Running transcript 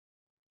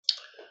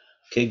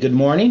Okay, good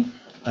morning.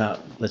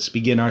 Let's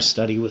begin our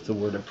study with the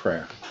word of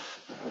prayer.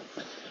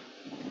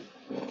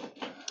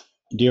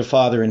 Dear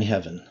Father in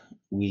heaven,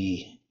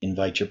 we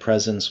invite your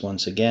presence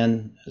once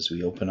again as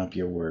we open up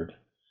your word,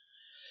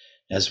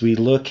 as we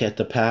look at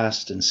the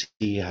past and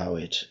see how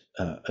it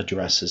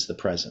addresses the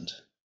present.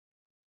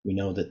 We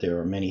know that there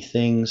are many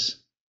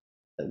things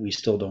that we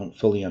still don't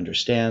fully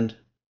understand,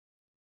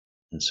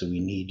 and so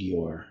we need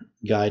your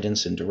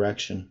guidance and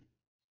direction,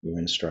 your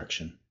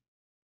instruction.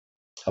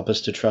 Help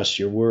us to trust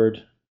your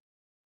word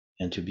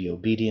and to be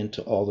obedient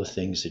to all the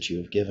things that you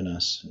have given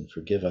us, and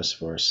forgive us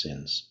for our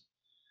sins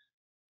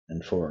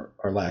and for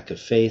our lack of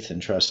faith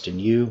and trust in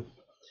you,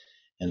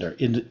 and our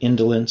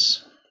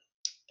indolence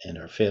and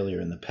our failure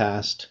in the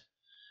past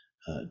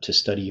to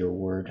study your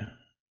word.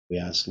 We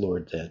ask,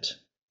 Lord, that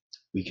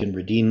we can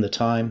redeem the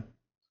time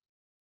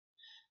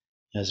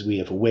as we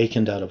have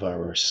awakened out of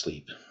our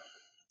sleep.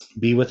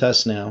 Be with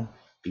us now.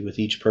 Be with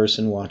each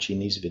person watching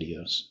these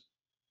videos.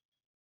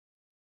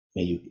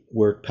 May you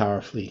work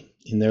powerfully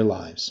in their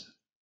lives.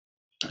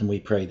 And we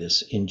pray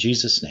this in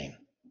Jesus' name.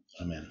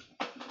 Amen.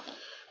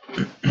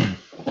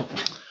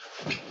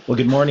 Well,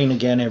 good morning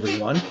again,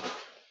 everyone.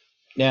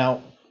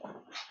 Now,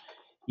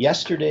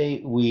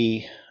 yesterday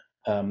we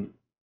went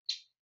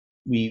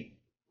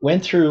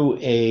through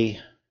a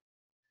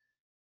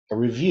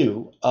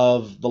review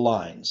of the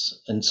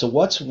lines. And so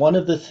what's one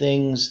of the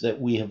things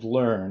that we have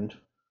learned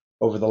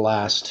over the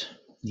last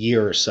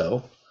year or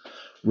so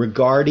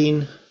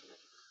regarding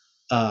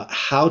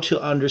how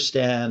to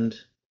understand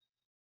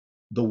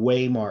the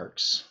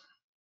waymarks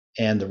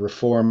and the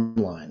reform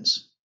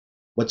lines?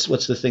 What's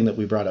the thing that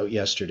we brought out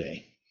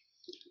yesterday?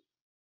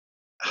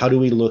 How do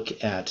we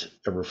look at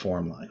a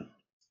reform line?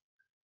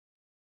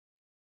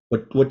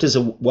 What is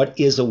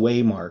a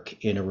waymark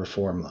in a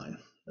reform line?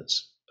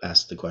 Let's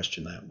ask the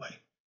question that way.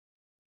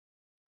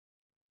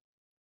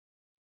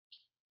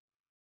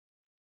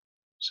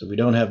 So we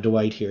don't have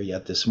Dwight here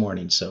yet this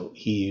morning, so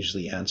he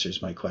usually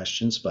answers my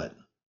questions, but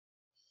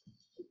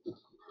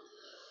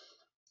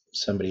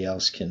somebody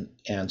else can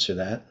answer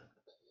that.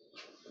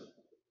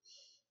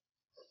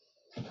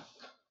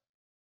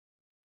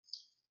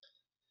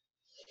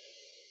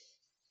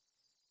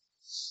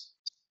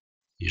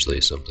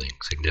 Usually something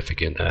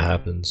significant that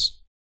happens.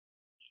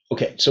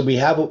 Okay, so we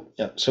have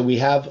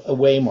a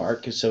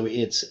waymark. So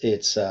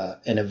it's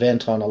an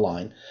event on a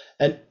line,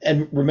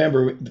 and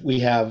remember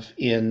we have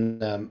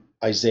in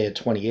Isaiah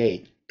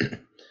 28,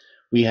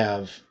 we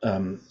have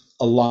a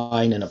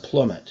line and a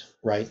plummet,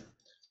 right?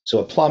 So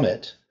a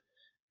plummet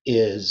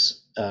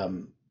is a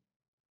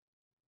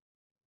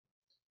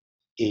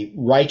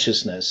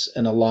righteousness,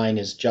 and a line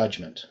is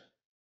judgment.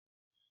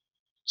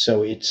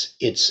 So it's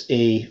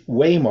a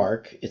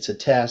waymark, it's a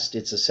test,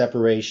 it's a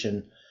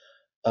separation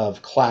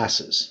of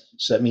classes.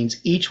 So that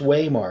means each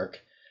waymark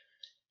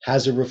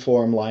has a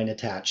reform line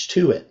attached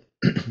to it.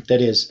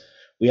 That is,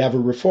 we have a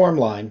reform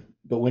line,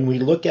 but when we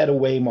look at a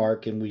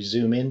waymark and we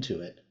zoom into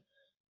it,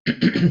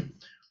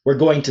 we're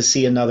going to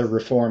see another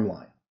reform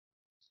line.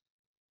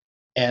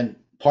 And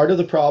part of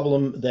the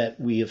problem that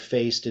we have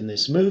faced in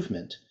this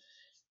movement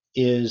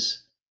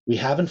is we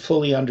haven't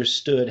fully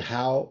understood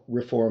how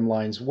reform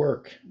lines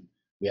work.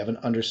 We haven't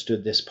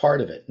understood this part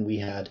of it. And we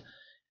had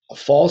a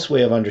false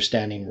way of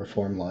understanding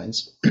reform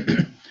lines,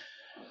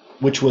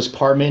 which was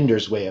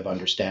Parminder's way of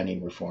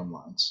understanding reform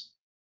lines.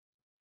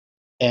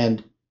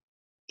 And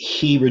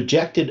he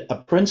rejected a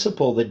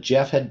principle that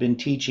Jeff had been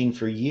teaching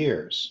for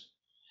years.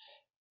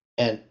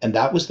 And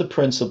that was the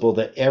principle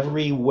that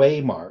every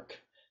waymark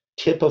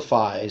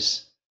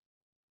typifies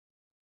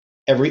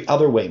every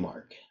other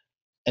waymark.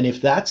 And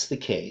if that's the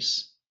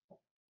case,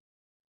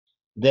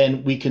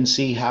 then we can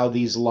see how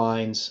these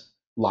lines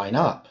line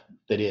up.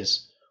 That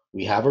is,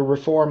 we have a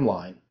reform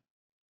line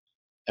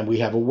and we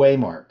have a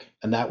waymark,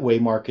 and that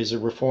waymark is a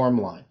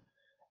reform line.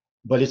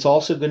 But it's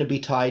also going to be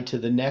tied to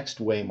the next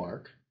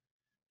waymark,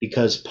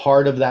 because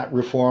part of that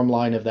reform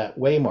line of that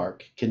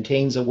waymark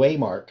contains a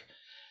waymark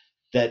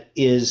that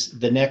is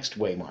the next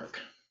waymark.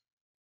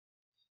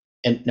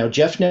 And now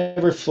Jeff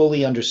never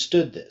fully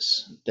understood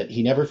this, that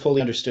he never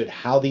fully understood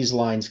how these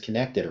lines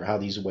connected or how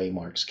these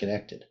waymarks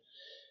connected.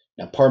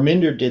 Now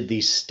Parminder did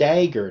these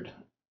staggered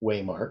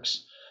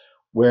waymarks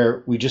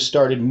where we just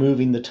started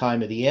moving the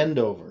time of the end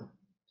over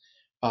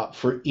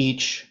for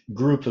each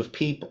group of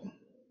people.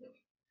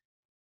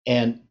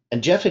 And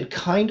Jeff had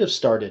kind of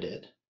started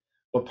it,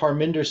 but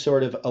Parminder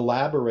sort of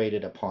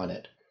elaborated upon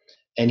it,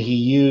 and he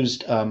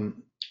used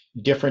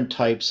different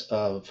types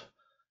of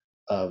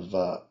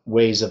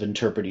ways of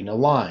interpreting a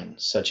line,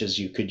 such as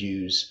you could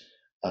use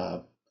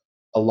a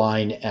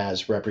line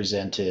as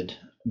represented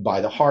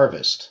by the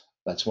harvest.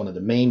 That's one of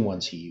the main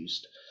ones he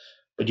used.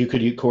 But you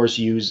could, of course,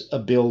 use a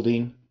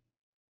building,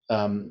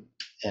 and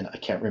I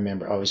can't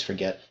remember, I always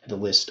forget the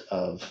list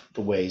of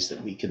the ways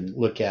that we can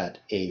look at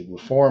a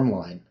reform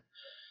line.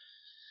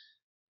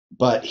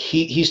 But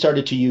he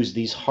started to use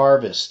these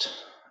harvest.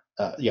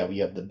 We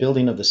have the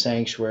building of the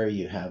sanctuary.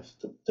 You have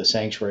the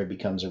sanctuary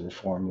becomes a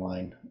reform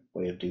line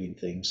way of doing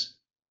things.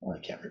 Well,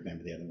 I can't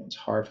remember the other ones.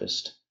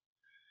 Harvest,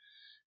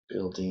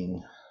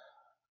 building,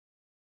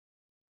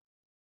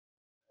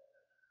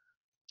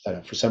 I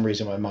don't know, for some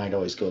reason my mind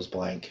always goes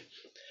blank.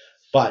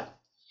 But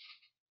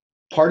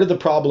part of the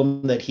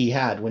problem that he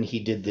had when he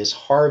did this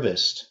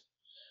harvest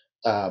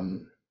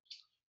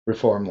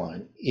reform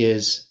line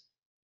is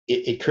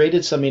it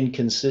created some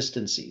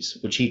inconsistencies,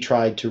 which he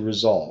tried to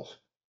resolve.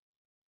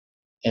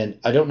 And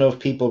I don't know if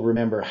people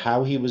remember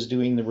how he was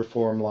doing the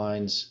reform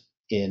lines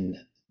in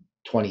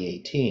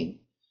 2018,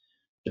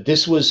 but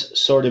this was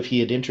sort of, he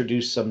had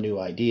introduced some new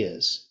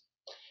ideas.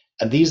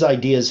 And these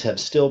ideas have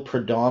still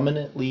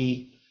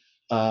predominantly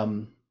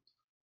been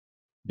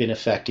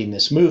affecting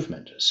this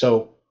movement.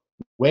 So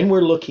when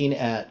we're looking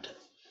at,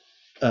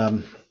 I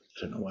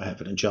don't know what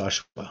happened in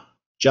Joshua,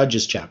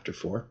 Judges chapter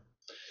 4,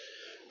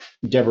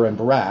 Deborah and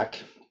Barak,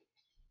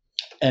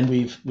 and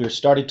we're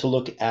started to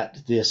look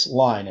at this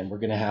line, and we're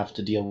going to have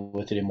to deal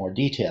with it in more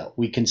detail.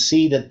 We can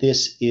see that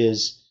this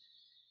is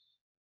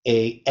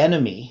an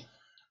enemy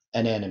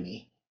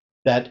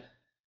that,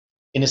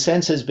 in a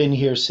sense, has been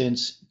here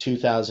since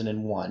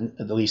 2001.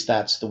 At least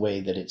that's the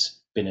way that it's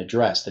been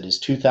addressed. That is,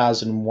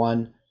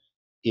 2001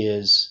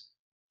 is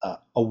a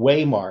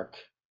waymark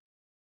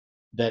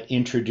that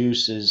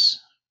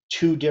introduces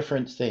two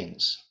different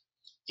things.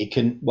 It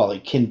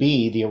can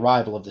be the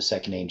arrival of the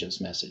second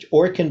angel's message,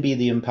 or it can be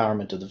the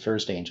empowerment of the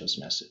first angel's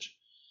message.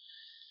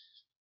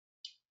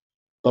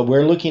 But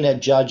we're looking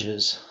at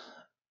Judges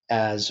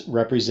as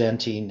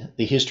representing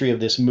the history of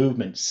this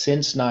movement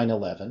since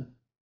 9/11.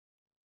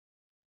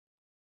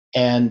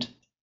 And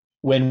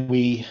when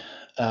we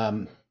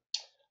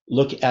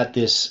look at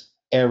this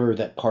error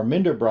that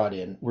Parminder brought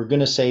in, we're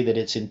going to say that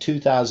it's in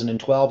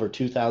 2012 or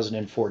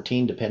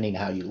 2014, depending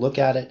how you look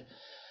at it.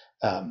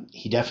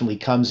 He definitely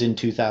comes in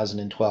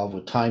 2012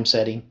 with time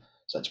setting,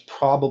 so that's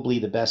probably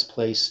the best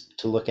place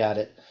to look at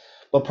it.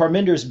 But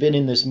Parminder's been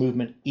in this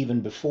movement even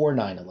before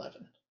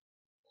 9/11.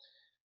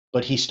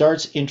 But he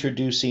starts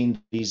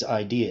introducing these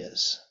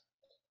ideas.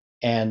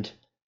 And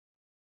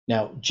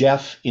now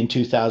Jeff in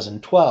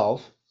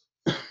 2012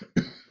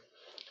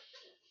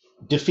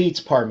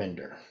 defeats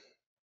Parminder.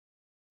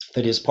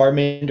 That is,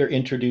 Parminder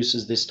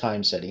introduces this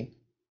time setting,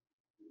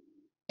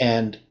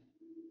 and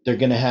they're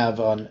going to have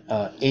on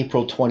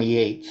April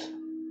 28th,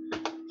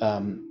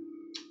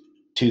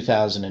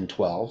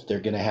 2012,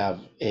 they're going to have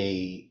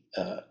a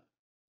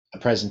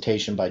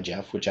presentation by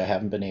Jeff, which I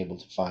haven't been able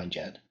to find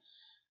yet.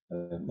 I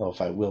don't know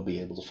if I will be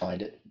able to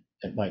find it.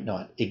 It might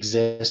not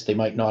exist. They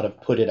might not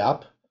have put it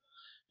up.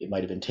 It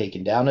might have been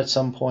taken down at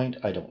some point.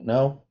 I don't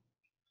know.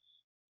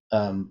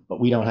 But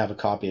we don't have a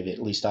copy of it.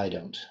 At least I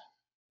don't.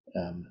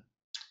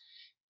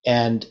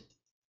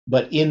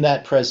 But in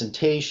that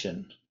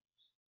presentation,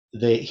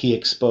 he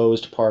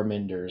exposed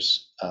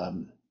Parminder's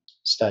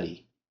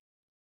study.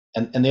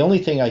 And the only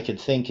thing I could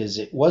think is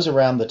it was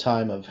around the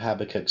time of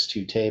Habakkuk's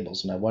two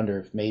tables, and I wonder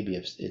if maybe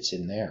it's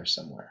in there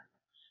somewhere.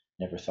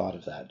 Never thought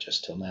of that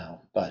just till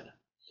now. But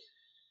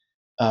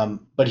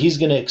he's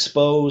going to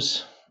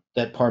expose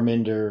that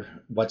Parminder,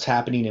 what's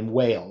happening in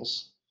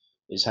Wales,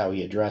 is how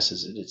he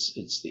addresses it. It's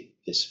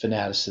this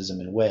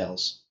fanaticism in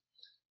Wales.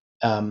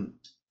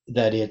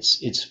 That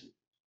it's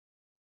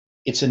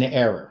an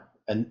error,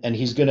 and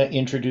he's going to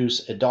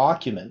introduce a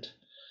document,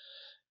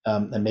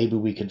 and maybe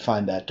we could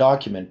find that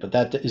document, but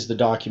that is the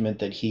document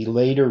that he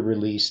later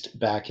released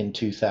back in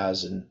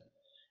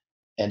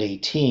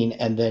 2018,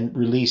 and then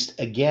released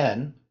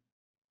again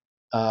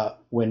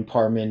when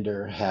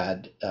Parminder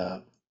had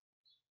the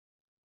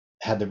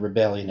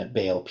rebellion at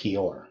Baal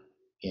Peor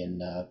in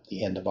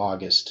the end of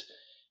August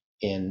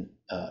in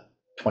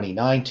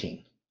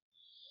 2019.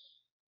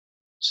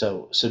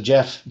 So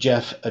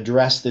Jeff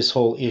addressed this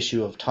whole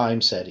issue of time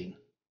setting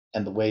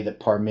and the way that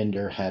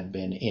Parminder had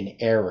been in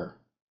error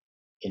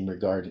in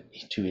regard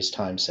to his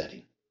time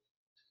setting.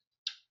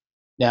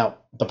 Now,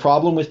 the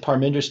problem with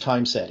Parminder's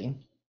time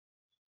setting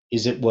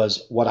is it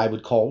was what I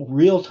would call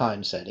real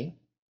time setting,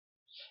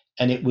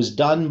 and it was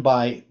done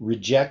by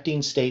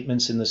rejecting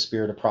statements in the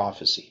spirit of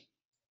prophecy.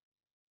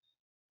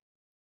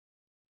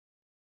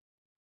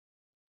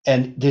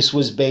 And this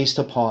was based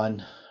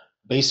upon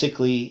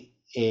basically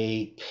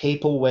a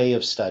papal way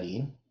of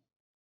studying.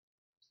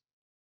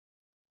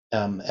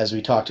 As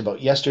we talked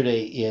about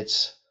yesterday,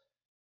 it's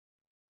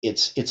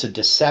a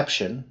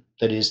deception,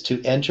 that is,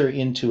 to enter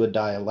into a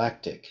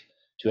dialectic,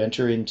 to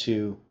enter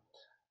into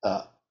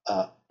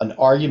an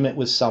argument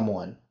with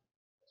someone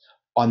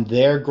on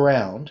their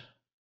ground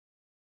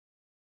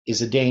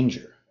is a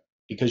danger,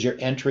 because you're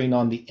entering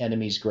on the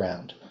enemy's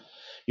ground.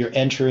 You're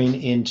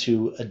entering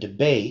into a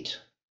debate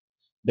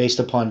based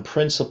upon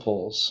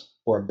principles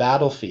or a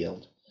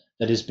battlefield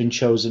that has been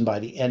chosen by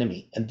the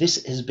enemy. And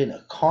this has been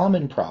a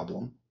common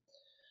problem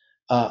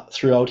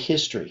throughout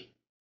history.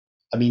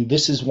 I mean,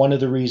 this is one of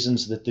the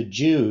reasons that the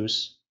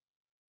Jews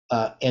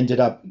ended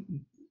up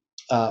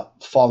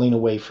falling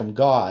away from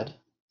God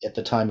at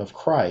the time of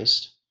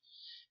Christ,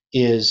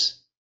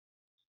 is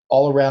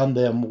all around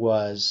them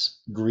was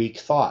Greek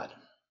thought.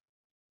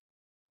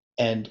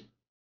 And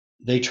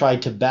they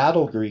tried to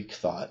battle Greek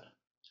thought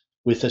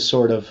with a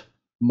sort of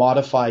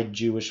modified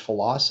Jewish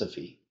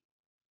philosophy.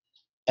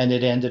 And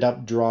it ended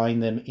up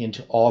drawing them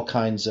into all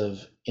kinds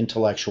of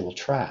intellectual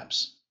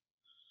traps.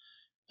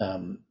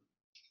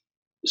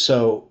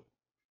 So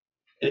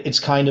it's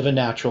kind of a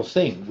natural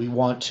thing. We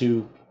want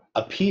to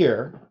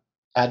appear,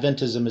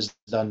 Adventism has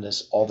done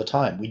this all the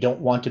time. We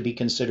don't want to be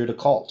considered a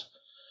cult.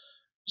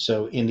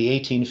 So in the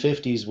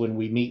 1850s, when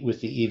we meet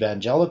with the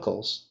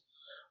evangelicals,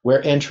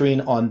 we're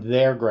entering on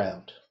their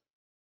ground.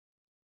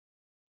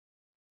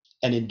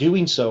 And in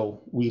doing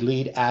so, we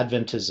lead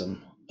Adventism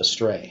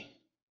astray.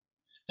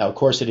 Now, of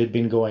course, it had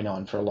been going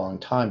on for a long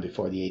time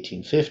before the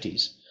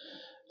 1850s.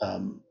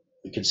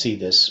 We could see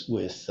this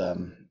with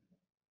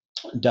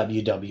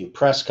W.W.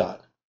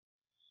 Prescott.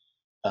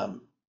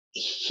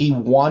 He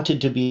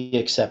wanted to be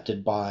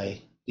accepted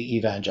by the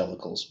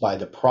evangelicals, by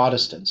the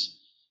Protestants,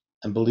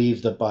 and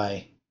believed that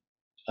by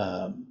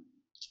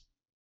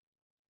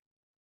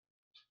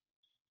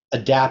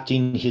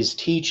adapting his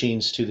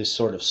teachings to this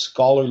sort of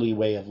scholarly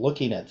way of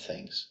looking at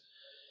things,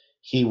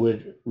 he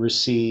would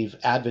receive,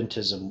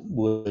 Adventism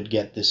would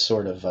get this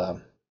sort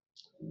of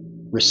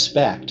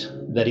respect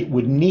that it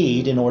would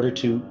need in order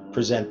to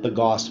present the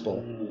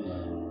gospel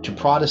to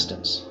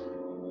Protestants.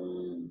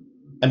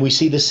 And we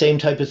see the same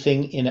type of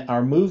thing in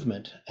our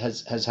movement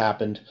has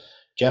happened.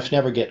 Jeff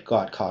never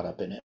got caught up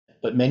in it,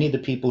 but many of the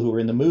people who were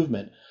in the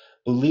movement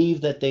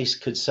believed that they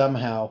could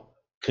somehow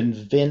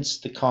convince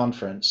the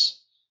conference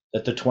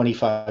that the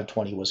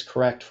 2520 was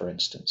correct, for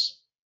instance.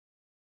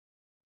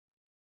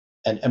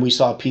 And we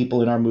saw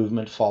people in our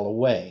movement fall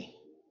away.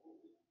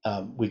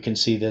 We can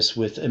see this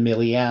with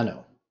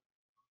Emiliano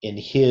in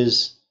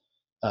his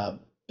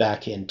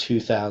back in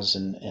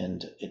 2000,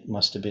 and it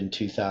must have been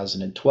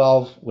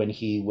 2012 when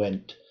he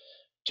went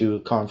to a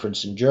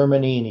conference in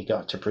Germany and he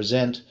got to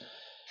present.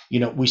 You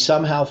know, we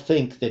somehow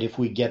think that if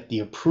we get the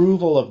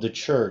approval of the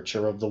church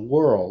or of the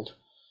world,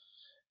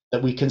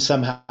 that we can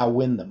somehow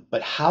win them.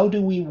 But how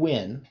do we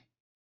win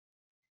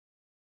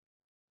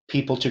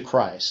people to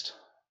Christ?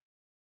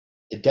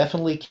 It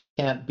definitely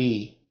can't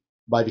be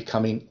by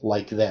becoming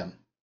like them.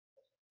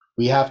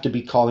 We have to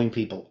be calling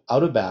people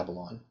out of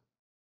Babylon,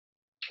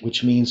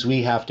 which means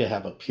we have to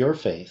have a pure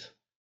faith,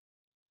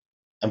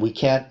 and we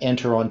can't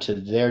enter onto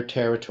their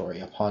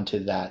territory, onto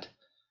that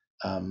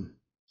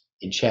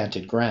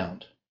enchanted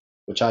ground,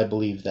 which I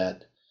believe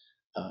that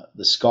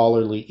the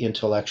scholarly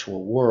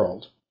intellectual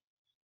world,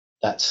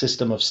 that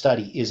system of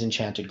study, is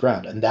enchanted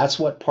ground. And that's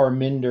what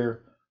Parminder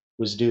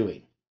was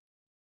doing.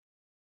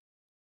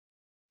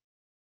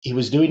 He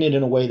was doing it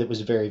in a way that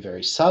was very,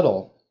 very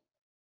subtle,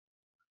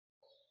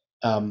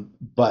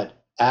 but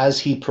as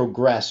he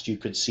progressed, you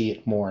could see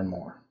it more and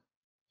more.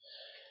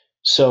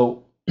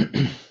 So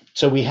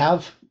we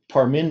have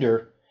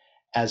Parminder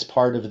as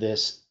part of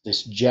this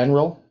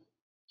general.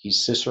 He's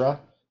Sisera,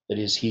 that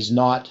is, he's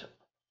not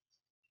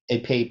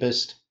a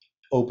papist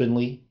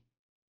openly,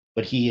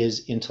 but he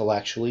is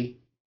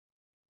intellectually,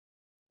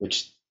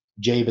 which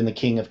Jabin, the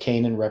king of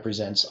Canaan,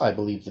 represents, I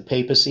believe, the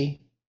papacy.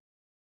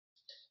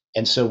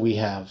 And so we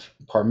have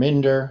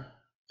Parminder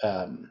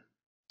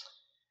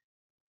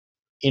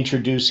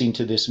introducing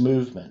to this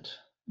movement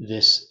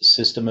this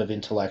system of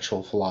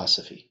intellectual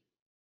philosophy.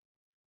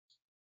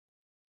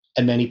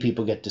 And many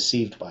people get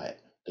deceived by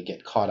it. They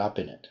get caught up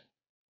in it.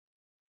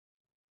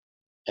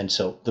 And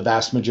so the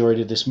vast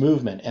majority of this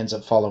movement ends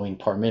up following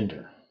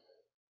Parminder.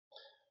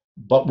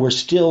 But we're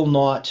still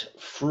not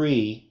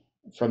free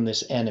from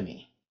this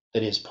enemy.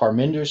 That is,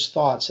 Parminder's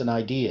thoughts and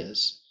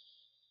ideas,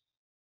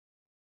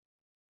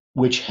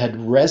 which had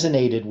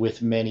resonated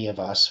with many of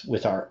us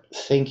with our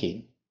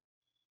thinking.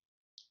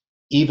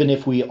 Even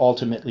if we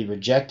ultimately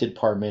rejected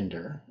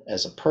Parminder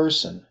as a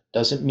person,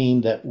 doesn't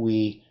mean that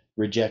we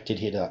rejected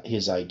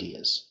his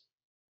ideas.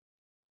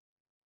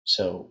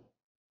 So,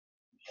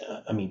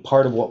 I mean,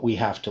 part of what we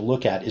have to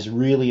look at is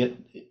really,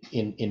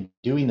 in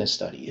doing this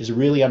study, is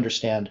really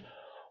understand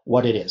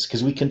what it is.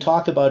 Because we can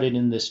talk about it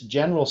in this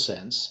general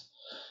sense,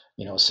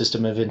 you know, a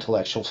system of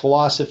intellectual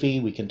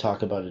philosophy. We can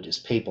talk about it as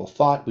papal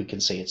thought. We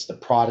can say it's the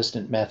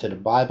Protestant method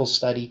of Bible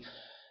study.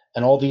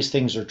 And all these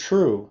things are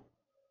true,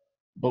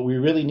 but we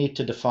really need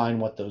to define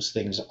what those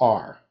things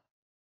are.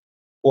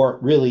 Or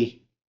really,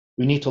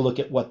 we need to look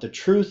at what the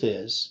truth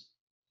is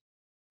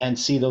and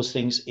see those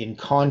things in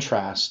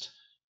contrast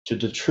to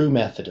the true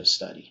method of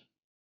study.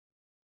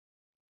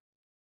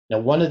 Now,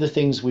 one of the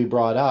things we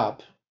brought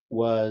up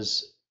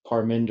was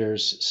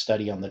Parminder's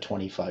study on the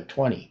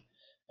 2520,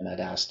 and I'd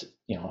asked,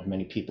 you know, how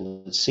many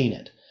people had seen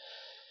it.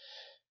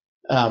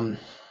 And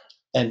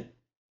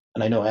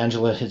I know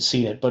Angela had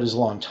seen it, but it was a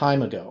long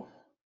time ago.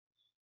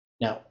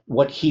 Now,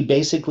 what he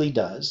basically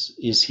does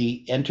is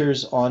he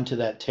enters onto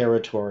that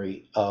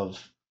territory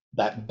of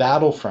that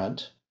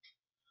battlefront,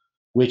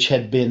 which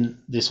had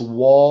been this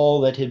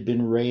wall that had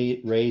been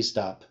raised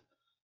up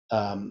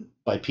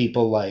by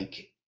people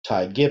like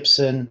Ty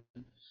Gibson,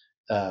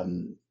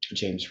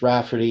 James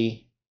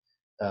Rafferty.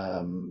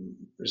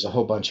 There's a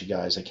whole bunch of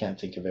guys. I can't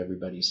think of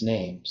everybody's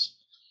names.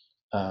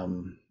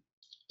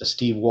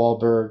 Steve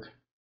Wahlberg,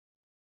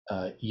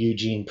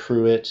 Eugene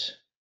Pruitt,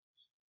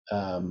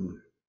 the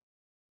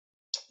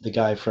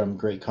guy from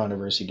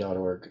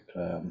greatcontroversy.org.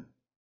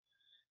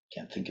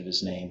 Can't think of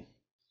his name.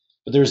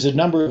 But there's a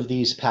number of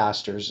these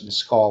pastors and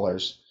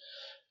scholars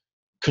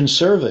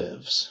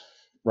conservatives,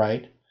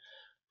 right,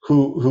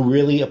 who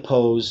really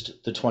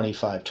opposed the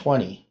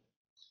 2520,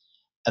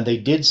 and they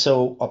did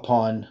so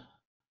upon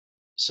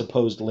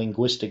supposed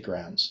linguistic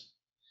grounds.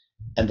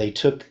 And they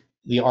took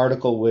the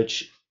article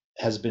which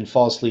has been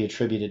falsely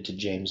attributed to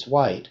James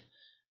White,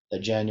 the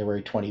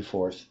January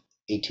 24th,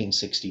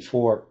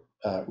 1864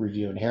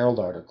 Review and Herald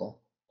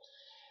article,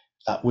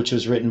 which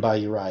was written by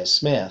Uriah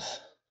Smith,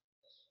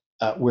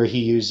 where he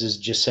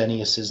uses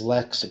Gesenius's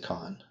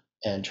lexicon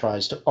and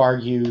tries to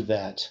argue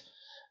that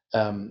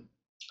and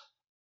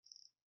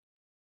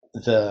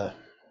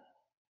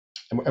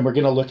we're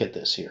going to look at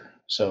this here.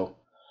 So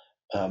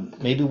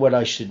maybe what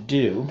I should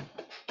do,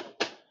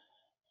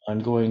 I'm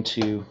going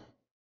to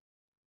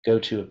go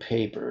to a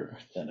paper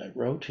that I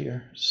wrote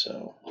here.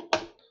 So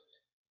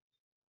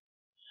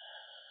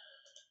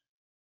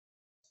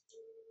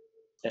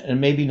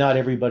and maybe not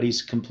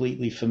everybody's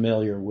completely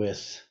familiar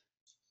with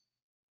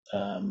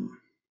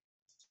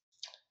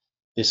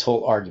this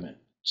whole argument.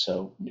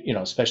 So,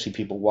 especially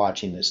people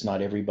watching this,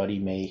 not everybody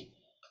may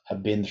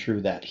have been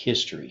through that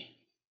history.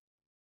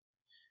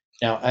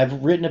 Now,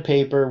 I've written a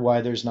paper,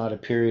 Why There's Not a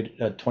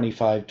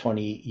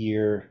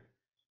 25-20-year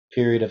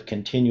period of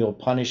continual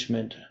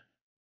punishment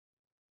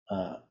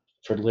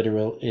for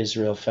literal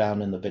Israel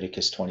found in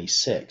Leviticus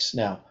 26.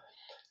 Now,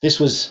 this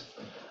was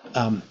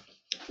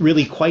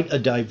really quite a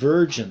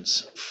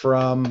divergence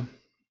from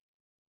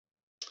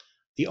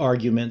the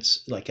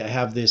arguments. Like, I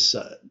have this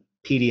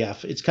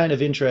PDF. It's kind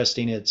of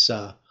interesting. It's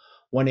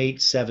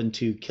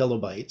 1872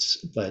 kilobytes,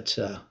 but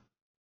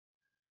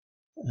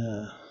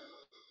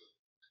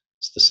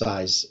it's the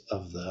size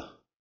of the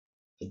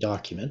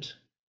document.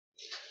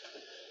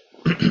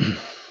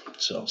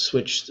 So I'll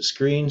switch the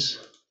screens.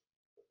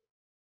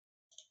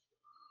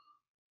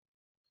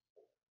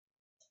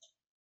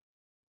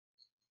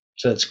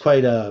 So it's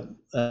quite a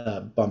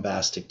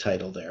bombastic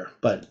title there.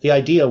 But the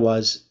idea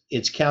was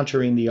it's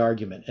countering the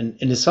argument. And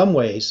in some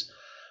ways,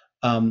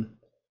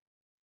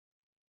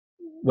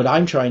 what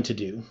I'm trying to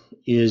do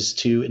is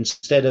to,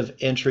 instead of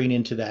entering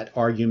into that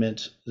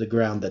argument, the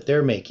ground that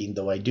they're making,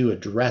 though I do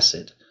address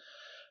it,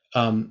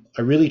 I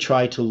really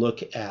try to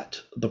look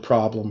at the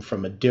problem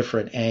from a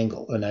different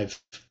angle. And I've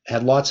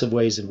had lots of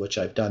ways in which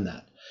I've done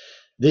that.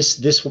 This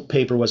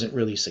paper wasn't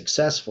really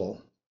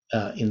successful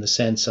in the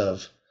sense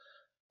of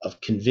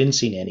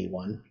convincing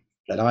anyone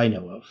that I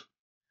know of.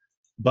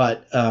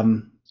 But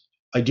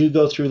I do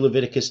go through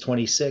Leviticus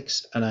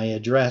 26 and I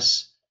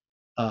address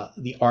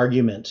the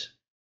argument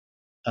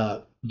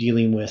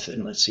dealing with,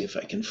 and let's see if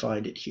I can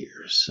find it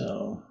here.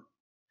 So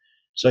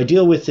I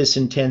deal with this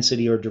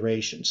intensity or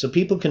duration. So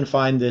people can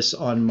find this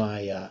on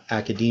my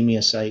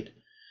academia site.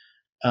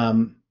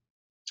 And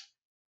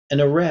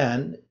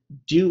Iran,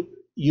 you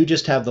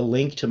just have the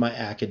link to my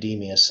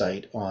academia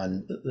site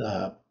on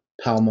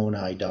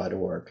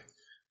palmoni.org,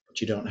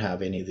 but you don't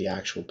have any of the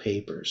actual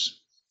papers.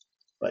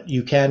 But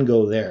you can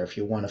go there if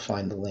you want to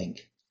find the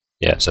link.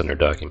 Yeah, it's under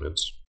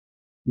documents.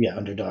 Yeah,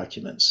 under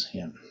documents.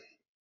 Yeah.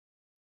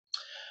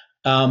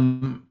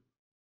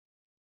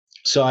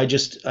 So I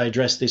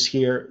address this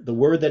here. The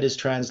word that is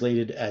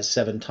translated as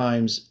 7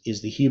 times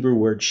is the Hebrew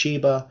word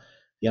Sheba.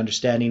 The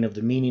understanding of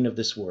the meaning of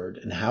this word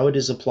and how it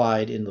is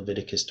applied in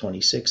Leviticus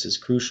 26 is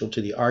crucial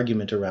to the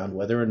argument around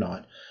whether or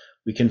not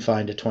we can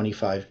find a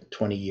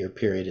 25-20-year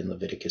period in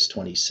Leviticus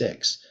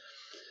 26.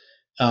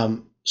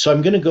 So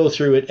I'm going to go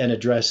through it and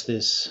address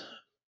this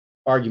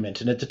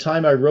argument. And at the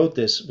time I wrote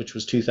this, which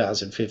was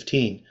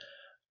 2015,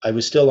 I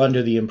was still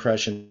under the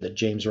impression that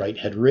James Wright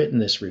had written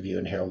this Review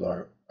and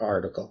Herald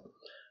article.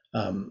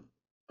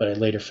 But I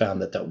later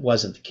found that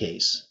wasn't the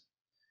case.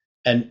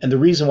 And the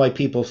reason why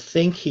people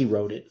think he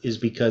wrote it is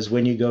because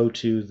when you go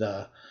to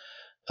the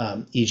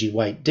E.G.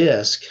 White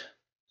disc,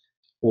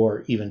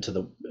 or even to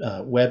the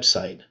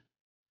website,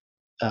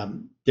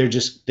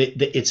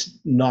 it's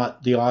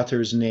not, the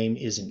author's name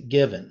isn't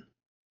given.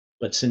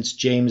 But since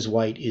James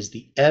White is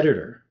the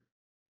editor,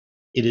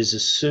 it is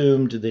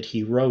assumed that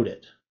he wrote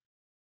it.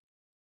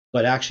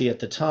 But actually at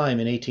the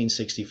time in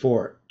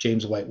 1864,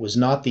 James White was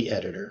not the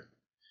editor.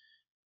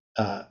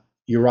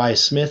 Uriah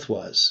Smith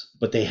was,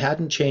 but they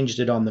hadn't changed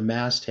it on the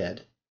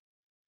masthead.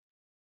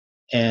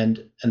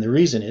 And the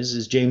reason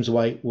is James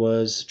White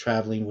was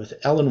traveling with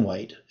Ellen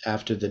White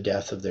after the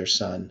death of their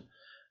son,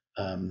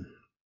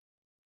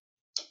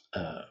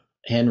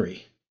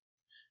 Henry.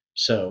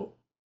 So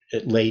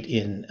late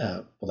in,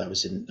 that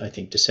was in, I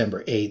think,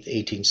 December 8th,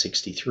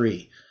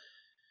 1863.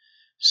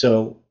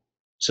 So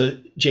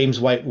James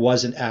White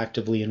wasn't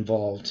actively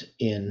involved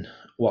in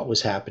what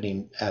was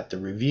happening at the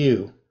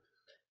review.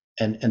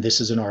 And this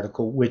is an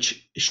article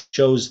which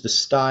shows the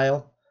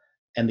style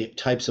and the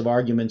types of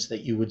arguments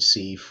that you would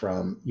see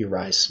from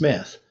Uriah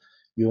Smith.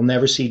 You will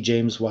never see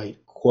James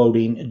White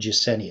quoting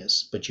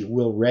Gesenius, but you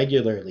will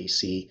regularly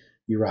see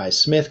Uriah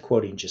Smith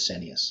quoting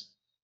Gesenius.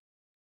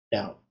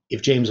 Now,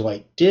 if James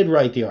White did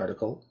write the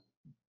article,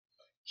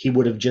 he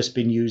would have just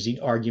been using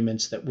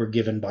arguments that were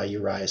given by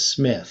Uriah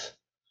Smith.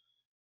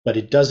 But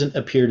it doesn't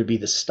appear to be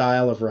the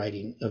style of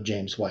writing of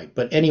James White.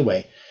 But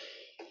anyway,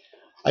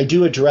 I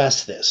do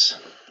address this.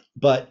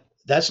 But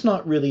that's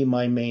not really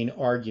my main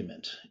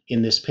argument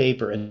in this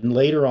paper. And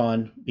later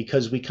on,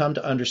 because we come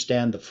to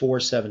understand the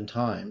 4-7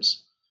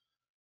 times,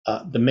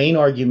 the main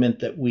argument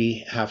that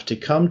we have to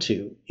come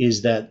to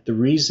is that the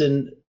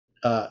reason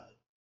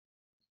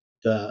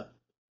the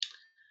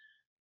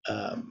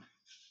um,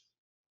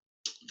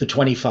 the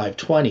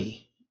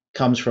 25:20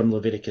 comes from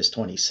Leviticus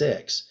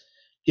 26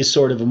 is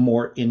sort of a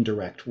more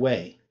indirect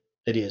way.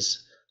 That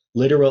is,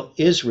 literal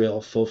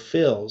Israel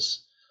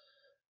fulfills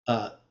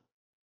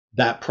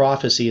that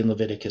prophecy in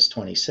Leviticus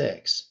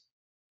 26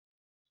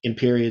 in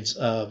periods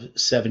of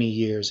 70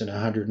 years and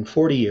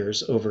 140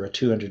 years over a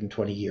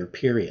 220-year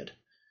period.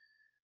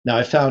 Now,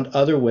 I found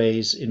other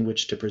ways in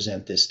which to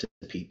present this to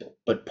people,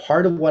 but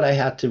part of what I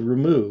had to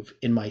remove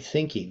in my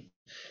thinking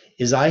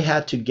is I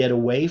had to get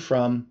away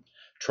from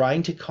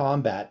trying to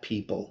combat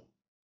people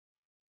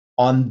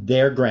on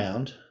their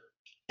ground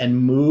and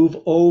move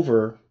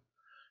over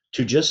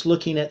to just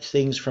looking at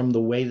things from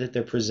the way that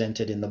they're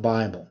presented in the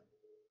Bible.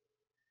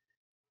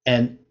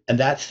 And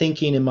that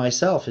thinking in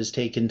myself has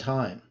taken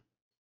time.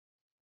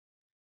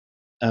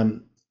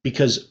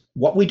 Because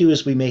what we do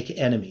is we make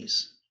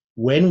enemies.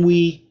 When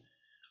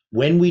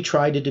we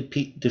try to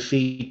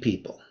defeat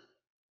people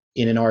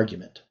in an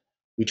argument,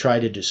 we try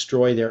to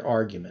destroy their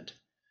argument.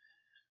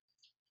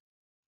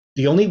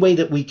 The only way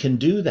that we can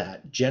do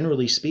that,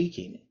 generally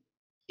speaking,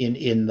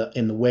 in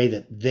the way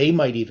that they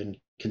might even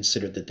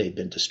consider that they've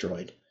been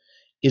destroyed,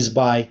 is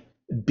by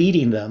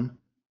beating them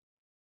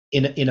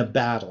in a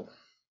battle.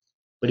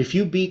 But if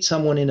you beat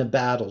someone in a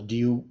battle,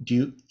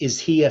 is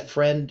he a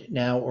friend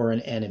now or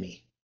an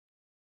enemy?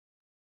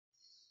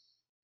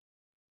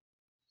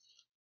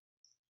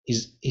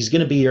 He's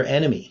going to be your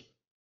enemy.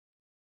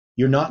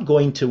 You're not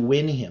going to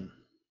win him.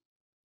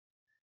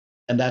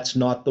 And that's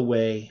not the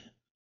way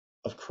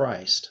of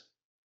Christ.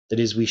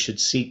 That is, we should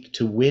seek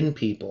to win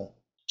people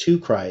to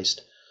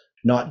Christ,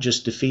 not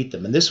just defeat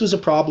them. And this was a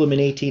problem in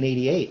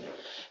 1888.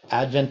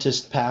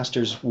 Adventist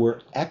pastors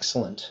were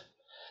excellent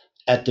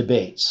at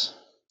debates.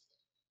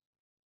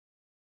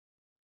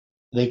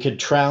 They could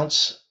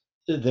trounce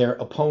their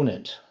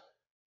opponent,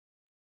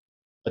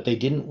 but they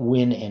didn't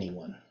win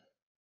anyone.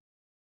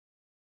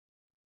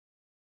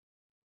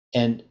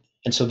 And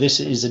so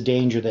this is a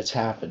danger that's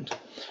happened.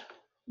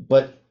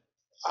 But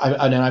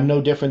I'm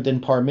no different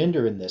than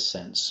Parminder in this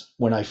sense.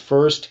 When I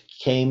first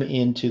came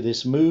into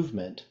this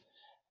movement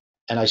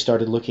and I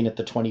started looking at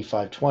the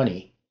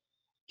 25:20,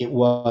 it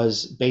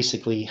was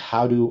basically,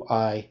 how do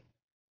I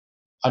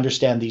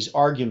understand these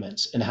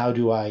arguments and how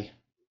do I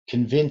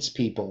convince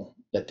people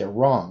that they're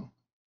wrong?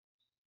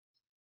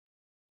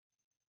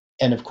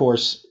 And of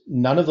course,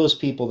 none of those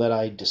people that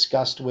I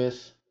discussed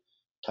with,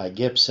 Ty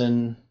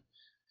Gibson,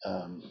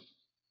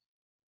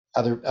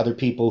 other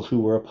people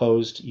who were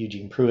opposed,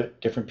 Eugene Pruitt,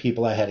 different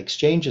people I had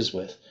exchanges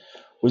with,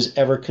 was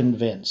ever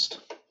convinced.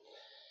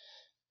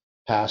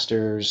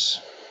 Pastors,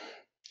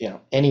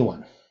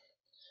 anyone.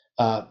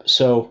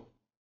 So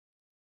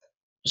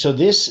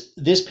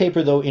this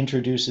paper, though,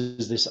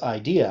 introduces this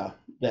idea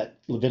that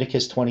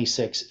Leviticus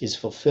 26 is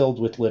fulfilled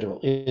with literal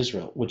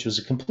Israel, which was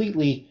a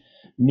completely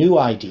new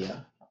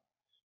idea,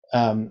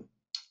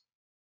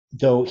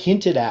 though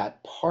hinted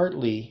at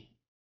partly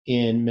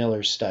in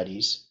Miller's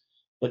studies,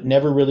 but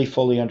never really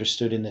fully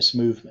understood in this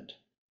movement.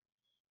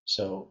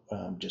 So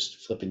just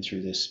flipping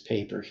through this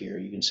paper here,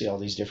 you can see all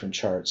these different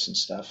charts and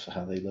stuff,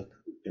 how they look.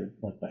 They're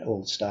like my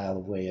old style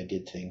of way I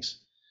did things.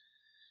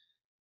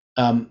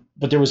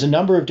 But there was a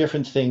number of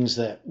different things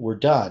that were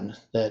done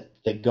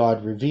that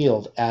God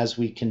revealed as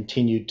we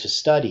continued to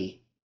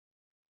study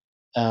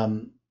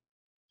the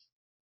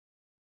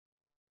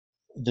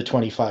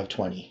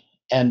 25:20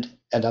 and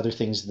other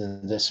things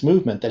in this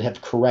movement that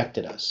have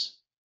corrected us.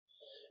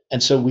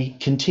 And so we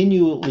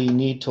continually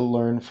need to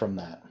learn from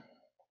that.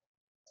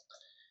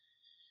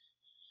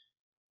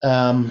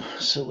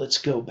 So let's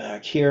go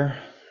back here.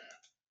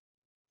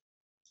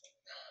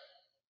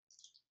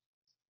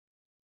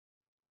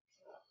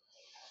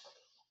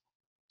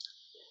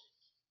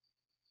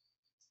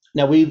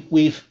 Now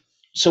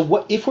so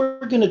what if we're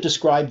going to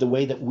describe the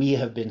way that we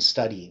have been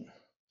studying?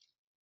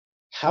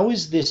 How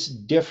is this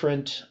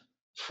different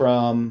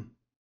from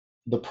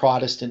the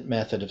Protestant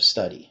method of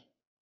study?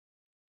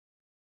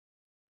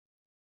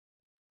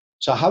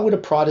 So how would a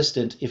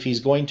Protestant, if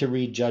he's going to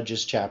read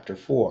Judges chapter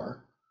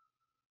 4,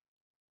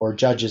 or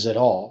Judges at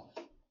all,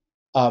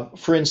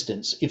 for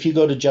instance, if you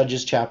go to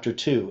Judges chapter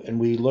 2, and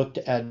we looked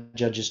at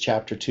Judges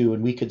chapter 2,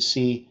 and we could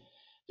see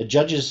that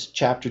Judges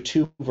chapter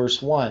 2,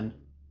 verse 1,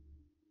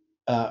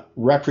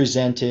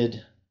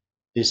 represented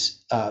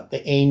this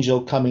the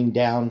angel coming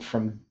down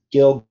from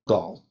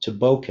Gilgal to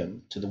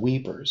Bochim, to the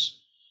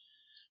weepers.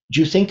 Do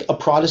you think a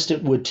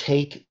Protestant would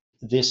take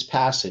this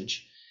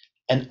passage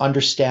and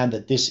understand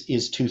that this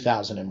is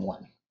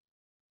 2001?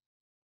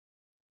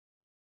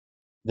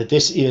 That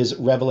this is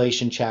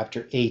Revelation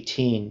chapter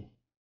 18,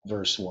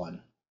 verse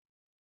 1?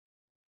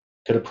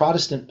 Could a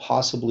Protestant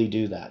possibly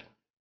do that?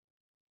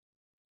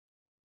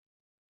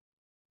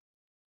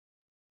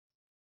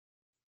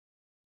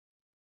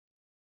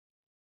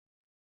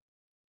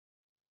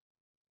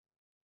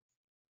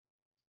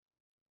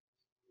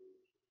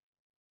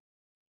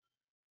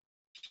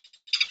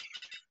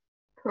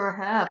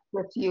 Perhaps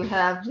if you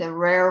have the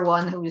rare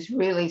one who's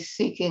really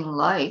seeking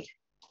light.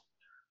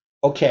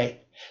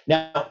 Okay.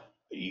 Now,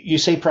 you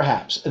say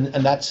perhaps, and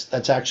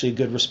that's actually a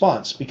good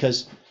response,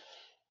 because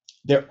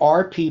there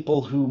are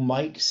people who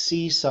might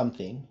see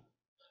something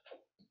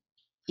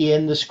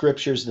in the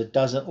scriptures that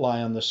doesn't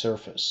lie on the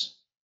surface.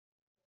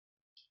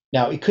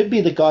 Now, it could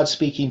be that God's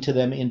speaking to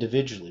them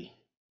individually,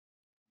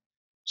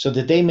 so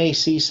that they may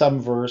see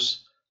some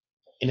verse,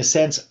 in a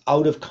sense,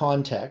 out of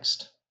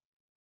context,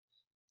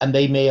 and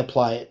they may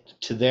apply it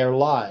to their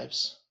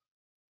lives.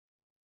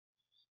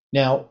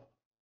 Now,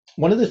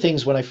 one of the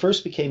things when I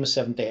first became a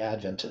Seventh-day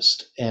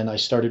Adventist and I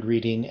started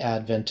reading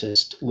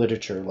Adventist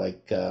literature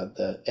like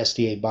the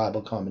SDA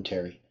Bible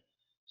commentary,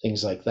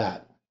 things like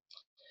that,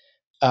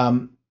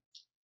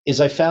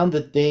 is I found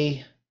that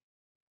they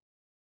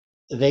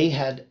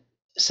had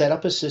set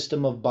up a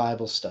system of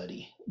Bible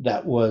study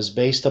that was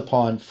based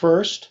upon,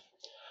 first,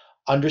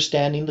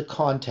 understanding the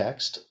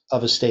context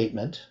of a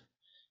statement,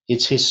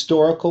 its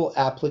historical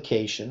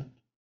application,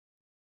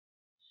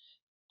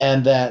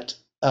 and that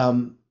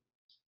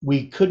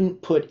we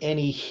couldn't put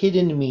any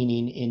hidden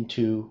meaning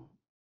into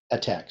a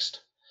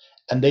text.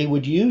 And they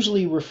would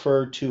usually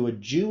refer to a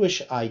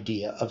Jewish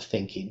idea of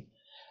thinking,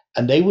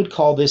 and they would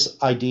call this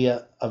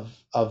idea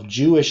of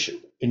Jewish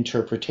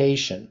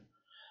interpretation.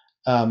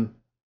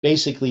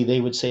 Basically, they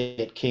would say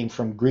it came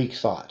from Greek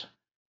thought.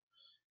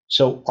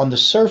 So on the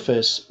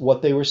surface,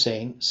 what they were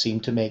saying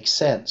seemed to make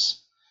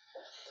sense.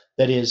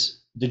 That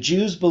is, the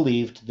Jews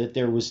believed that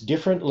there was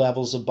different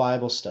levels of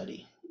Bible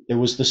study. There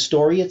was the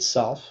story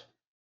itself,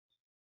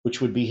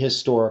 which would be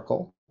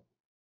historical.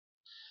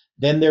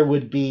 Then there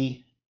would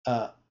be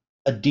a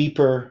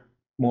deeper,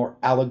 more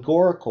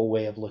allegorical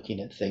way of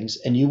looking at things.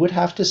 And you would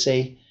have to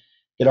say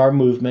that our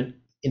movement,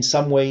 in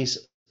some ways,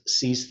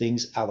 sees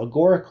things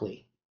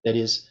allegorically. That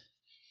is,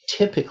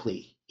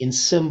 typically in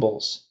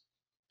symbols,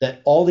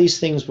 that all these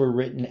things were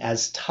written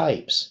as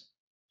types.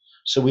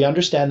 So we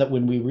understand that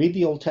when we read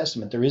the Old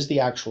Testament, there is the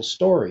actual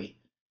story,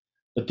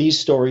 but these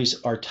stories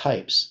are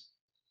types.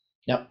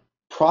 Now,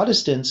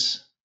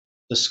 Protestants,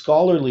 the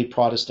scholarly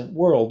Protestant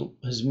world,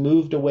 has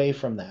moved away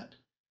from that.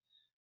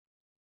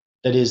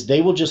 That is,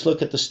 they will just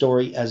look at the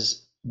story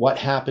as what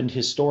happened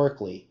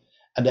historically,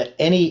 and that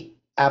any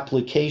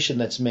application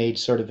that's made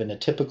sort of in a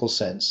typical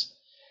sense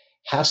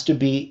has to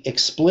be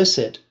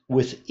explicit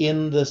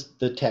within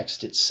the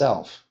text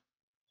itself.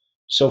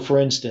 So, for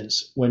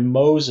instance, when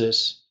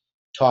Moses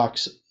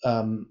talks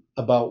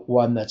about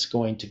one that's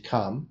going to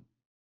come,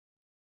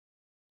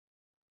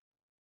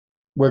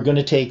 we're going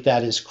to take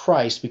that as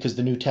Christ because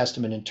the New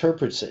Testament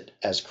interprets it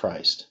as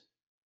Christ.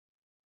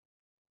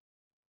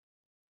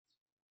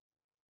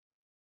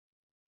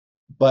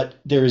 But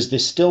there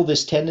is still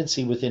this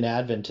tendency within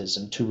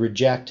Adventism to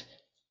reject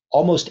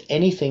almost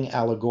anything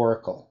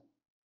allegorical.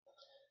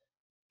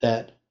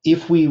 That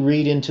if we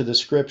read into the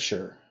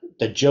scripture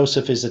that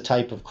Joseph is a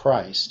type of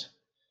Christ,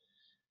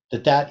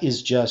 that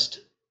is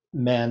just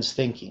man's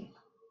thinking.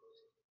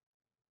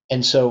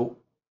 And so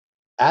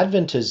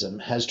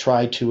Adventism has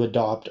tried to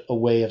adopt a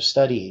way of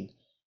studying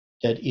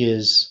that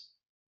is,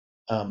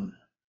 I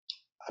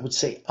would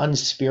say,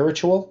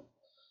 unspiritual.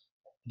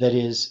 That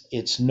is,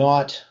 it's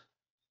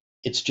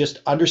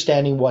just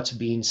understanding what's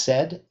being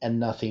said and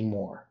nothing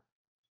more.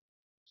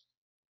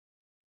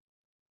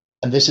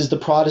 And this is the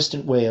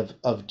Protestant way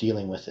of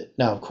dealing with it.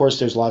 Now, of course,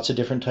 there's lots of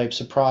different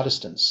types of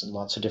Protestants and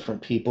lots of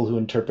different people who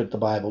interpret the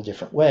Bible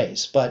different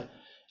ways. But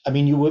I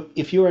mean,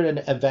 if you were in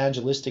an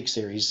evangelistic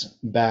series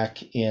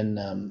back in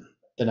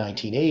the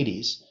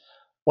 1980s,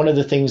 one of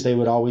the things they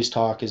would always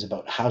talk is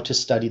about how to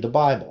study the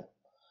Bible,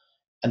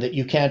 and that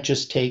you can't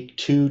just take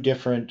two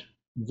different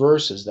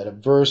verses, that a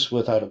verse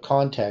without a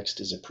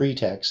context is a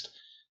pretext.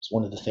 It's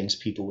one of the things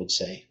people would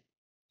say.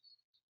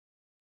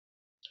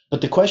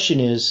 But the question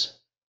is,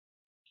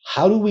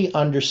 how do we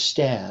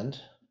understand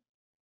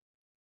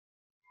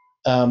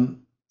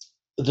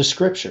the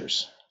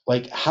scriptures?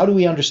 Like, how do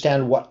we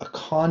understand what a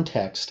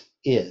context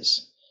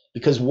is?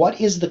 Because what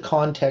is the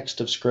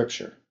context of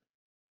scripture?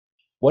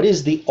 What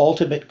is the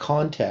ultimate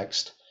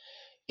context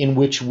in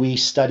which we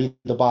study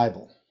the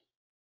Bible?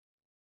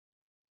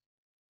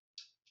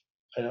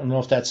 I don't know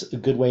if that's a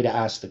good way to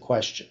ask the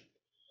question.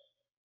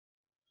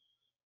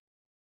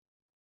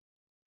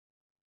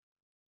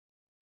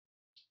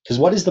 Because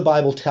what is the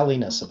Bible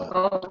telling us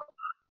about?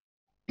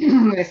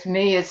 With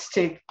me, it's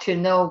to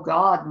know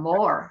God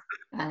more.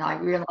 And I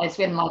realize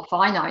in my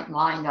finite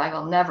mind, I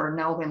will never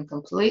know him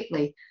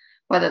completely,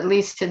 but at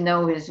least to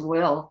know his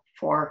will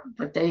for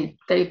the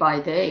day by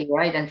day,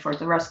 right? And for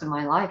the rest of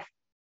my life.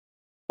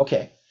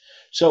 Okay.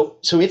 So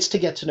it's to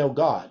get to know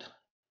God,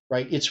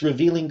 right? It's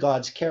revealing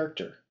God's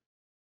character.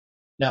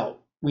 Now,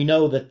 we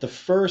know that the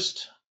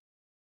first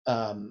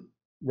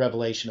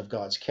revelation of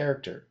God's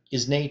character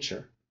is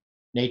nature.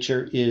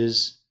 Nature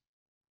is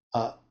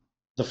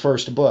the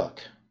first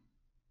book.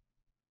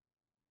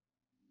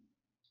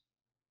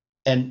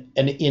 And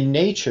in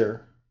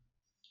nature,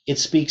 it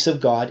speaks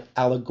of God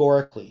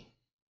allegorically,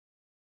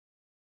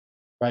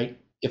 right?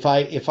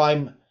 If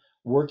I'm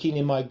working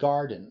in my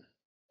garden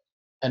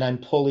and I'm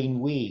pulling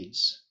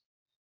weeds,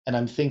 and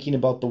I'm thinking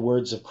about the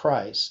words of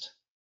Christ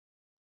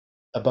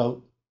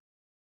about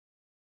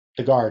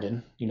the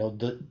garden,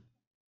 the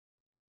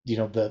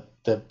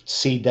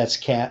seed that's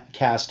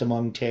cast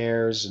among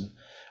tares, and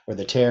or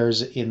the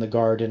tares in the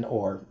garden,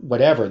 or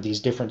whatever,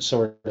 these different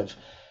sort of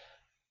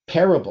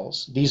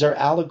parables. These are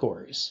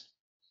allegories,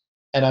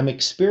 and I'm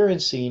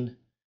experiencing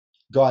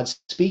God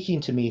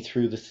speaking to me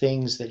through the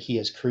things that he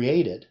has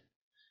created,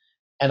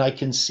 and I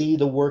can see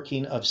the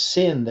working of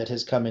sin that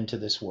has come into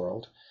this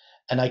world,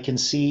 and I can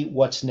see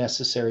what's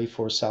necessary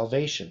for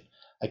salvation.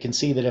 I can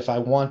see that if I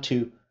want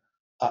to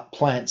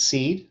plant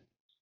seed,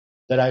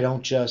 that I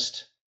don't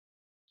just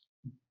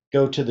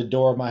go to the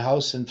door of my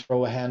house and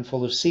throw a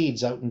handful of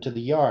seeds out into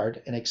the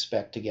yard and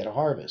expect to get a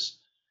harvest.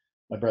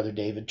 My brother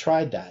David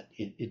tried that.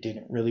 It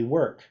didn't really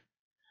work.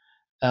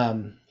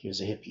 He was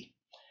a hippie.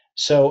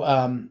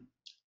 So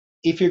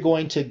if you're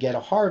going to get a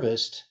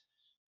harvest,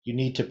 you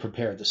need to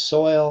prepare the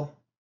soil.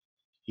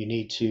 You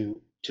need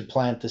to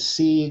plant the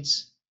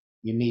seeds.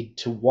 You need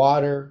to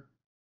water.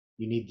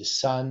 You need the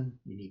sun.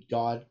 You need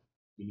God.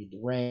 You need the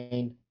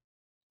rain.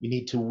 You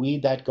need to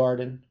weed that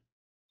garden.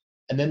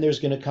 And then there's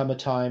going to come a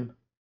time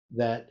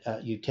that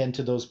you tend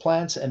to those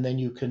plants, and then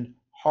you can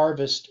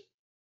harvest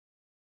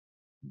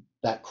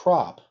that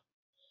crop.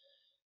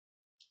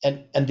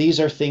 And these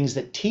are things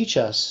that teach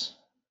us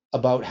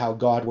about how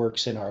God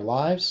works in our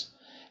lives,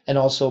 and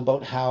also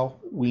about how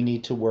we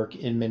need to work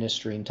in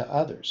ministering to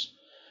others.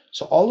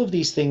 So all of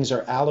these things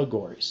are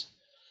allegories.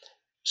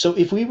 So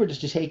if we were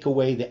to take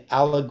away the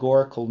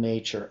allegorical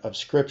nature of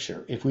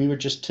Scripture, if we were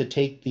just to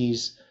take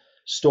these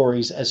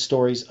stories as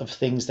stories of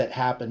things that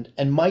happened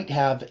and might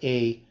have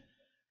a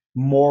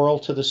moral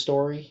to the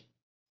story,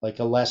 like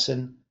a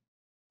lesson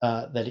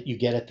that you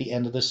get at the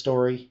end of the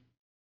story.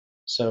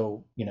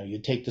 So, you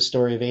take the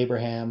story of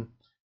Abraham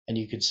and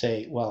you could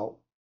say, well,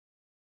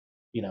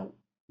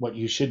 what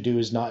you should do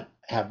is not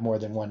have more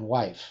than one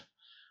wife,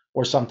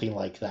 or something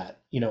like that,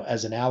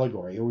 as an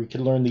allegory, or we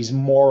could learn these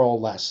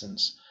moral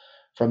lessons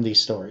from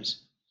these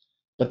stories.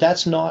 But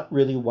that's not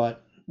really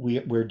what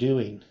we're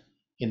doing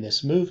in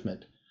this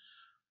movement.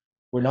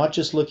 We're not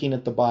just looking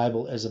at the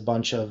Bible as a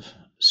bunch of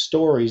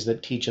stories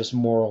that teach us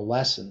moral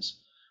lessons.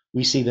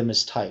 We see them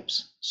as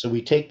types. So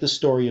we take the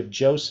story of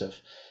Joseph,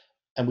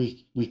 and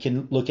we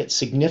can look at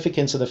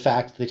significance of the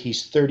fact that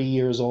he's 30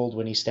 years old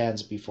when he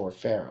stands before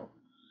Pharaoh.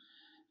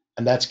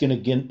 And that's going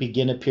to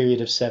begin a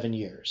period of 7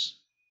 years.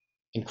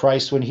 And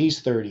Christ, when he's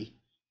 30,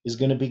 is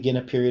going to begin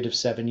a period of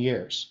 7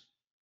 years.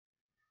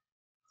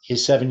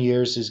 His 7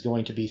 years is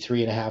going to be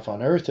 3.5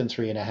 on earth and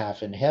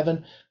 3.5 in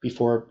heaven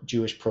before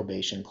Jewish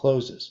probation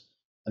closes.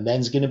 And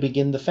then's going to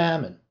begin the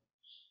famine.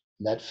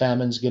 And that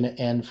famine's going to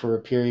end for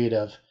a period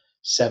of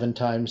 7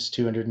 times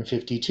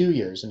 252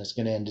 years, and it's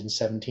going to end in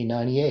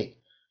 1798.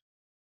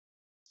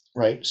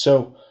 Right?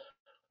 So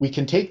we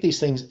can take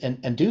these things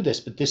and do this,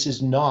 but this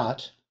is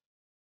not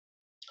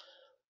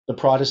the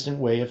Protestant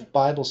way of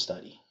Bible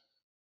study.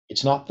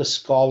 It's not the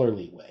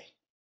scholarly way.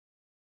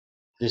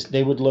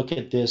 They would look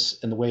at this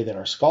in the way that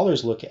our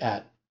scholars look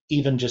at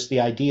even just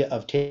the idea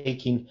of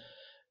taking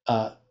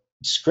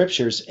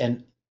scriptures,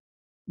 and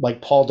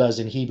like Paul does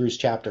in Hebrews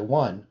chapter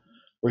 1,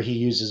 where he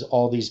uses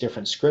all these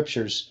different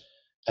scriptures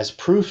as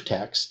proof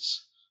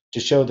texts to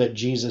show that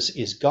Jesus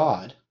is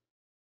God.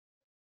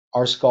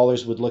 Our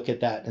scholars would look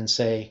at that and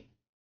say,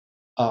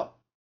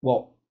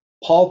 well,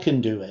 Paul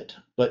can do it,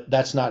 but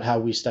that's not how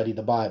we study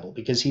the Bible,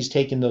 because he's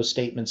taken those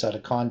statements out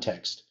of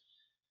context,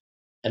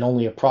 and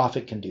only a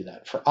prophet can do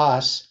that. For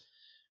us,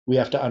 we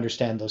have to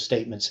understand those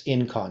statements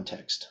in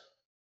context.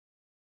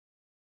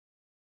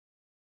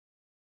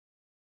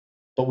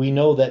 But we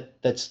know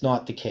that that's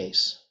not the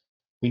case.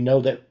 We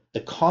know that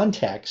the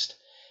context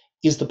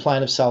is the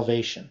plan of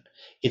salvation.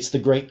 It's the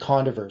great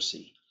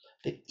controversy,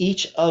 that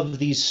each of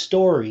these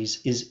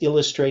stories is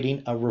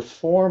illustrating a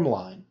reform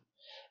line,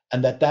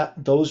 and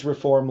that those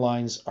reform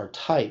lines are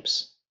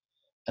types,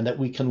 and that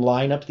we can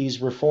line up these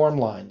reform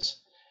lines,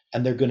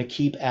 and they're going to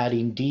keep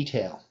adding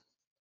detail.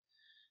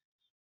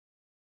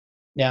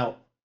 Now,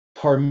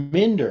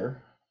 Parminder,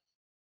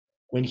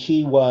 when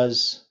he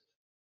was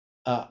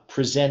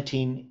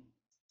presenting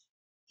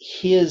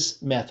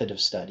his method of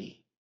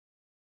study,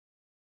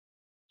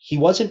 he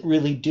wasn't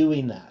really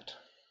doing that.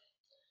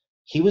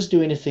 He was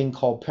doing a thing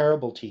called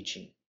parable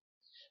teaching.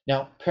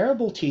 Now,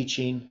 parable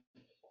teaching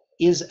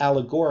is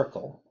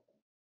allegorical,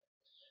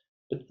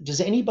 but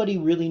does anybody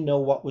really know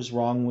what was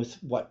wrong with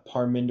what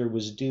Parminder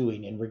was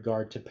doing in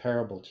regard to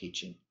parable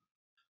teaching?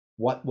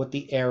 What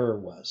the error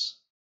was?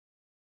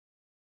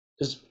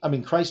 Because,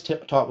 Christ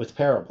taught with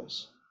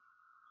parables.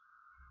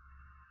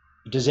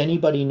 Does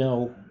anybody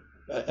know?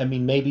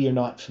 Maybe you're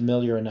not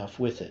familiar enough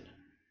with it.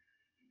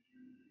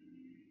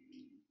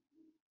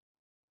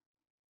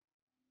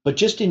 But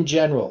just in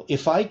general,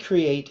 if I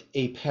create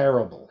a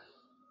parable,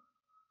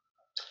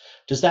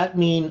 does that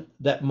mean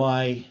that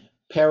my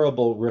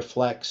parable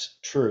reflects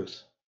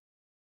truth?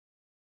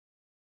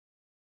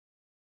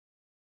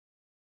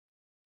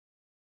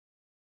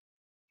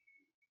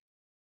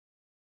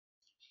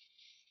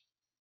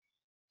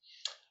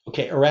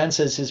 Okay, Iran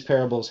says his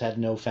parables had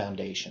no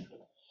foundation.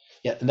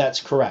 Yeah, and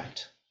that's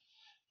correct.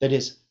 That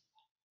is,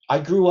 I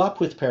grew up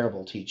with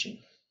parable teaching.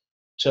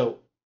 So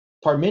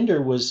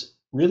Parminder was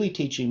really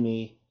teaching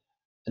me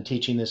and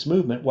teaching this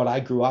movement what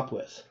I grew up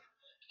with.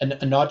 And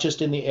not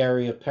just in the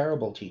area of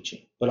parable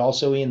teaching, but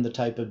also in the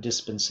type of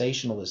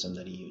dispensationalism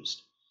that he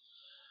used.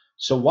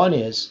 So one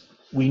is,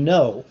 we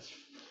know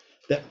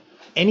that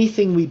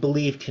anything we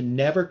believe can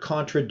never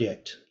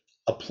contradict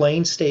a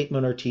plain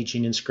statement or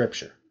teaching in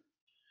Scripture.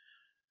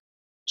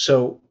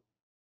 So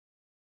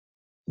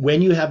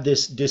when you have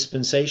this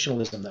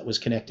dispensationalism that was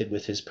connected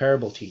with his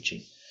parable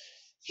teaching,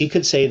 he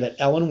could say that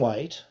Ellen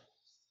White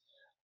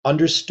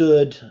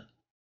understood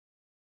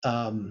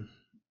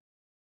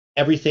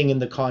everything in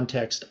the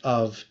context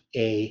of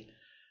a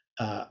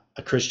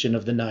Christian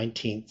of the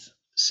 19th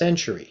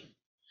century.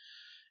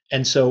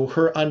 And so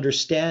her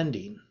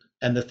understanding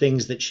and the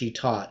things that she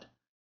taught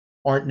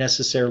aren't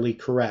necessarily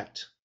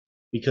correct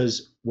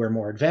because we're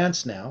more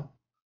advanced now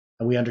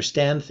and we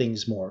understand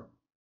things more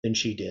than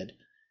she did.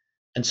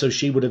 And so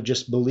she would have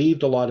just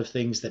believed a lot of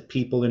things that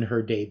people in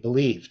her day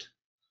believed.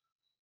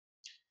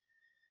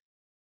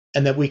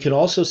 And that we can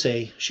also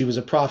say she was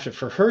a prophet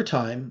for her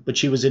time, but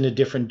she was in a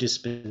different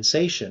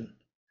dispensation.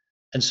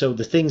 And so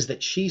the things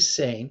that she's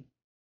saying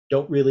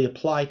don't really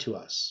apply to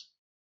us.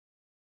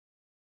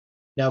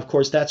 Now, of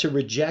course, that's a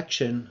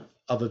rejection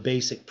of a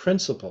basic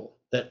principle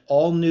that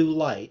all new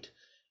light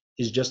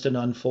is just an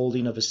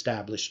unfolding of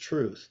established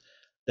truth,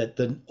 that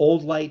the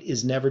old light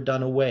is never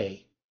done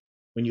away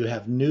when you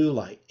have new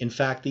light. In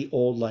fact, the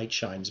old light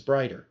shines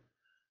brighter.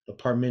 But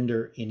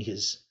Parminder, in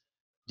his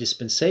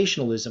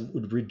dispensationalism,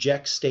 would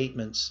reject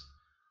statements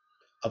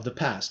of the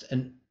past.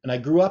 And I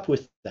grew up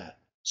with that.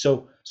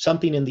 So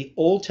something in the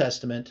Old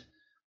Testament,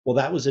 well,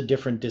 that was a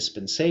different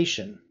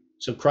dispensation.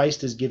 So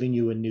Christ is giving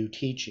you a new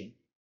teaching.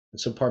 And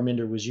so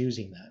Parminder was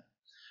using that.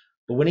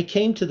 But when it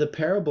came to the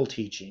parable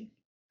teaching,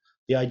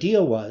 the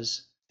idea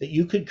was that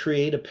you could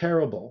create a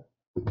parable,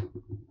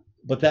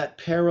 but that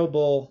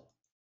parable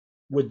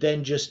would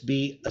then just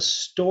be a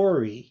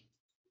story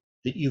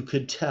that you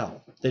could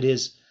tell. That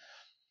is,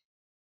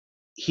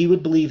 he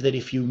would believe that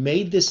if you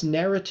made this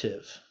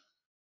narrative,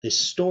 this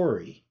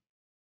story,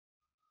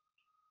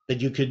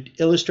 that you could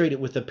illustrate it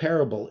with a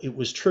parable, it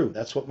was true.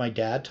 That's what my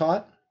dad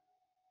taught,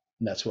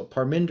 and that's what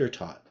Parminder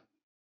taught.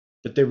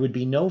 But there would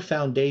be no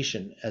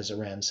foundation, as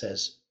Iran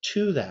says,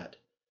 to that.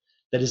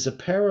 That is, a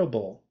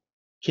parable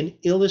can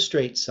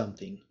illustrate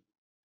something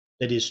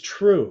that is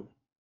true.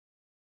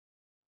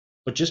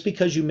 But just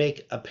because you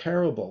make a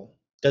parable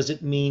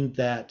doesn't mean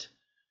that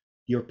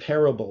your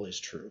parable is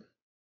true.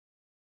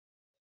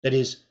 That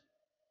is,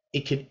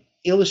 it can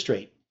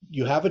illustrate.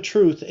 You have a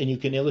truth and you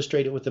can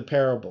illustrate it with a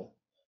parable,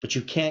 but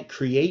you can't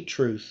create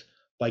truth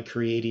by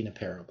creating a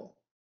parable.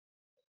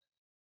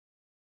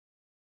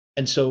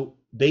 And so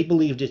they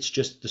believed it's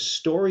just the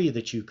story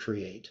that you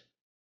create,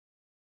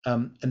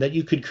 and that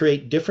you could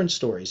create different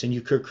stories and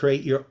you could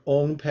create your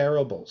own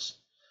parables.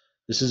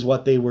 This is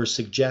what they were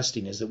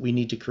suggesting, is that we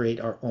need to create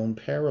our own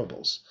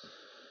parables.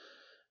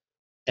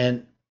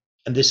 And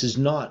this is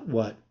not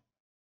what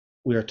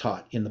we are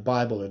taught in the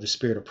Bible or the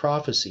spirit of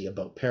prophecy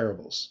about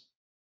parables.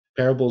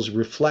 Parables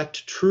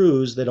reflect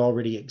truths that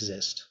already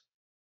exist.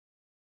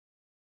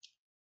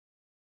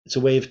 It's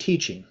a way of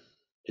teaching.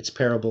 It's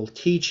parable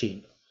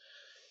teaching.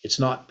 It's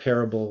not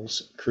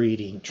parables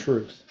creating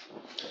truth.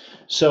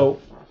 So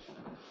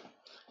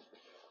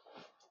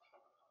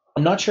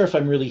I'm not sure if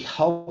I'm really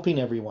helping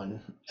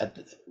everyone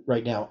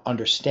right now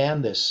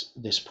understand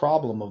this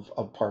problem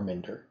of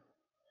Parminder,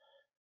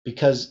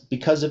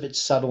 because of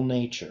its subtle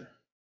nature.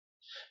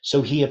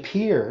 So he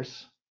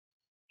appears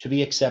to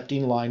be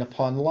accepting line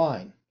upon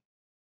line,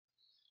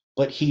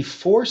 but he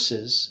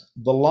forces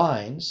the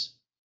lines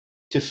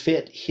to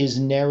fit his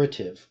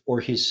narrative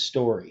or his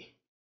story.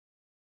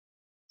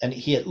 And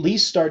he at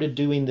least started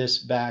doing this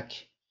back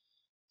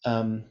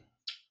in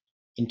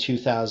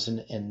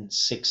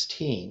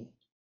 2016,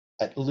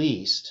 at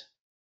least.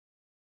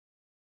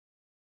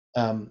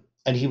 And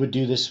he would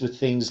do this with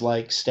things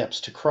like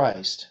steps to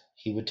Christ.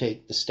 He would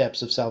take the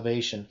steps of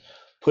salvation,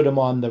 put them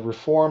on the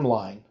reform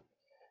line,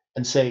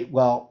 and say,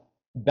 well,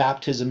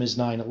 baptism is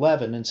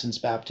 9/11, and since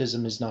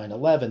baptism is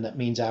 9/11, that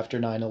means after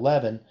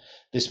 9/11,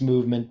 this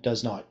movement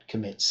does not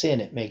commit sin.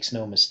 It makes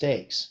no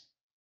mistakes.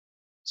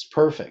 It's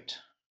perfect.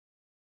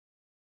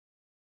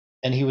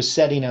 And he was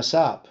setting us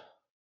up,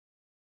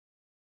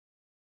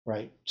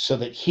 right, so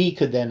that he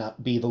could then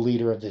be the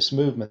leader of this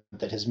movement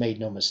that has made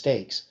no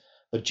mistakes.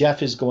 But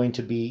Jeff is going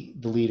to be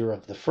the leader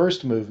of the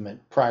first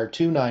movement prior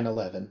to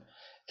 9/11,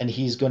 and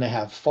he's going to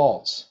have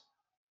faults.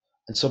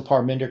 And so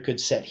Parminder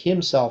could set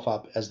himself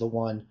up as the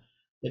one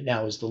that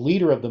now is the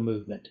leader of the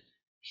movement.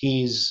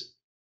 He's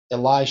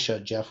Elisha.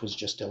 Jeff was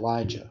just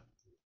Elijah.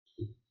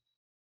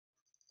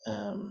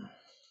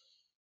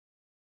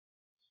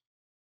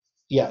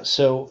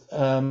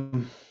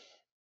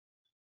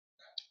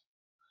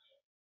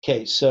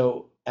 Okay,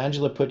 so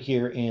Angela put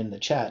here in the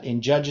chat,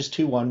 in Judges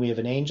 2:1, we have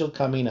an angel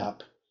coming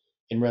up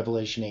in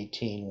Revelation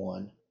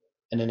 18:1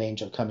 and an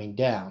angel coming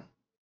down.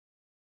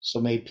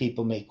 So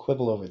people may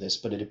quibble over this,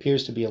 but it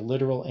appears to be a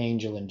literal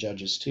angel in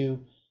Judges 2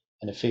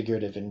 and a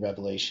figurative in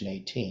Revelation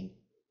 18.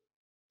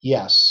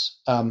 Yes.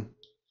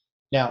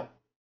 Now,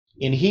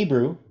 in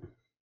Hebrew,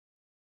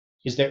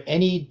 is there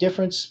any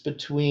difference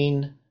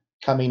between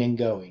coming and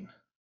going?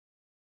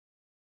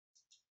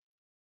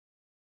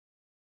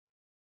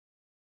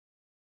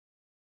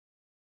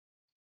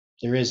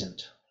 There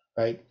isn't,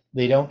 right?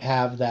 They don't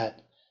have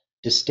that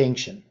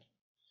distinction.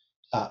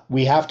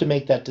 We have to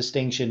make that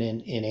distinction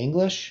in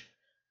English,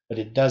 but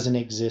it doesn't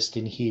exist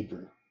in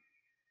Hebrew.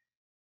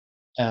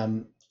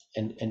 And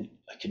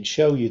I can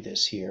show you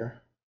this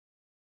here.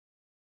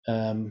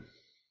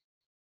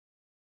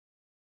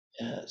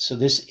 So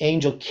this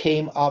angel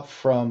came up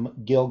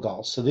from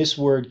Gilgal. So this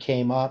word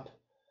came up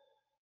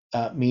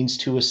means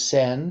to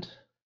ascend,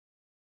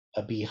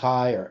 be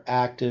high or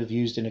active,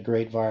 used in a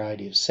great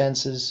variety of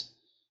senses.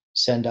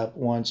 Send up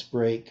once,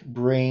 break,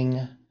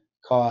 bring,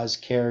 cause,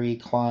 carry,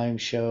 climb,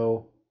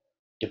 show,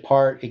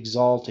 depart,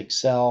 exalt,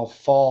 excel,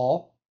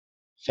 fall,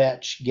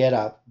 fetch, get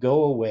up,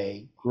 go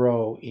away,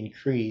 grow,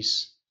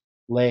 increase,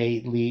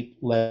 lay, leap,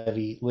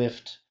 levy,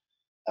 lift.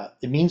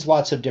 It means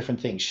lots of different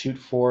things. Shoot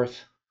forth,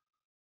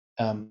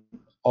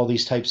 all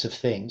these types of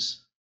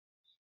things.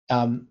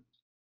 And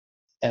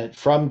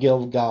from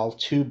Gilgal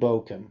to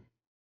Bochum,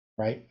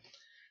 right?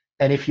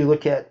 And if you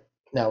look at,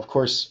 now, of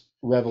course,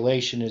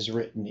 Revelation is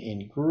written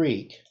in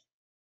Greek,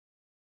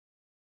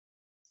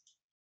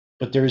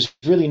 but there's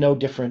really no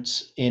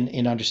difference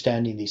in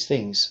understanding these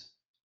things.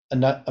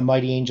 A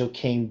mighty angel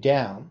came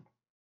down.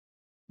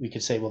 We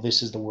could say, well,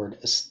 this is the word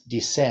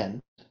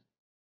descend.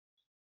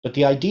 But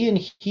the idea in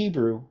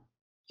Hebrew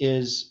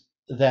is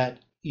that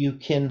you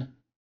can,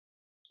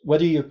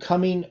 whether you're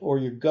coming or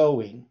you're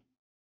going,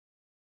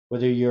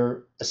 whether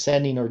you're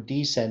ascending or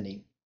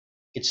descending,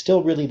 it's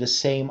still really the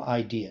same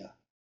idea.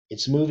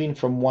 It's moving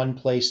from one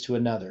place to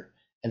another.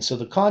 And so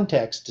the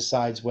context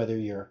decides whether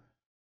you're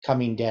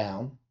coming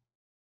down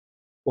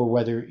or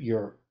whether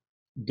you're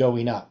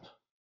going up.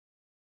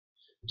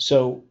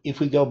 So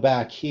if we go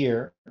back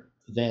here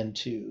then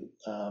to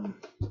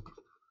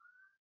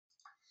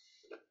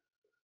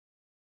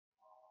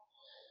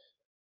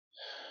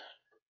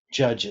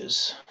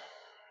Judges,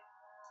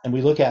 and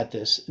we look at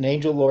this, an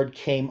angel Lord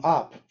came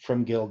up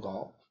from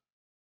Gilgal.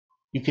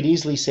 You could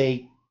easily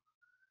say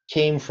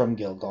came from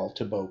Gilgal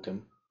to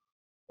Bochum,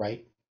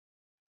 right?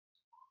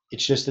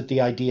 It's just that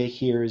the idea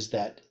here is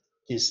that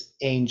this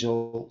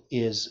angel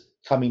is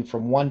coming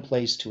from one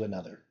place to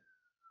another.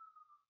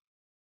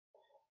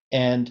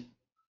 And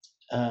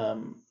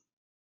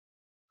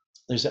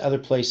there's other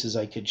places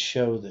I could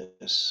show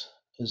this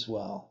as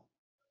well.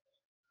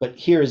 But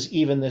here is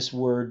even this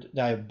word,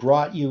 I have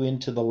brought you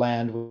into the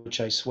land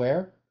which I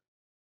swear.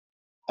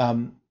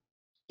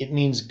 It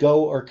means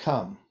go or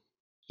come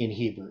in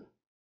Hebrew.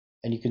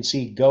 And you can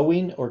see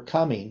going or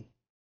coming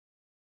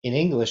in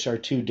English are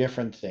two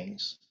different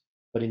things,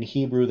 but in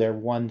Hebrew they're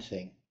one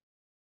thing.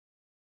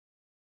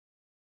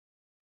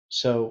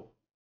 So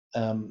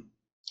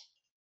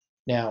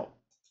now,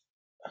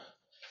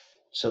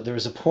 so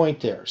there's a point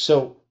there.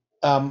 So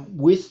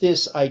with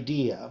this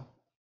idea,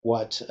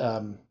 what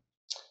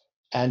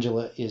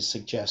Angela is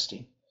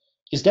suggesting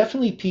is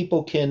definitely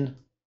people can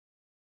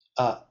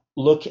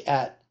look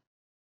at,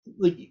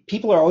 like,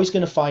 people are always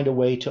going to find a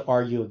way to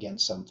argue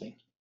against something.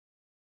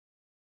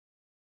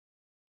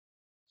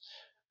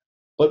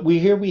 But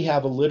here we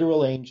have a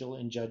literal angel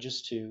in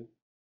Judges 2,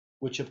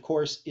 which of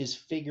course is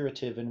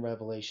figurative in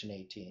Revelation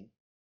 18.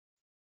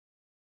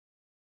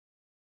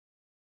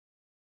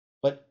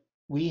 But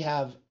we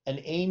have an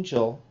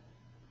angel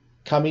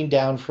coming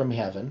down from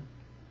heaven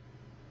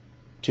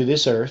to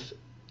this earth.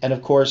 And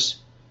of course,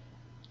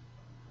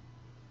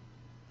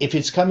 if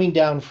it's coming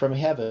down from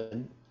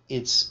heaven,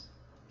 it's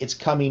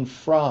coming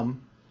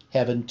from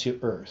heaven to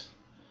earth.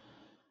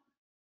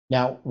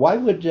 Now, why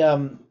would,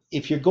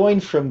 if you're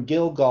going from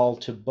Gilgal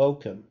to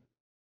Bochum,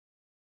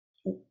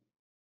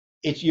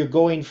 you're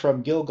going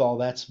from Gilgal,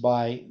 that's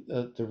by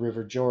the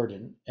River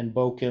Jordan, and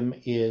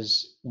Bochum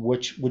is,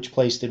 which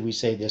place did we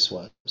say this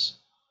was?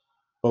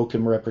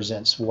 Bochum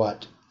represents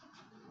what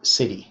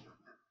city?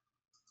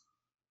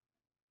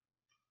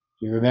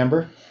 You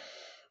remember?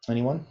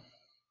 Anyone?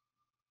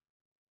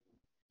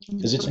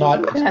 Because it's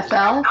not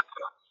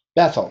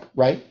Bethel,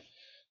 right?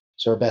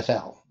 So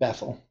Bethel.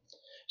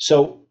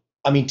 So,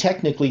 I mean,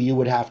 technically you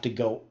would have to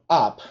go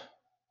up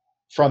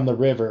from the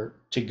river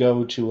to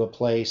go to a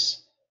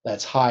place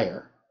that's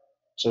higher.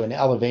 So in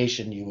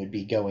elevation, you would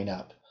be going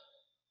up.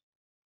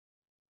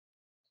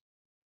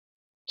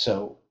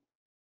 So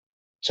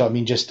I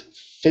mean, just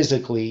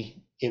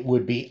physically, it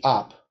would be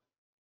up,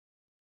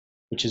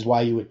 which is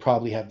why you would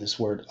probably have this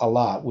word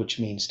Allah, which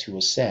means to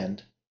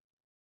ascend,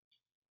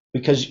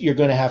 because you're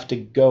going to have to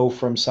go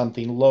from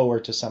something lower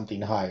to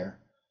something higher.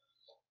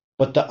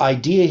 But the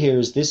idea here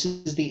is this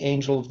is the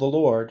angel of the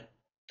Lord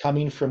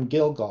coming from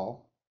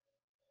Gilgal.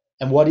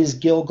 And what is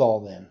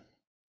Gilgal then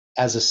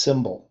as a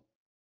symbol?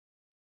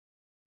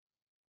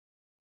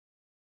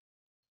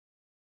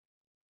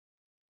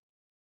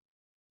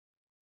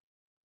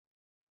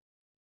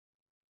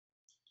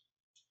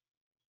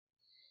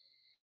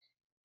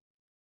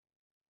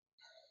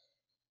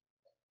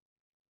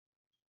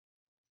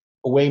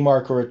 a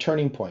waymark or a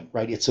turning point,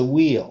 right? It's a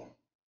wheel.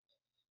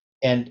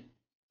 And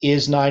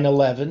is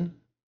 9/11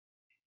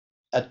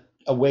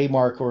 a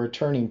waymark or a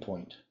turning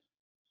point?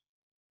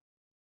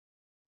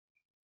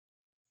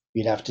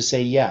 You'd have to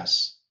say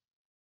yes.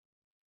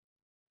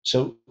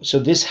 So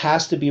this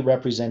has to be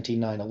representing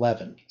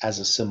 9/11 as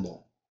a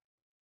symbol.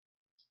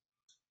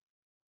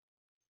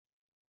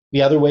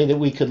 The other way that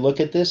we could look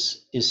at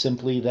this is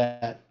simply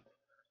that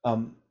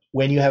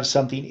when you have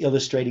something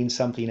illustrating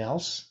something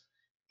else,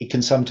 it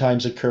can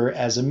sometimes occur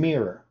as a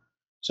mirror.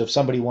 So if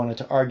somebody wanted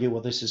to argue,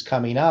 well, this is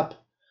coming up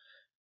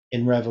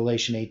in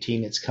Revelation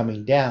 18, it's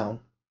coming down,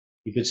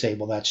 you could say,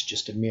 well, that's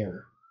just a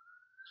mirror.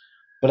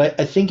 But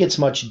I think it's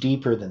much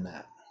deeper than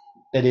that.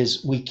 That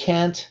is, we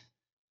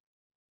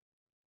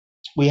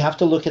have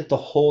to look at the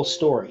whole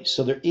story.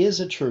 So there is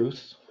a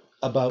truth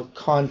about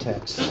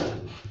context.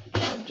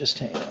 Just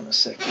hang on a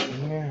second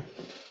here.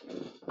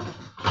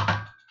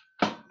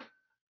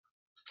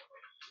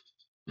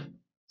 It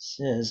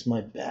says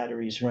my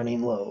battery's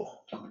running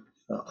low.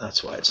 Oh,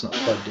 that's why it's not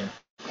plugged in.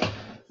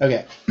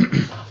 Okay.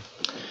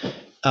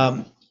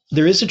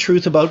 There is a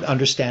truth about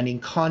understanding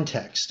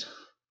context.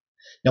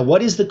 Now,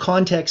 what is the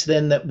context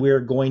then that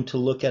we're going to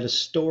look at a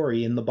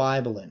story in the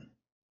Bible in?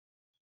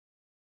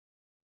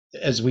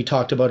 As we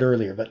talked about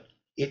earlier, but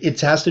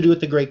it has to do with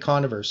the great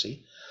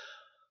controversy.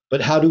 But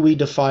how do we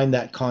define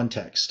that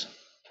context?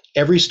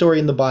 Every story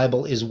in the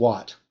Bible is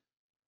what?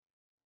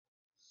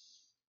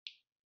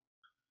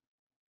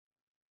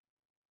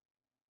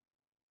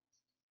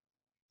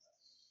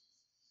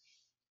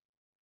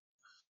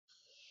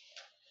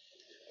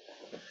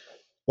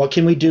 What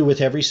can we do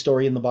with every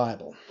story in the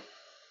Bible?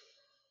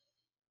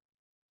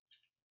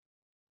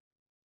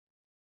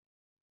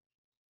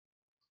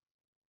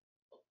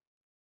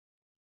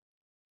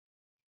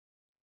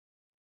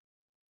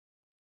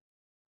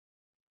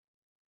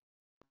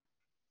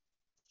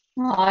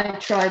 I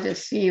try to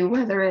see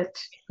whether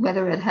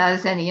it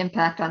has any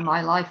impact on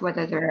my life,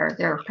 whether there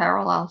are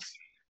parallels.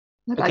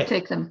 But I Okay.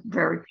 take them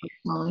very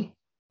personally.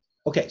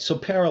 Okay, so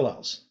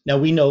parallels. Now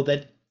we know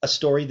that a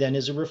story then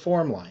is a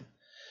reform line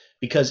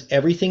because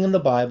everything in the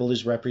Bible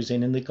is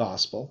representing the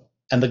gospel,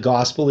 and the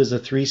gospel is a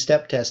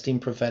three-step testing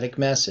prophetic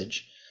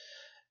message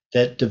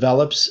that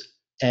develops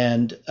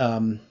and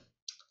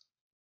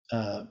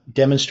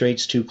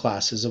demonstrates two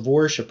classes of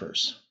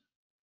worshipers.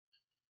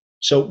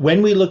 So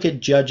when we look at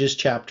Judges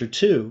chapter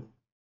 2,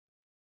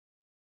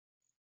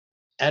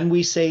 and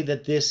we say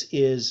that this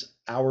is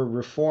our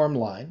reform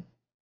line,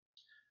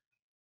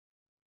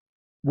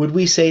 would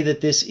we say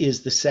that this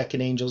is the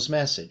second angel's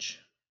message?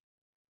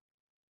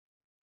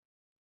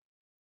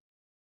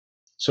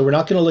 So we're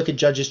not going to look at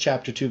Judges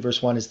chapter 2,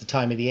 verse 1 as the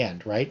time of the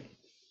end, right?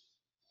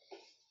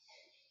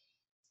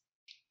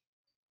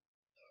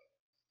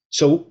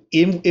 So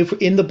if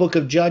in the book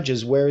of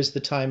Judges, where is the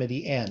time of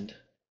the end?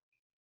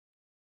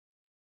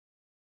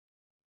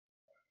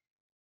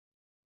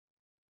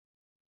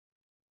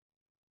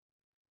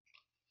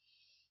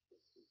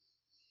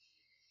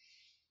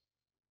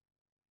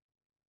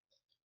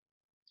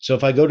 So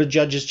if I go to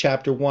Judges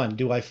chapter 1,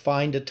 do I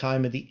find a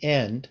time of the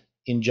end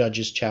in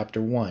Judges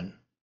chapter 1?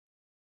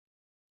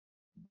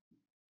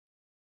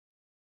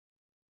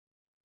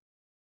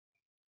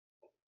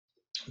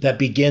 That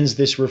begins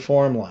this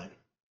reform line.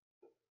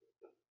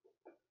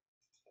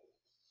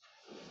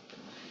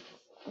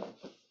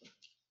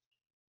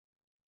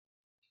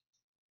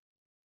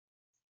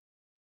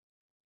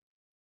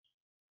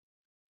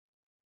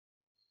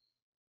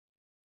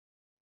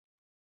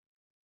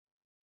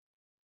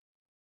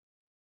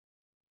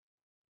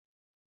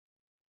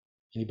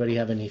 Anybody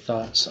have any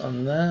thoughts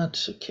on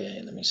that?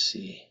 Okay, let me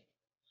see.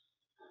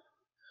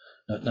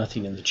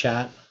 Nothing in the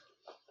chat.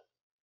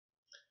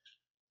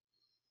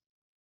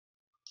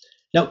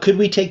 Now, could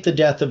we take the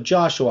death of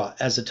Joshua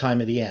as a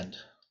time of the end?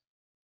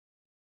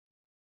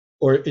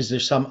 Or is there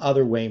some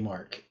other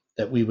waymark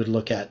that we would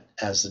look at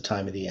as the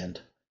time of the end?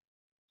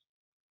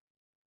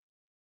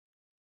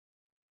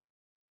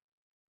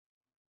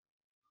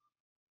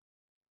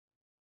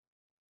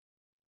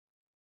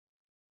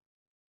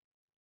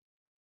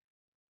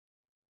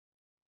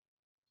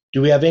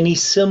 Do we have any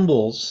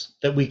symbols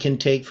that we can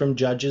take from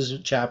Judges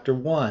chapter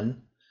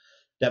 1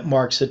 that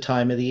marks the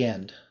time of the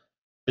end,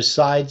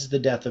 besides the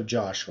death of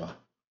Joshua?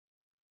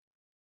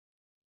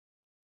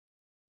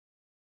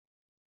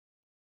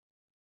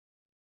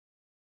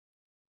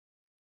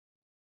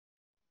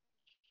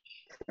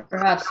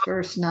 Perhaps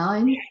verse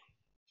 9.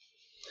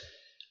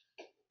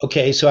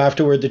 Okay, so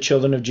afterward the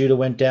children of Judah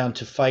went down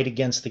to fight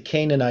against the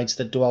Canaanites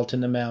that dwelt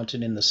in the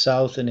mountain in the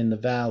south and in the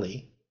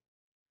valley.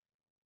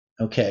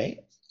 Okay,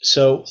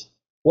 so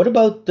what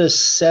about the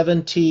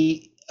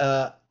 70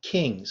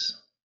 kings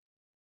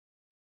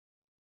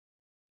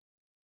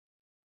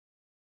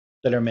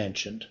that are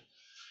mentioned?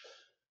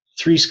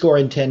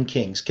 70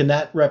 kings. Can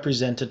that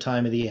represent a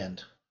time of the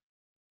end?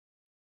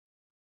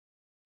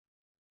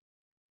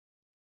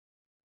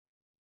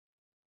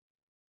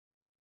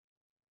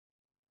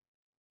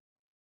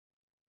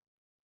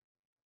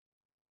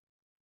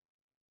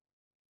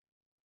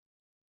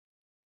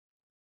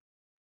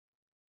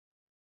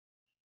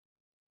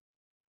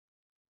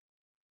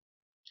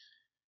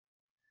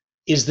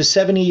 Is the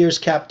 70 years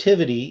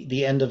captivity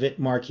the end of it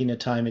marking a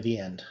time of the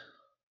end?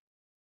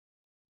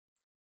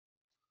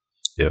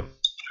 Yeah.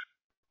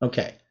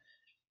 Okay.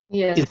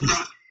 Yes.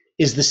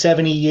 Is the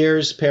 70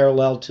 years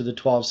parallel to the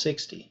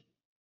 1260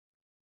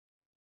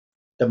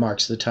 that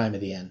marks the time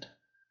of the end?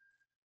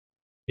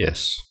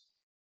 Yes.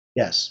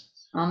 Yes.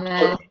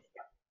 Amen.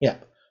 Yeah.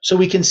 So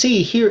we can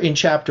see here in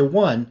chapter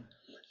 1,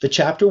 the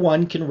chapter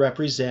 1 can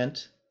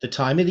represent the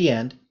time of the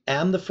end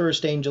and the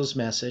first angel's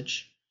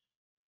message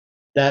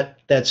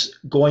that's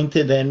going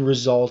to then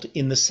result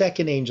in the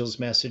second angel's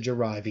message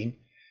arriving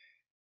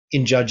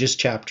in Judges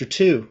chapter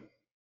 2.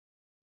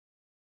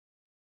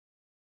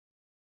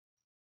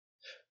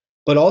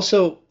 But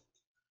also,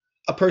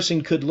 a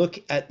person could look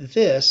at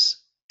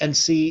this and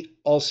see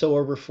also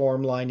a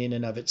reform line in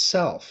and of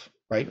itself,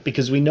 right?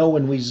 Because we know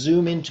when we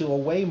zoom into a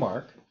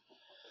waymark,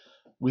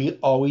 we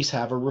always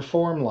have a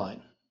reform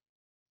line.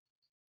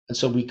 And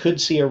so we could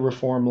see a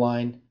reform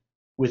line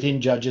within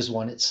Judges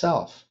 1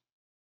 itself.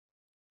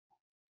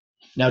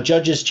 Now,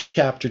 Judges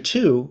chapter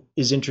 2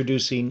 is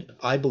introducing,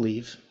 I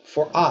believe,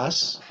 for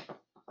us,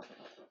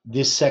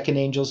 this second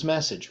angel's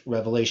message,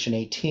 Revelation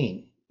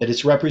 18, that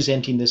it's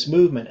representing this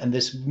movement. And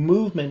this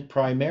movement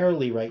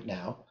primarily right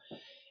now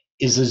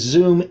is a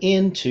zoom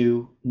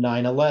into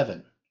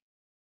 9/11.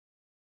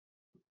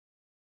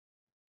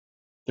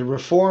 The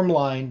reform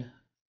line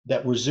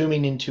that we're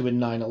zooming into in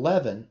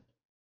 9/11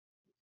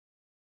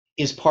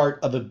 is part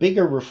of a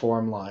bigger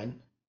reform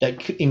line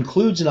that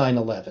includes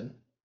 9/11,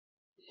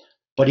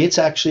 but it's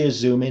actually a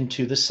zoom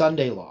into the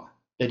Sunday law.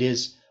 That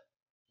is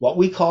what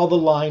we call the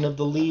line of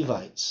the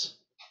Levites,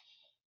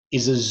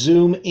 is a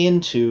zoom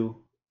into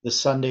the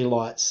Sunday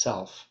law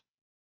itself.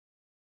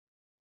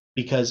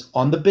 Because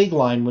on the big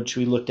line, which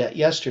we looked at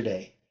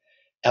yesterday,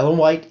 Ellen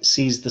White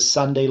sees the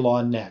Sunday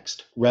law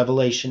next,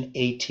 Revelation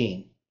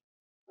 18.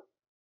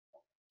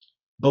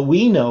 But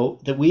we know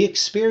that we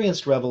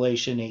experienced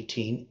Revelation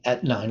 18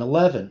 at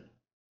 9/11.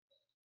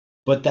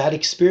 But that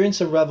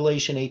experience of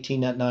Revelation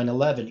 18 at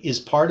 9/11 is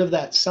part of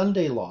that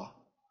Sunday law.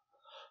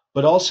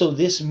 But also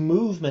this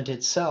movement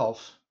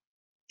itself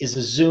is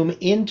a zoom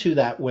into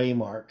that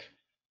waymark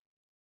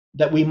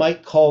that we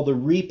might call the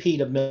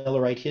repeat of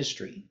Millerite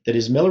history. That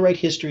is, Millerite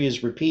history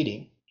is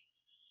repeating.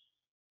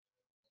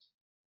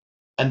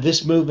 And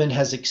this movement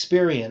has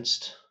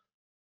experienced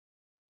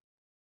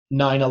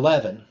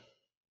 9/11.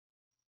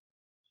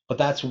 But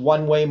that's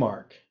one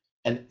waymark.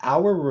 And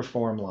our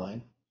reform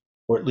line,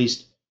 or at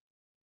least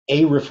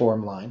a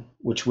reform line,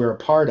 which we're a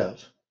part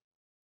of,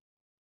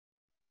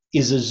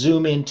 is a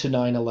zoom into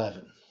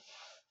 9/11.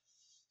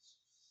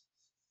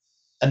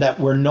 And that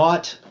we're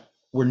not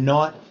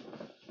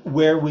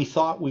where we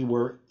thought we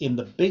were in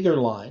the bigger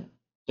line.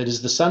 That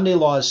is, the Sunday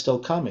law is still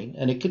coming,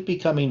 and it could be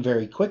coming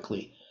very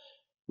quickly.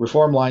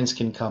 Reform lines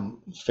can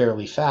come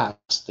fairly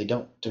fast.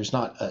 There's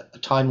not a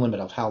time limit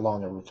of how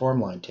long a reform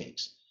line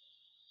takes.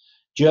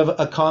 Do you have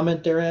a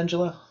comment there,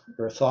 Angela,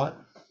 or a thought?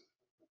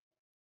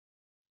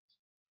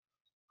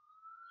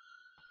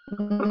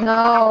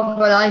 No,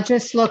 but I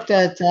just looked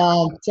at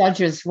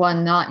Judges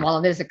 1:9.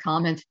 Well, there's a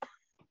comment.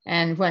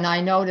 And when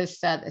I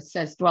noticed that it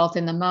says dwelt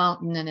in the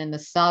mountain and in the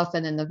south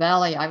and in the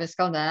valley, I was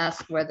going to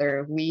ask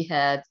whether we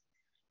had,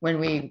 when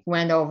we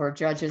went over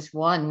Judges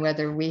 1,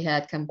 whether we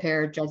had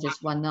compared Judges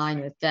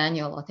 1:9 with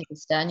Daniel. I think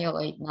it's Daniel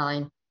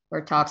 8:9,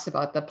 where it talks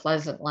about the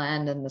pleasant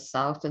land in the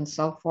south and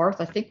so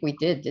forth. I think we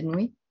did, didn't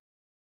we?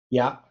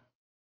 Yeah.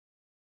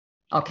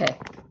 Okay.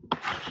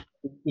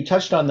 We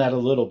touched on that a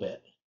little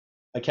bit.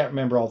 I can't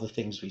remember all the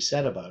things we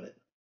said about it.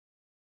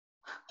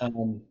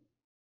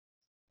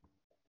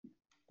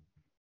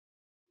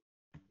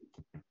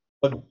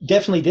 But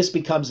definitely this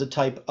becomes a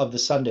type of the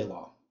Sunday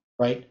law,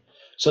 right?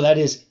 So that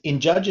is, in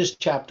Judges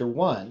chapter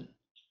 1,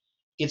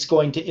 it's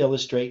going to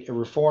illustrate a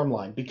reform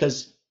line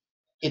because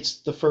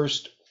it's the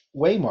first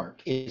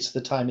waymark. It's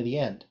the time of the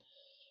end.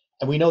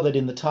 And we know that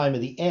in the time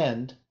of the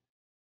end,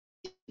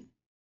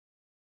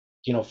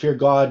 fear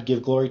God,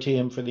 give glory to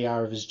him, for the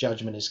hour of his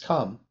judgment has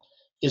come,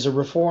 is a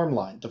reform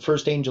line. The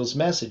first angel's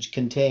message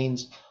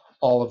contains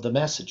all of the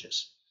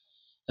messages.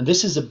 And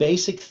this is a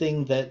basic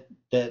thing that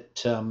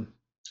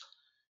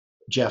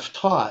Jeff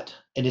taught,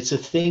 and it's a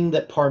thing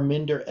that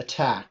Parminder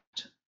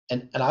attacked.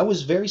 And I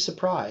was very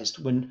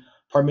surprised when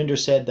Parminder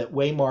said that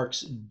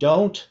waymarks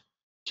don't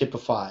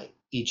typify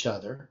each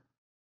other,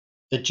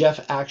 that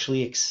Jeff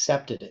actually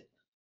accepted it.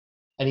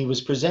 And he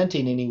was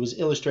presenting and he was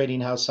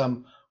illustrating how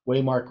some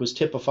waymark was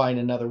typifying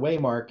another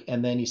waymark,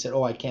 and then he said,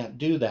 oh, I can't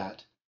do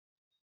that,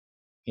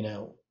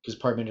 because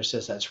Parminder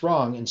says that's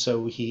wrong, and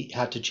so he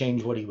had to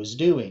change what he was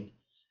doing.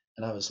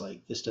 And I was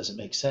like, this doesn't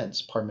make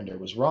sense. Parminder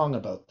was wrong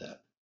about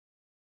that.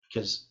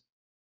 Because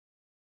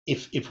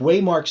if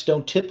waymarks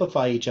don't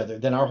typify each other,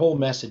 then our whole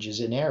message is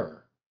in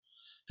error,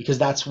 because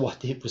that's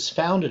what it was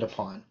founded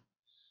upon.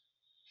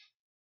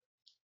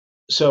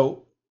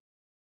 So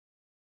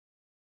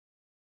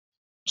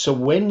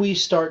when we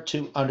start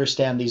to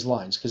understand these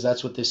lines, because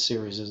that's what this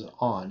series is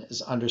on,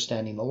 is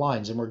understanding the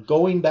lines, and we're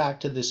going back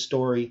to this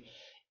story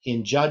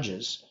in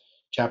Judges,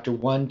 chapter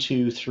 1,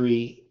 2,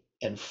 3,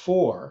 and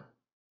 4,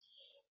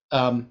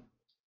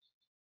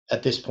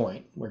 at this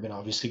point, we're going to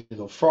obviously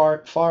go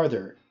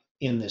farther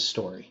in this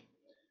story.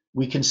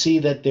 We can see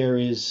that there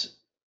is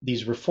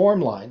these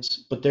reform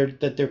lines, but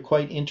they're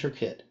quite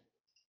intricate,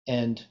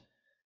 and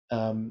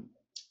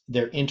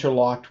they're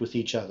interlocked with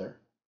each other.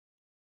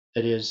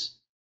 That is,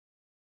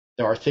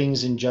 there are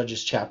things in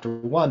Judges chapter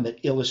 1 that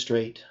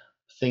illustrate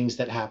things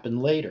that happen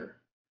later.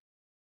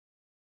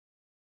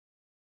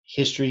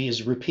 History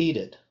is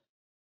repeated.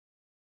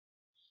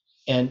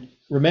 And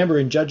remember,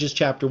 in Judges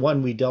chapter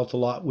 1, we dealt a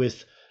lot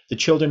with the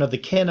children of the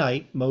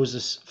Kenite,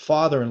 Moses'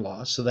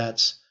 father-in-law. So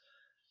that's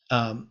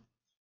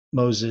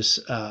Moses,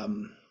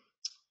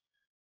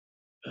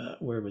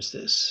 where was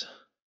this?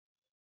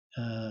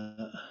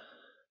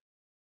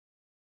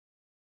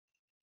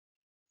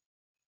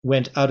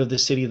 Went out of the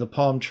city of the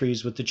palm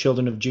trees with the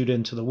children of Judah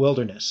into the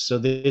wilderness. So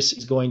this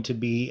is going to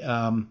be,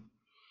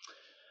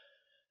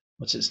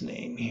 what's his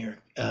name here?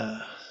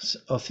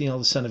 Othniel,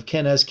 the son of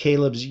Kenaz,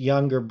 Caleb's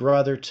younger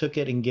brother, took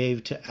it and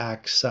gave to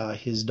Achsah,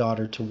 his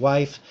daughter, to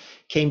wife.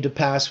 Came to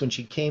pass when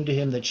she came to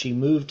him that she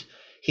moved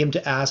him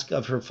to ask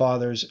of her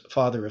father's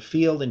father a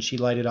field, and she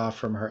lighted off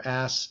from her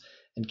ass.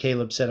 And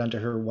Caleb said unto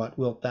her, What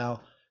wilt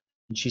thou?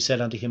 And she said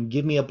unto him,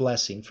 Give me a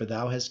blessing, for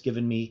thou hast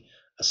given me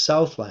a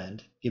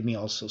southland, give me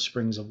also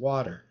springs of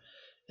water.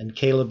 And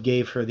Caleb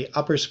gave her the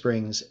upper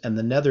springs and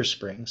the nether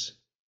springs.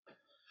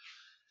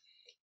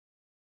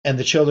 And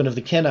the children of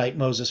the Kenite,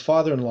 Moses'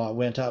 father-in-law,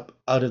 went up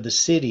out of the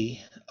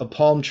city of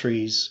palm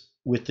trees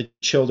with the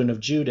children of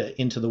Judah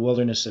into the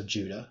wilderness of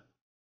Judah,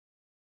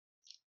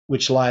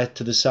 which lieth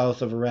to the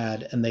south of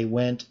Arad, and they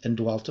went and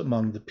dwelt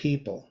among the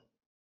people.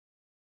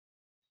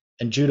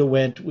 And Judah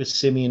went with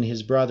Simeon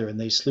his brother, and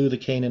they slew the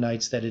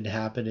Canaanites that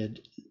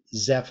inhabited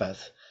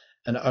Zephath,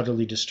 and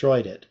utterly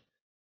destroyed it,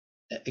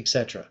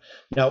 etc.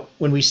 Now,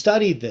 when we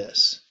studied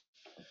this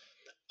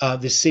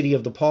city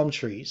of the palm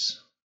trees,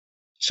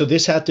 so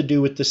this had to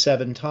do with the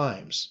 7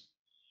 times.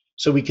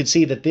 So we could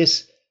see that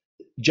this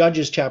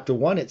Judges chapter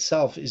 1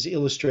 itself is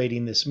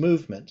illustrating this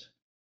movement.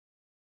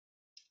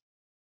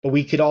 But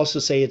we could also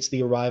say it's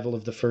the arrival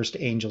of the first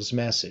angel's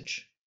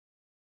message.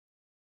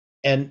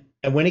 And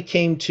when it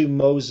came to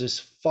Moses'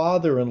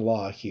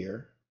 father-in-law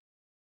here,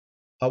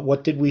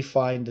 what did we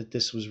find that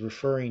this was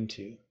referring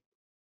to?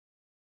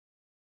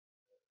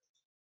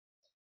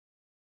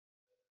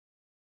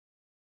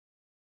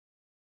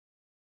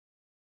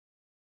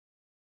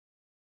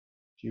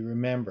 Do you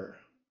remember?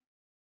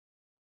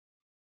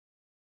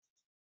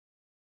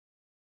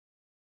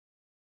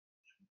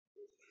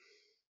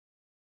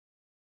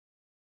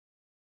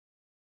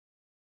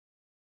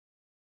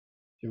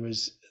 There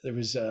was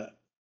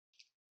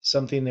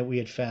something that we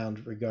had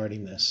found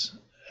regarding this.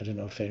 I don't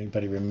know if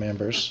anybody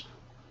remembers.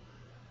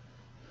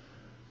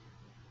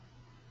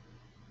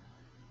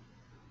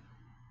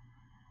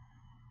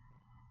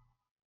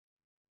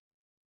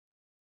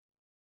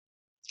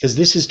 Because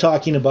this is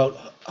talking about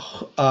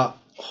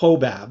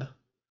Hobab,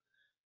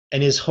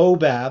 and is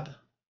Hobab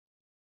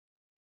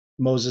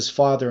Moses'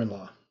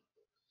 father-in-law?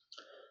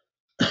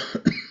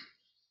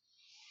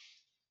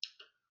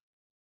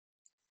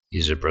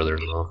 He's a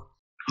brother-in-law.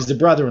 He's the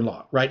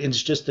brother-in-law, right? And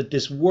it's just that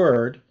this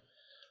word,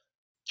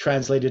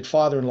 translated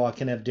father-in-law,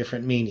 can have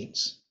different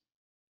meanings.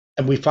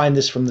 And we find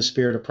this from the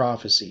spirit of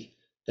prophecy,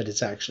 that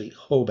it's actually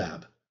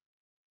Hobab.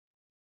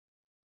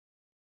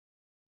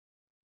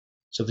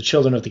 So the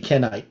children of the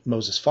Kenite,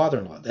 Moses'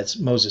 father-in-law, that's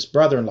Moses'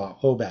 brother-in-law,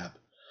 Hobab,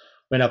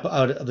 went up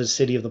out of the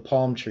city of the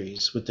palm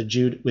trees with the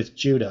children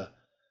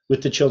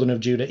of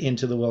Judah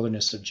into the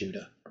wilderness of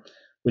Judah,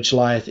 which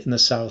lieth in the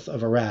south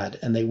of Arad,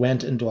 and they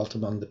went and dwelt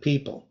among the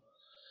people.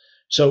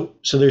 So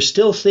there's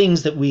still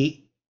things that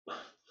we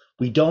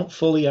don't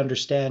fully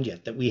understand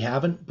yet, that we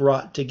haven't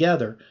brought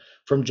together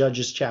from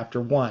Judges chapter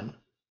 1,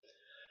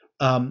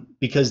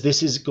 because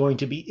this is going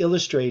to be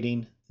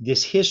illustrating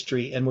this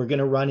history, and we're going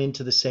to run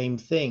into the same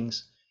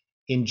things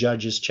in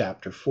Judges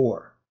chapter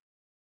 4,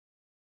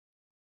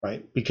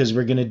 right? Because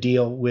we're going to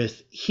deal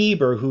with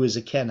Heber, who is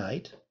a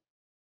Kenite,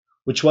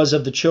 which was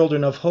of the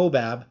children of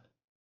Hobab,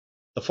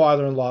 the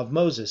father-in-law of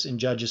Moses, in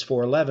Judges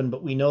 4:11,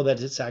 but we know that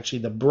it's actually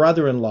the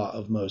brother-in-law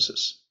of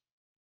Moses,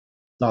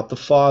 not the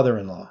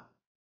father-in-law.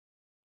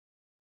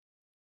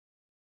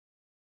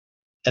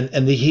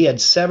 And he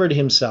had severed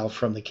himself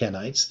from the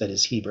Kenites, that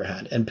is, Heber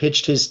had, and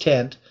pitched his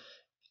tent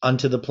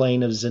unto the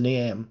plain of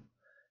Zenaim,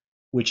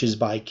 which is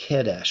by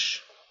Kedesh.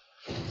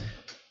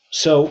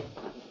 So,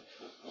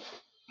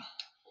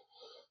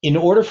 in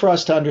order for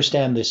us to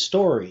understand this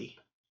story,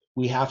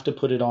 we have to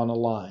put it on a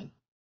line.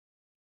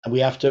 And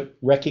we have to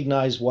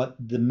recognize what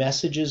the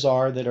messages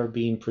are that are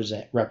being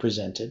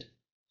represented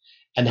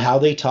and how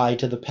they tie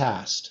to the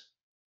past.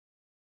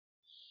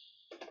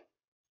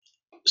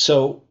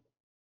 So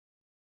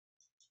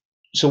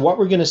what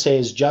we're going to say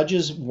is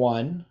Judges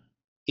 1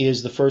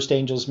 is the first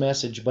angel's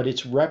message, but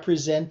it's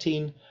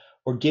representing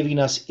or giving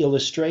us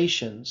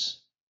illustrations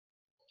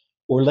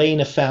or laying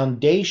a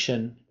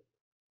foundation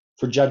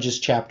for Judges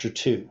chapter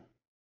 2.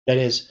 That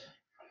is,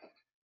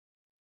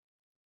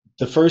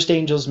 the first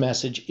angel's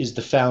message is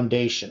the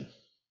foundation.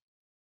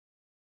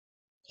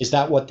 Is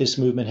that what this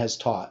movement has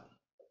taught?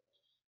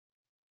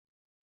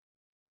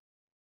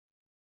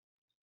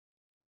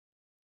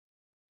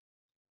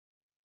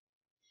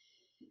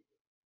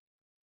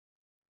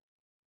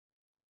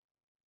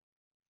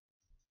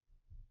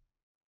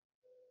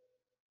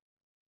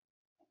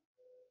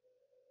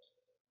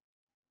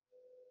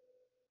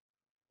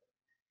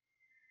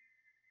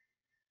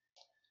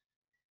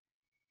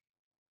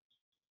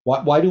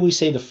 Why do we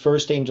say the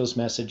first angel's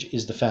message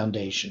is the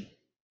foundation?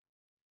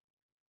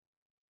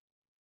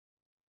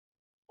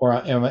 Or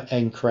am I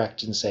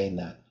incorrect in saying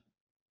that?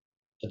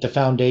 That the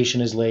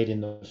foundation is laid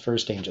in the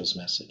first angel's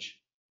message?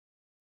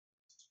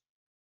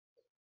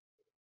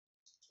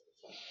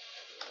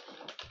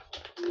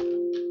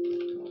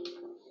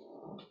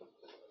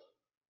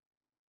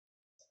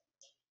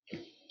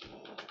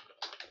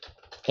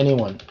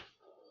 Anyone?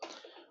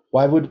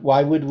 Why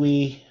would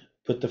we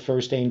put the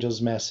first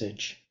angel's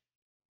message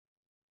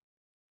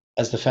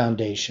as the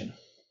foundation?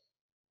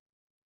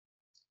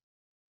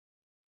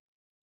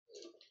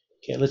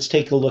 Okay, let's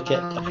take a look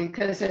at.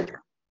 Because it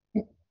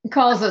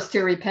calls us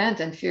to repent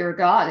and fear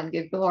God and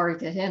give glory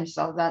to Him.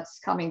 So that's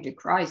coming to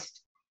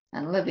Christ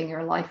and living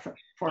your life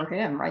for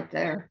Him right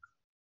there.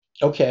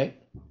 Okay,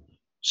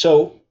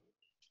 so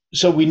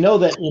we know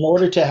that in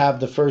order to have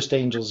the first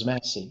angel's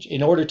message,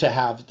 in order to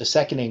have the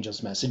second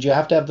angel's message, you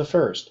have to have the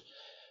first.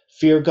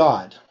 Fear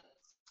God.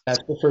 That's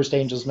the first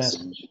angel's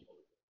message.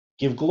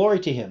 Give glory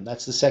to Him.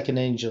 That's the second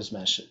angel's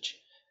message.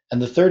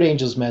 And the third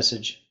angel's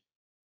message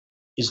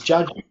is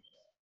judgment.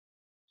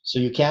 So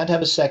you can't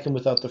have a second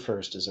without the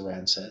first, as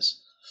Iran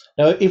says.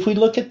 Now, if we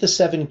look at the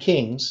 7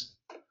 kings,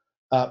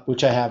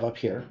 which I have up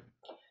here,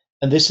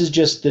 and this is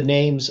just the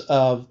names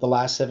of the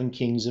last 7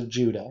 kings of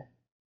Judah,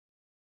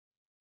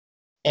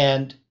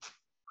 and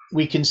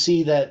we can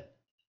see that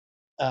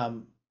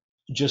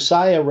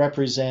Josiah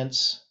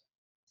represents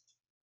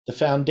the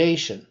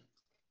foundation,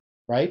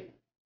 right?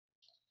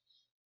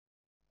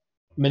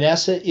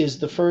 Manasseh is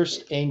the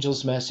first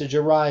angel's message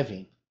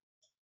arriving.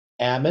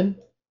 Ammon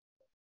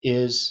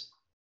is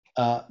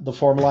the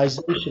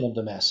formalization of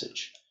the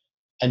message,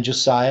 and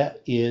Josiah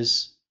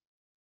is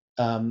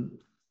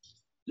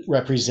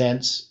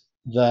represents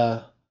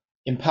the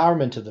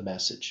empowerment of the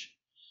message.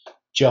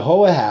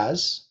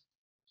 Jehoahaz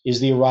is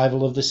the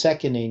arrival of the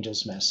second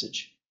angel's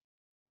message.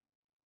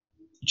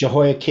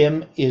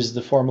 Jehoiakim is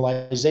the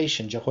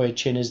formalization.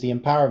 Jehoiachin is the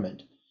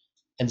empowerment,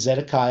 and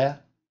Zedekiah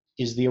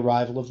is the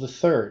arrival of the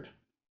third.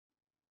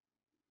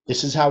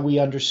 This is how we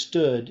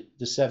understood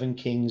the 7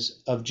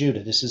 kings of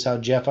Judah. This is how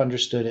Jeff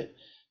understood it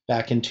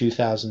back in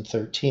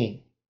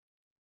 2013,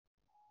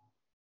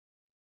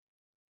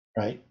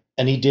 right?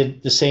 And he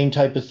did the same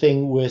type of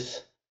thing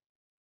with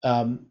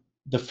the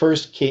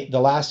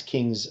last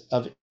kings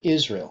of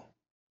Israel.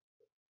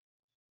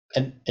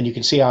 And you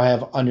can see how I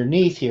have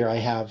underneath here, I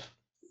have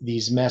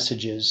these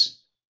messages.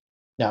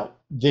 Now,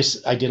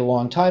 this I did a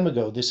long time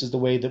ago. This is the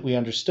way that we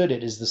understood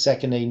it, is the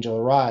second angel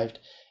arrived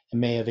in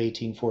May of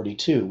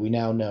 1842. We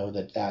now know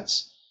that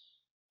that's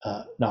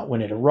not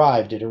when it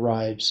arrived. It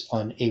arrives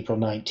on April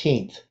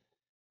 19th.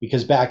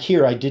 Because back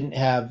here, I didn't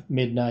have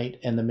midnight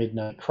and the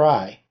midnight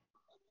cry.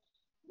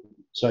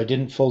 So I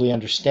didn't fully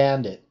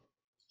understand it.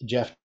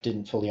 Jeff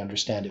didn't fully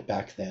understand it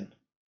back then.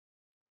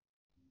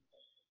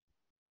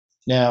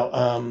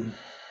 Now,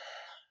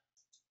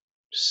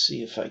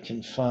 see if I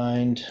can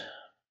find.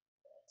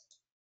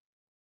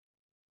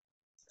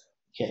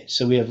 Okay,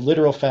 so we have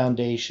literal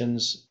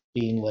foundations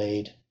being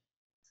laid.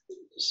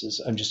 This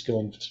is, I'm just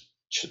going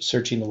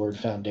searching the word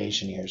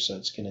foundation here, so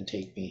it's going to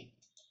take me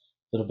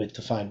a little bit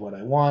to find what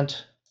I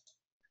want.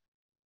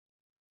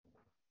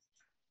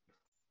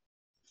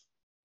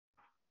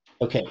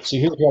 Okay, so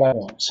here's what I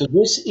want. So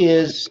this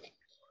is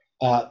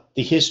the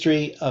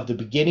history of the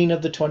beginning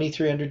of the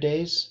 2300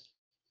 days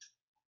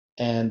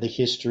and the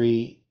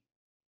history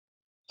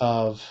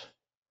of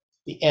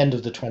the end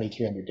of the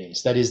 2300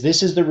 days. That is,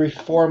 this is the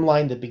reform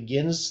line that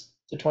begins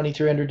the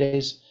 2300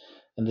 days,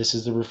 and this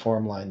is the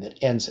reform line that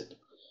ends it.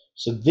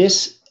 So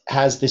this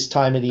has this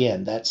time of the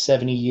end, that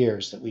 70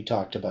 years that we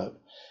talked about,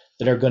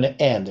 that are going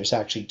to end. There's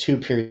actually 2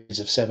 periods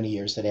of 70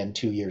 years that end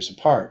 2 years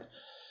apart.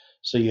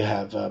 So you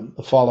have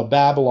the fall of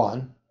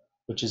Babylon,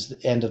 which is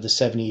the end of the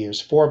 70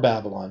 years for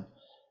Babylon.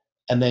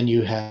 And then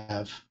you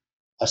have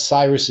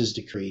Cyrus's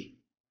decree,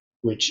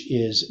 which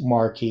is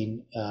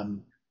marking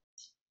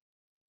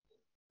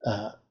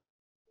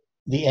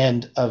the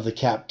end of the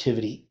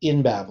captivity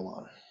in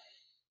Babylon.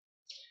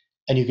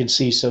 And you can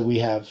see, so we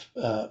have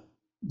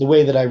the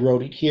way that I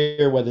wrote it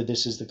here, whether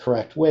this is the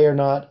correct way or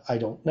not, I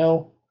don't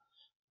know.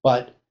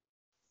 But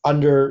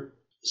under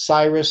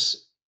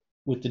Cyrus,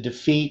 with the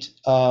defeat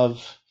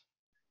of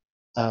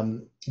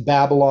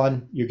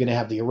Babylon, you're going to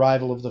have the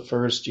arrival of the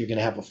first, you're going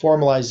to have a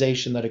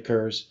formalization that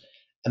occurs,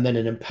 and then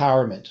an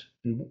empowerment.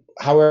 And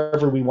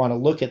however we want to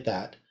look at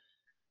that,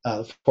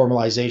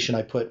 formalization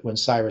I put when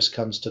Cyrus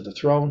comes to the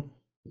throne,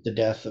 with the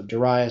death of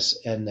Darius,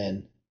 and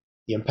then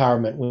the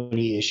empowerment when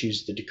he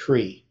issues the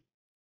decree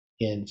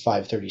in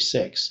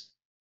 536.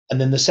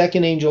 And then the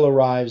second angel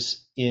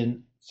arrives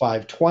in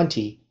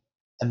 520,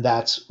 and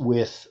that's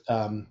with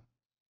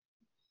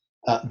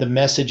the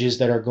messages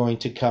that are going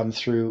to come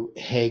through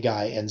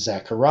Haggai and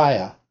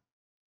Zechariah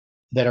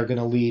that are going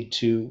to lead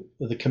to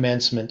the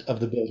commencement of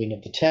the building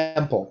of the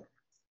temple.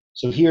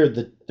 So here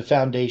the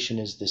foundation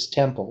is this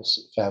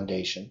temple's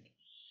foundation.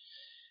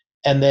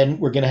 And then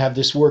we're going to have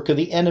this work of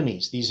the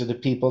enemies. These are the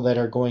people that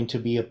are going to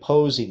be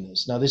opposing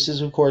this. Now, this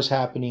is, of course,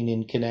 happening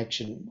in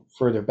connection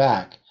further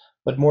back,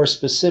 but more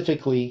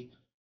specifically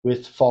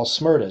with false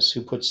Smyrtus,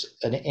 who puts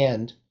an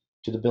end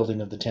to the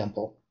building of the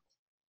temple,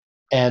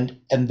 and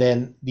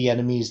then the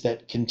enemies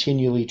that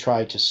continually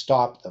try to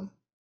stop them.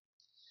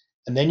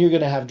 And then you're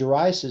going to have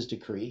Darius's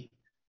decree,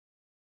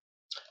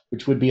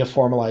 which would be a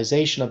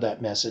formalization of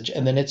that message,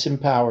 and then it's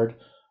empowered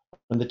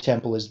when the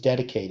temple is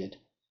dedicated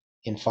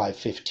in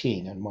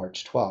 515 on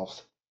March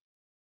 12th.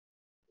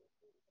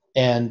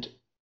 And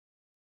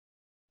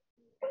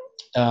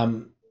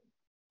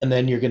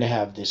then you're going to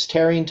have this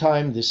tarrying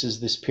time. This is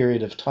this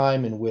period of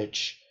time in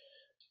which,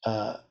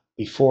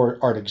 before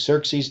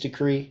Artaxerxes'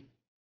 decree,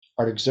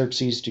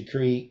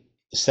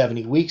 the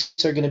 70 weeks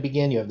are going to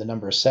begin. You have the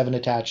number 7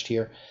 attached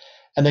here.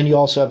 And then you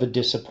also have a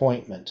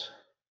disappointment,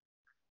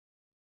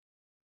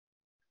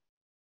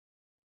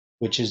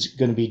 which is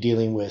going to be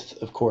dealing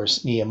with, of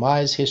course,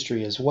 Nehemiah's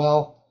history as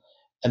well.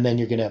 And then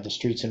you're going to have the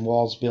streets and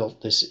walls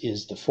built. This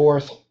is the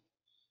 4th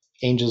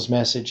angel's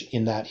message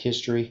in that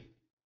history.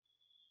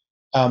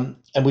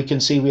 And we can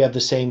see we have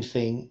the same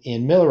thing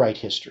in Millerite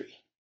history.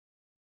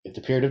 You have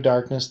the period of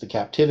darkness, the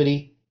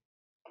captivity.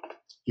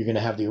 You're going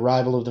to have the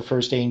arrival of the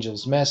first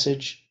angel's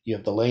message. You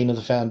have the laying of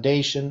the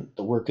foundation,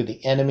 the work of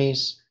the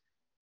enemies.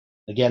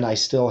 Again, I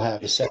still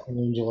have the second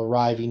angel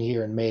arriving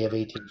here in May of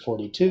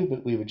 1842,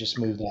 but we would just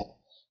move that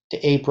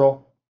to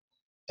April.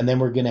 And then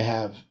we're going to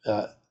have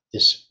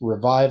this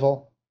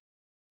revival.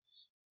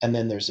 And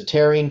then there's a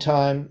tarrying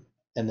time.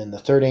 And then the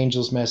third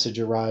angel's message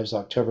arrives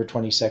October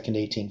 22nd,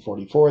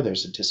 1844.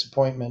 There's a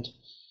disappointment.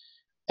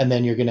 And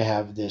then you're going to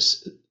have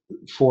this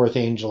fourth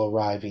angel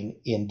arriving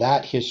in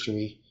that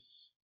history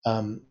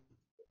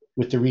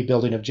with the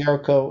rebuilding of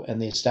Jericho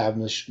and the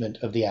establishment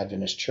of the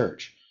Adventist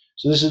Church.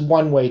 So this is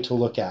one way to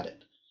look at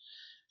it.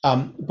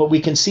 But we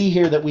can see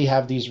here that we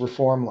have these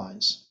reform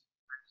lines.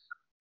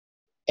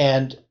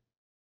 And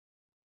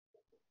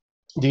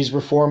these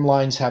reform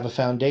lines have a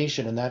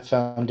foundation, and that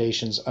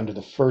foundation's under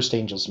the first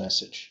angel's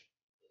message.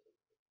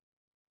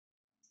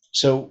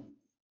 So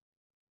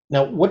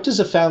now, what does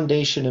a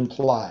foundation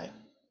imply?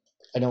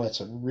 I know that's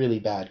a really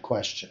bad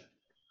question.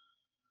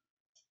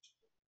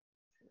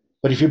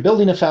 But if you're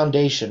building a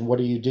foundation, what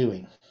are you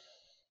doing?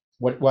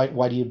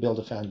 Why do you build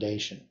a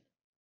foundation?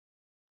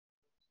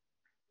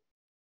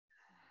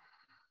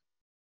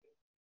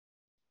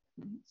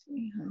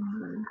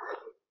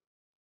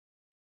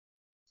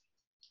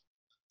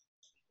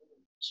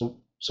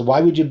 So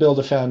why would you build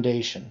a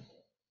foundation?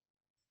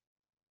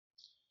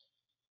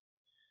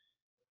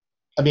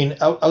 I mean,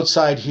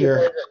 outside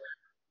here,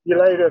 you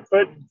laid a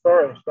foot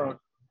first on.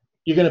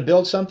 You're going to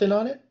build something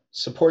on it?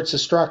 Supports a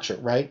structure,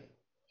 right?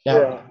 Now,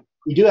 Yeah.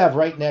 We do have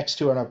right next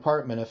to an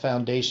apartment a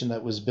foundation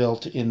that was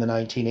built in the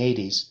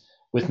 1980s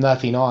with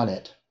nothing on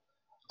it.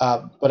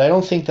 But I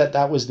don't think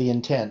that was the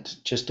intent,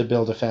 just to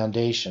build a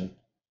foundation.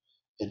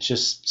 It's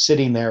just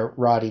sitting there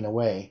rotting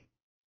away.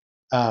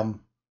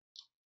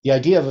 The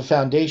idea of a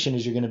foundation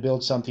is you're going to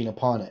build something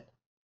upon it.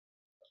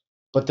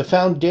 But the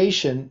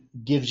foundation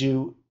gives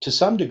you, to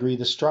some degree,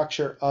 the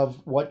structure of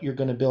what you're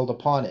going to build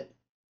upon it.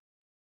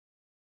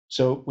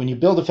 So when you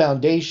build a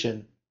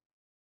foundation,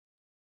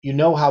 you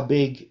know how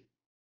big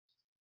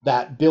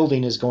that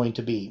building is going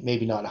to be.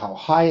 Maybe not how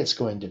high it's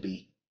going to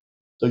be,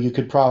 though you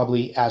could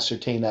probably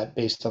ascertain that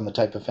based on the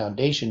type of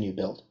foundation you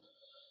build.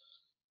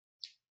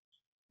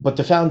 But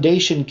the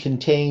foundation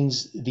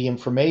contains the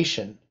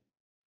information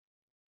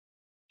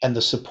and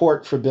the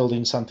support for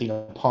building something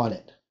upon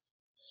it.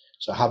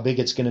 So how big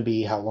it's going to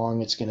be, how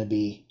long it's going to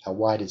be, how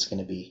wide it's going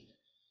to be.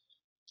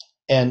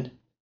 And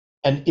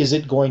is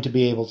it going to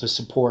be able to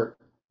support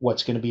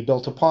what's going to be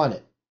built upon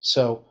it?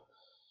 So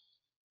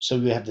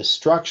you have the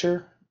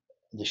structure,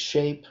 the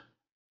shape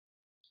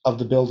of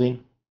the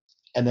building,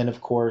 and then,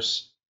 of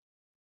course,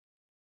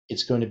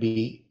 it's going to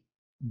be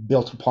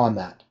built upon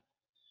that.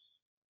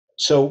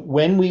 So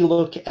when we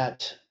look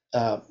at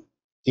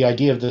the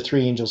idea of the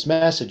three angels'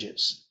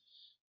 messages,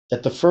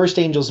 that the first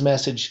angel's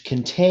message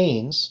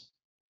contains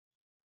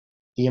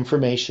the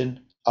information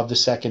of the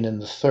second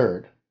and the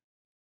third.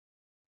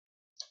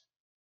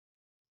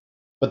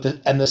 But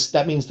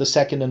that means the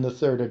second and the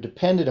third are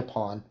dependent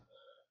upon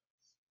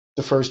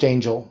the first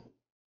angel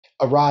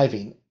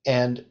arriving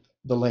and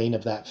the laying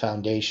of that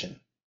foundation.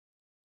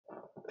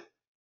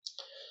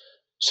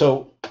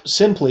 So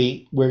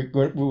simply,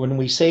 when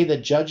we say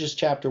that Judges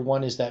chapter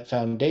 1 is that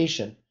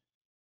foundation,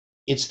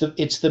 it's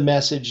the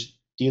message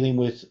dealing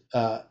with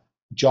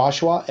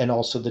Joshua and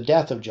also the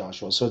death of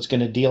Joshua. So it's going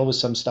to deal with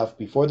some stuff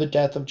before the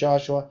death of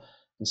Joshua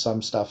and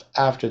some stuff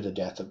after the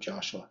death of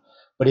Joshua.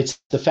 But it's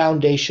the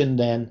foundation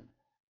then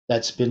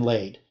that's been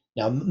laid.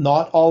 Now,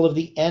 not all of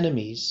the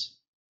enemies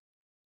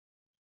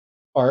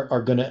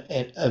are going to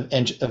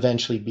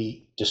eventually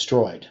be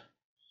destroyed.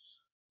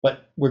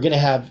 But we're going to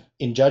have,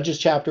 in Judges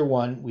chapter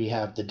 1, we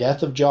have the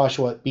death of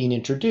Joshua being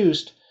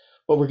introduced,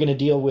 but we're going to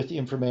deal with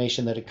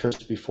information that occurs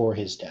before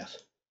his death.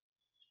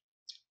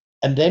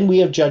 And then we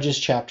have Judges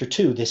chapter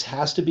 2. This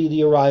has to be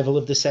the arrival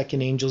of the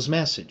second angel's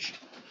message.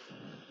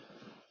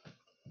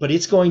 But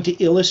it's going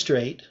to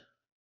illustrate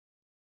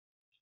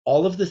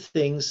all of the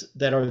things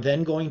that are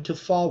then going to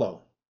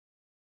follow,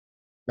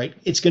 right?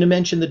 It's going to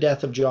mention the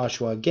death of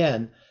Joshua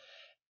again,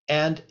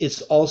 and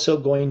it's also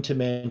going to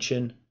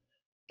mention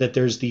that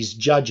there's these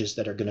judges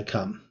that are going to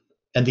come.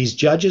 And these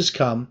judges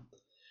come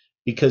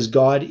because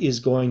God is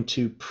going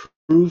to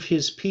prove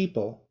his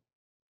people,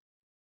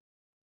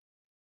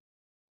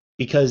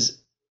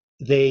 because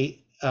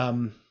they,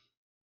 so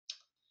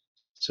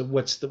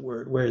what's the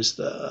word? Where's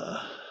the,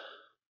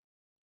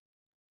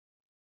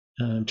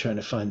 I'm trying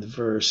to find the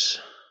verse.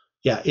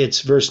 Yeah,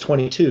 it's verse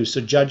 22. So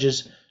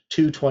Judges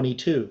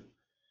 2:22.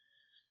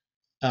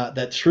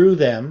 That through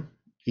them,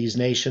 these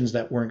nations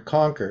that weren't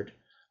conquered,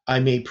 I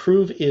may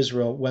prove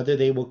Israel whether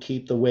they will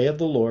keep the way of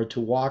the Lord to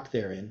walk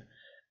therein,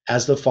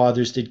 as the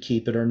fathers did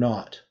keep it or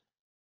not.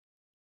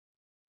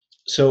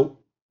 So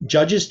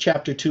Judges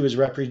chapter 2 is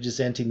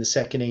representing the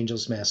second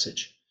angel's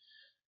message.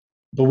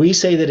 But we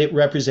say that it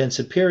represents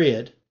a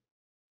period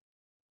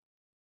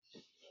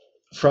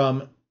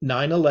from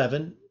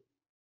 9/11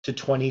 to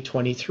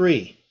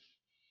 2023.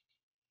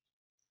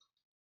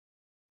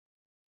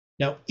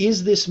 Now,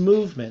 is this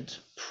movement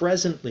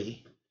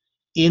presently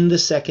in the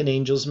second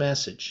angel's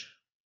message?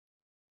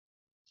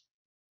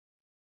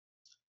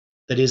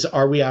 That is,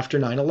 are we after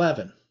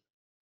 9/11?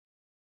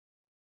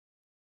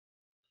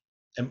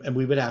 And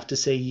we would have to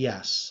say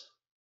yes.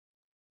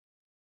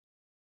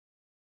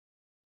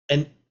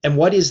 And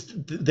what is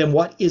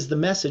the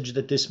message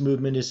that this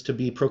movement is to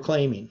be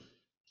proclaiming?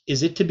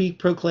 Is it to be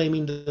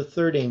proclaiming the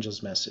third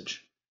angel's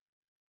message?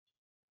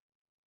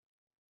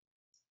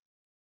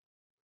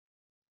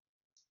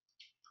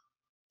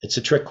 It's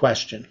a trick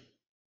question.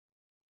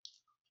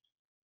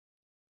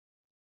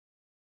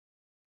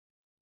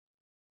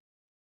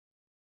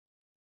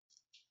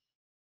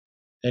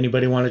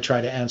 Anybody want to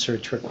try to answer a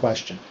trick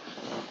question?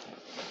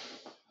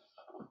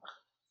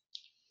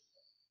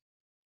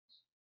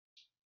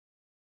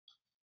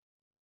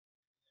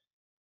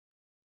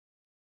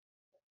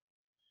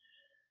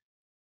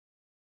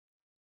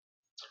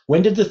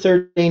 When did the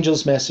third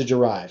angel's message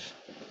arrive?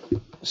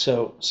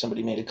 So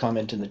somebody made a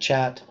comment in the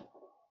chat.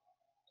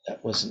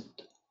 That wasn't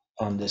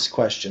on this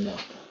question though.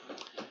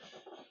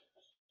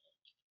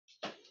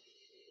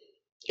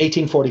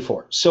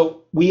 1844.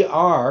 So we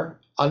are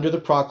under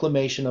the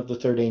proclamation of the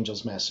third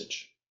angel's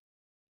message.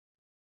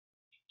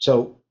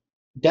 So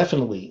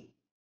definitely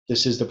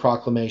this is the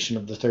proclamation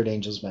of the third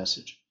angel's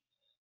message.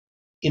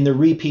 In the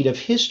repeat of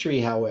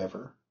history,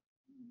 however,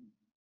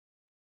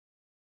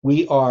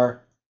 we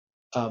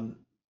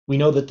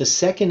know that the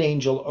second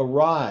angel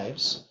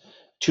arrives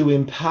to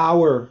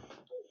empower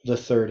the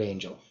third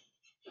angel,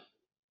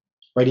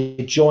 right?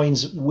 It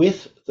joins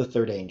with the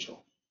third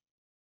angel.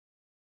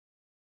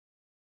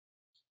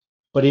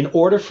 But in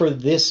order for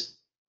this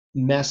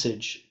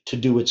message to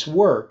do its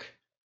work,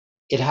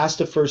 it has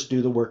to first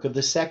do the work of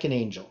the second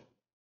angel.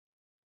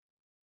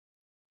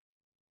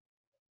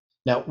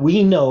 Now,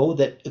 we know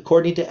that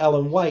according to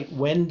Ellen White,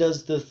 when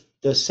does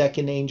the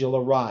second angel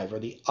arrive, or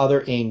the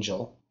other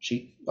angel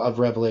of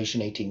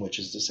Revelation 18, which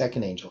is the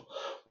second angel?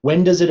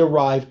 When does it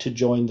arrive to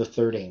join the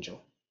third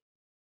angel?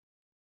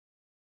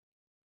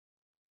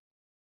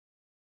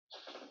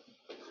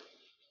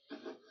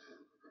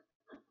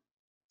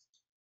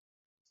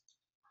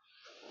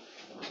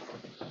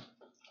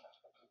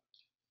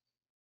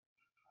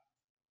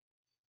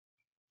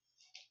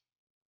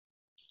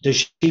 Does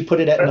she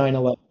put it at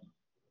 9/11?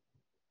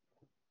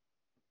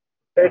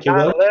 It's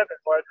 9/11,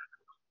 was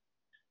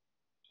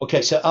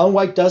Okay, so Ellen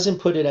White doesn't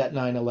put it at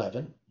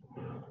 9/11.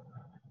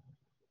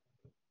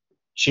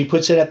 She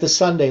puts it at the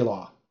Sunday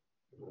law.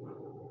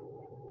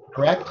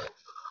 Correct?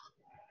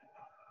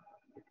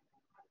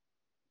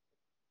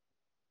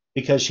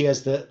 Because she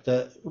has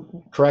the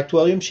correct,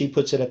 William? She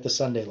puts it at the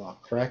Sunday law,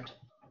 correct?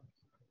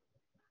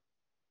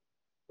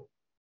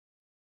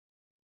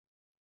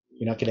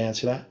 You're not going to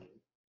answer that?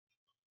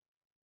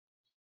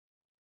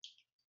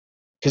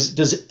 Because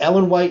does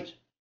Ellen White,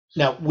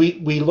 now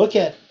we look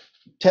at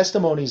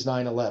Testimonies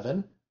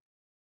 9/11,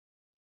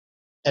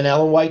 and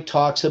Ellen White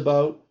talks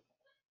about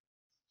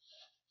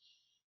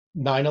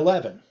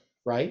 9/11,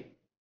 right?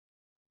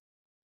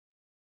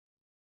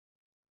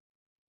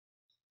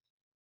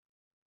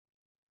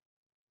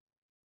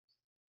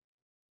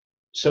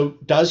 So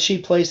does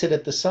she place it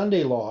at the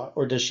Sunday law,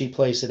 or does she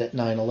place it at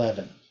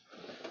 9/11?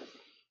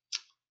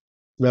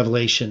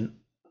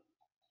 Revelation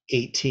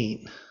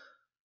 18.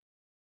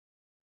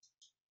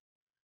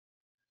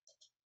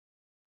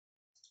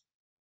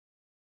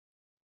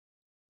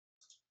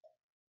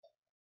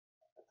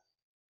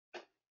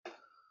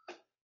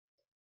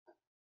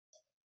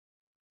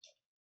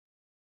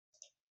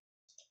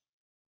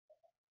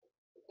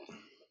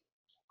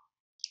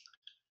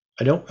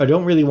 I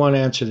don't really want to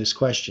answer this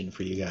question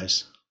for you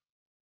guys.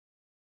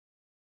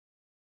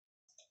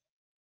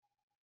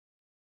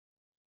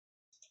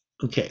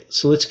 Okay,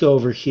 so let's go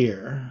over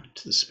here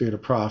to the Spirit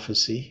of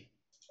Prophecy.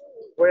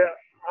 Well,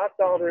 I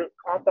thought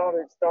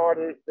it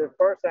started, the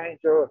first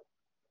angel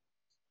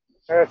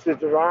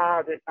message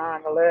arrived at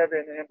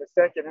 9/11, and the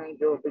second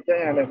angel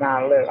began at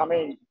 9/11. I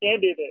mean,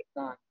 ended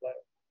at 9/11.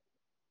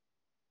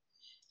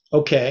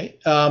 Okay.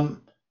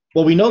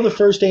 Well, we know the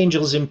first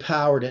angel is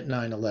empowered at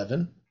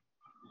 9/11.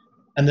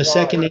 And the Right.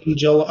 second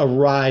angel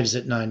arrives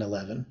at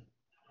 9/11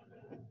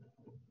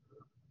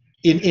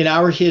 in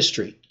our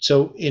history.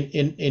 So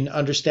in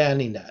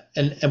understanding that,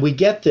 and we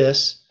get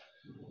this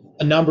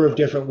a number of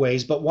different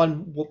ways, but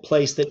one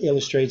place that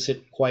illustrates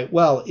it quite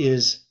well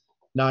is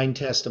 9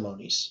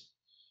 testimonies.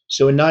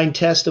 So in 9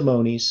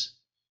 testimonies,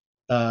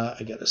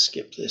 I got to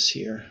skip this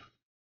here.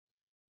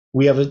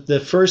 We have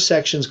the first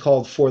section's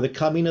called "For the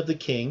Coming of the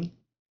King,"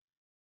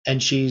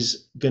 and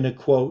she's going to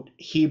quote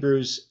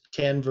Hebrews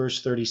 10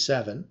 verse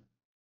 37,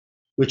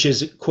 which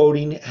is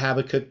quoting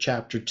Habakkuk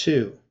chapter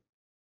 2,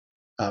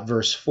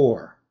 verse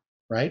 4,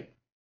 right?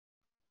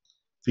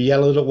 For yet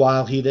a little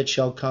while he that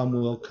shall come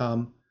will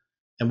come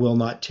and will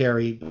not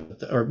tarry,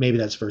 or maybe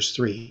that's verse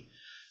 3,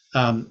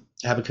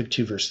 Habakkuk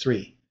 2 verse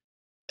 3.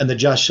 And the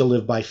just shall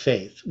live by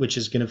faith, which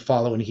is going to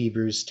follow in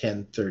Hebrews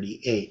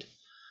 10:38.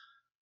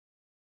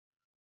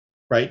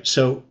 Right?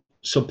 So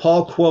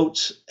Paul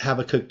quotes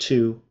Habakkuk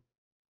 2,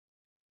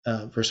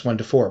 verse 1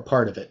 to 4,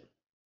 part of it.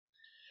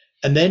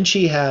 And then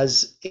she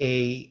has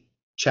a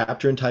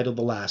chapter entitled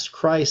The Last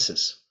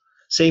Crisis,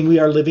 saying we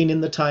are living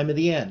in the time of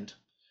the end.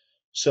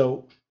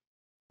 So,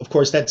 of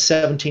course, that's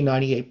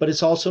 1798, but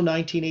it's also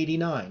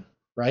 1989,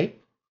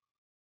 right?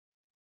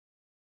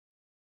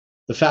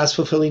 The fast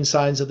fulfilling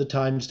signs of the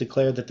times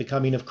declare that the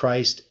coming of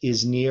Christ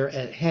is near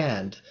at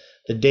hand.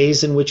 The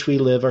days in which we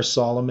live are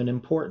solemn and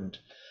important.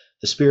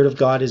 The Spirit of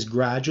God is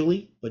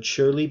gradually but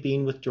surely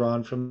being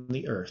withdrawn from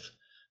the earth.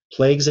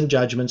 Plagues and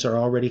judgments are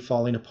already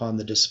falling upon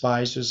the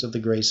despisers of the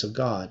grace of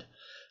God.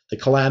 The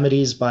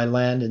calamities by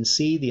land and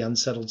sea, the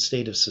unsettled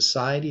state of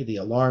society, the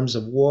alarms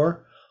of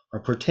war are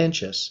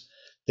portentous.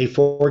 They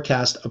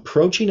forecast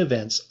approaching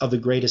events of the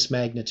greatest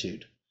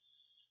magnitude.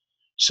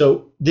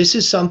 So this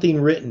is something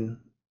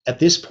written at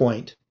this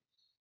point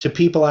to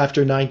people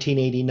after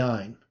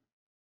 1989.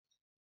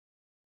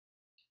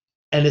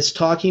 And it's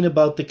talking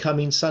about the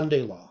coming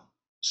Sunday law.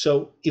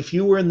 So if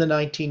you were in the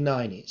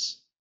 1990s,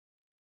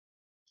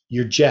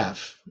 you're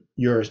Jeff,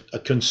 you're a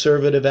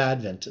conservative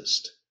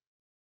Adventist,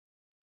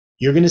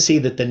 you're going to see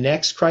that the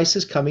next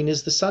crisis coming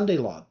is the Sunday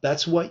law.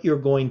 That's what you're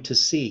going to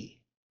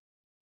see.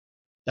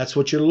 That's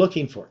what you're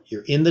looking for.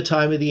 You're in the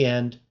time of the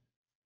end.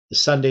 The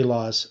Sunday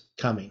law's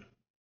coming.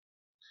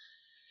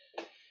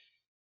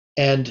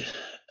 And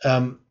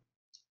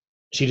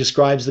she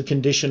describes the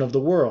condition of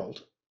the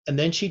world. And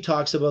then she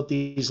talks about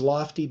these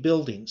lofty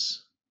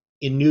buildings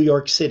in New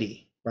York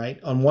City,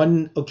 right? On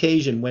one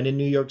occasion, when in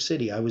New York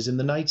City, I was in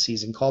the night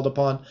season, called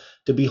upon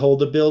to behold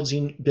the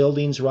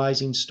buildings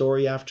rising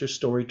story after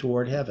story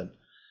toward heaven.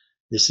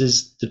 This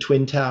is the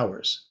Twin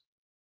Towers.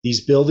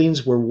 These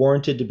buildings were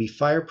warranted to be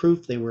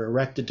fireproof. They were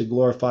erected to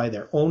glorify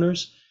their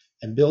owners,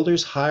 and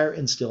builders higher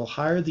and still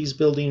higher these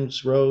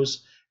buildings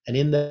rose, and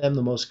in them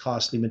the most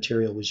costly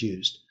material was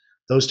used.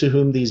 Those to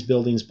whom these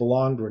buildings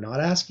belonged were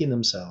not asking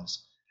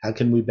themselves, how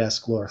can we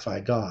best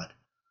glorify God?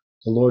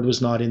 The Lord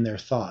was not in their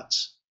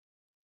thoughts,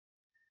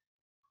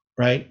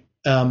 right?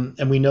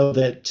 And we know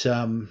that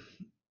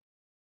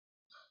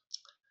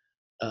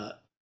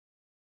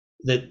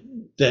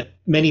that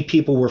many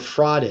people were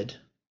frauded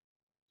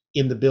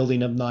in the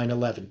building of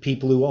 9/11.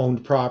 People who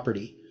owned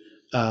property.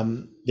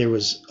 There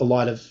was a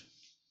lot of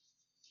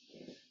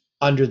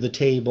under the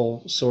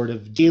table sort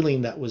of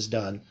dealing that was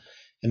done,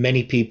 and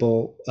many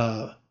people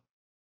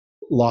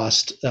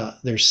lost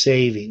their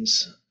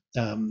savings,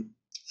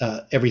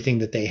 everything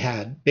that they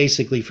had,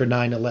 basically for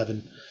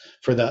 9/11,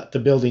 for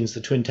the buildings,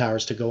 the Twin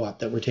Towers to go up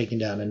that were taken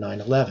down in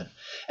 9/11.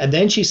 And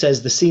then she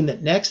says, the scene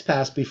that next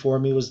passed before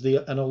me was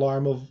an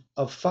alarm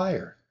of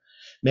fire.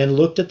 Men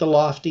looked at the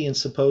lofty and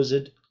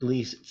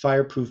supposedly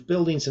fireproof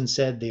buildings and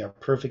said they are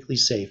perfectly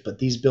safe, but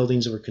these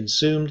buildings were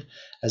consumed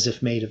as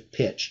if made of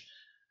pitch,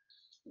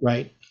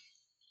 right?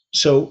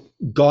 So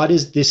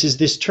this is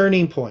this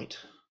turning point.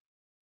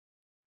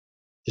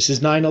 This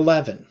is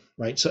 9/11,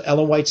 right? So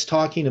Ellen White's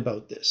talking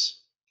about this.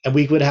 And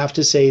we would have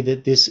to say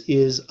that this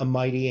is a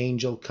mighty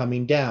angel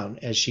coming down,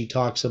 as she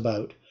talks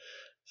about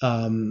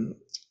I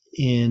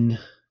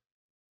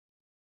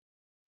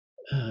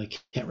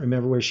can't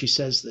remember where she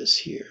says this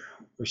here,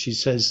 where she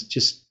says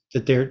just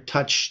that they're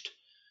touched,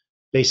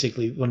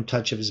 basically one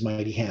touch of his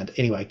mighty hand.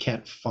 Anyway, I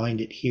can't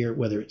find it here,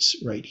 whether it's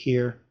right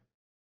here.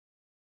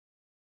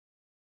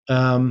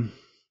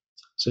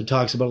 So it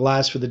talks about,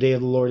 alas, for the day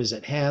of the Lord is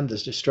at hand, the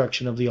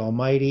destruction of the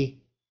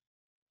Almighty.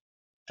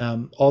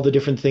 All the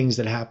different things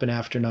that happen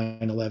after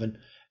 9/11.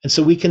 And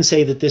so we can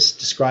say that this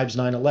describes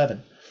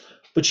 9/11.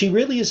 But she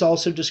really is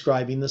also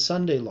describing the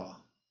Sunday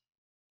law,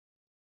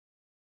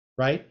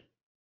 right?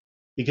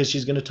 Because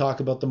she's going to talk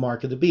about the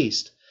mark of the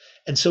beast.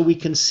 And so we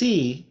can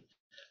see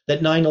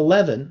that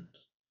 9/11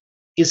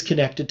 is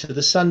connected to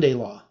the Sunday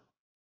law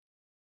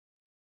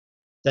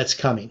that's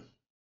coming.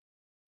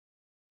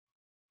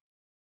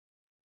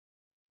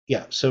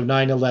 Yeah, so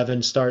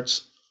 9/11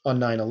 starts on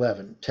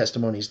 9/11,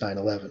 testimonies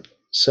 9/11.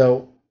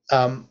 So,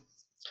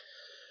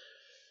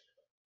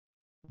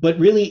 but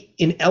really,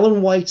 in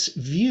Ellen White's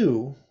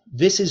view,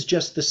 this is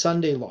just the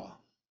Sunday law.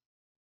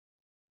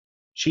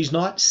 She's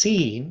not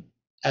seeing,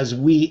 as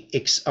we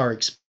are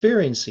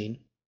experiencing,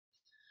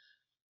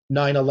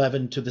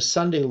 9/11 to the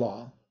Sunday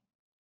law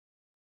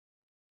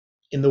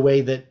in the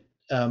way that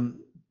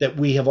that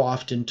we have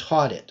often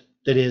taught it.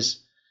 That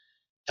is,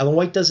 Ellen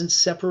White doesn't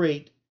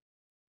separate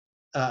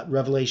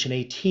Revelation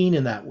 18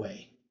 in that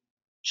way.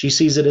 She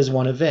sees it as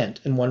one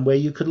event. And one way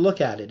you could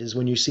look at it is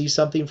when you see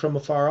something from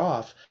afar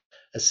off,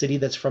 a city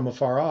that's from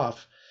afar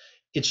off,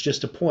 it's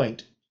just a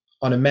point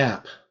on a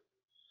map.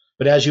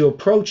 But as you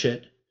approach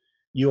it,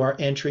 you are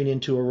entering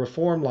into a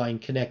reform line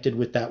connected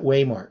with that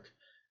waymark.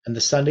 And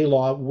the Sunday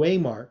law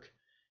waymark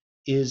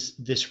is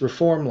this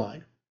reform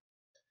line.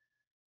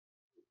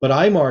 But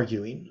I'm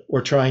arguing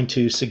or trying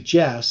to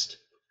suggest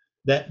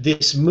that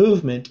this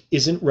movement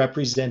isn't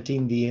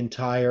representing the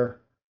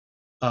entire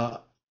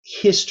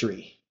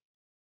history.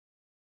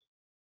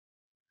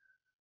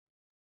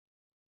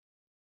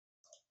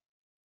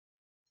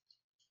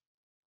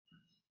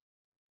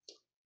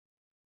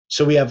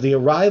 So we have the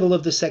arrival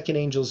of the second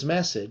angel's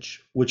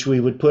message, which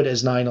we would put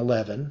as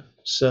 9/11.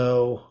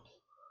 So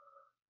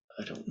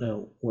I don't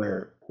know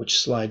which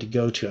slide to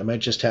go to. I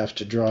might just have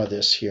to draw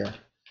this here.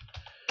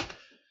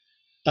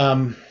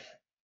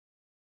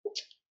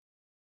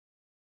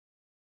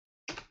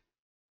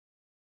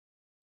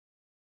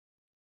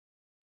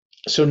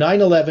 So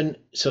 9/11.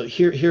 So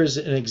here's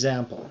an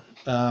example.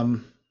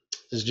 This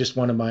is just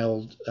one of my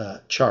old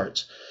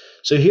charts.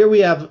 So here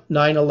we have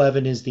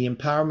 9/11 is the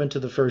empowerment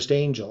of the first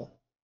angel.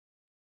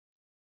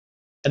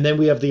 And then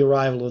we have the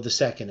arrival of the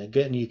second.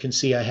 Again, you can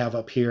see I have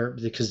up here,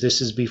 because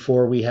this is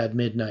before we had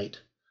midnight.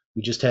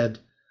 We just had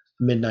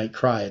midnight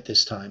cry at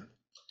this time.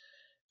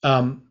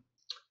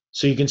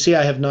 So you can see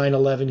I have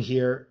 9/11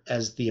 here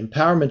as the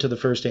empowerment of the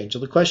first angel.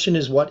 The question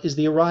is, what is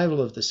the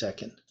arrival of the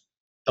second?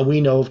 And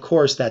we know, of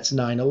course, that's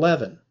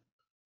 9/11.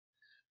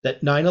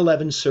 That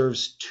 9/11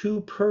 serves two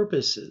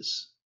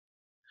purposes.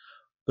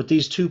 But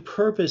these two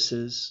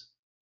purposes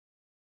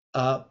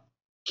can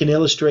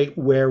illustrate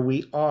where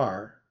we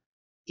are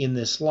in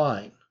this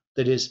line.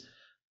 That is,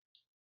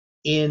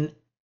 in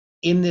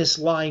this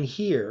line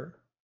here,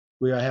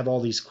 where I have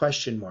all these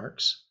question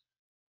marks,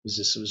 because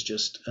this was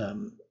just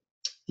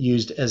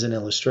used as an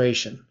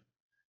illustration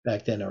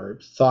back then, or a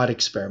thought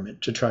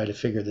experiment to try to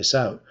figure this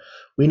out.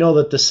 We know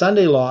that the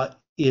Sunday law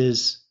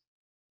is,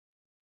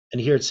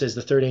 and here it says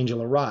the third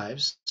angel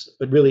arrives,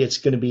 but really it's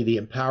going to be the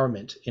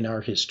empowerment in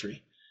our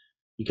history,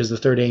 because the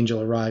third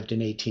angel arrived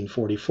in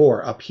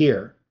 1844 up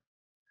here.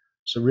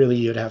 So really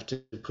you'd have to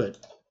put,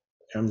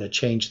 I'm going to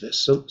change this.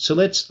 So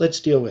let's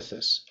deal with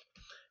this.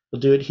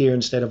 We'll do it here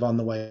instead of on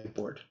the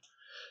whiteboard.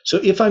 So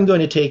if I'm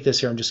going to take this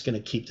here, I'm just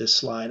going to keep this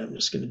slide. I'm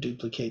just going to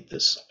duplicate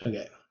this.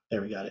 Okay,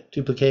 there we got it.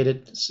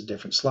 Duplicated. It's a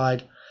different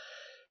slide.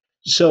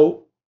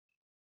 So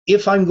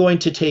if I'm going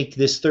to take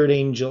this third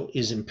angel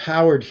is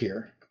empowered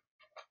here,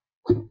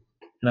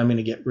 and I'm going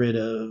to get rid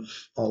of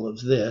all of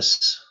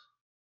this.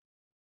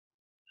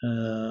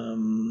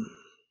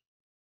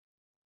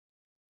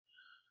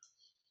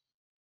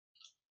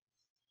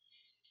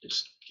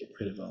 Just get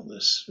rid of all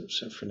this.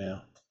 So for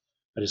now,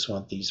 I just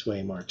want these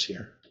waymarks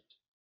here.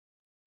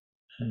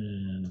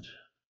 And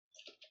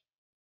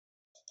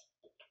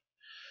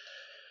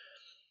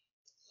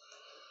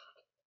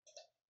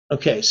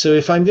okay, so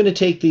if I'm going to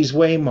take these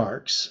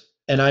waymarks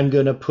and I'm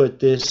going to put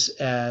this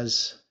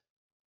as,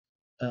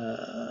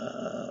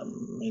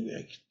 maybe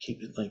I could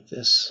keep it like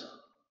this.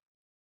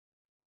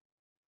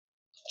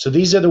 So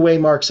these are the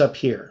waymarks up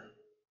here.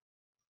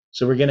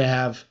 So we're going to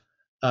have,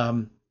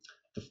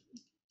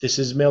 this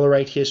is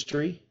Millerite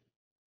history.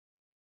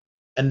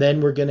 And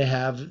then we're going to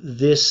have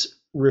this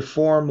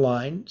reform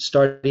line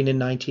starting in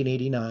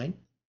 1989.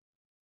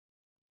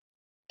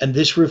 And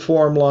this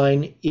reform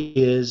line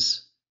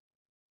is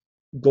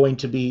going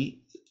to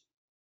be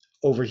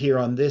over here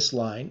on this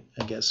line.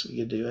 I guess we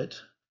could do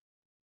it.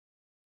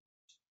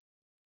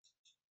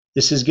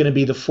 This is going to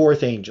be the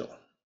fourth angel.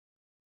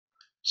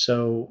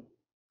 So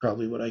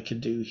probably what I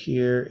could do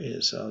here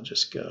is I'll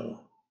just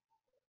go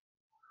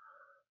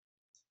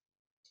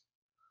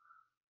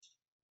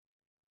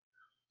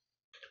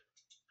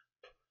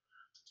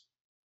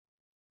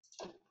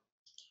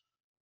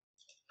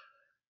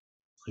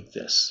like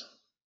this.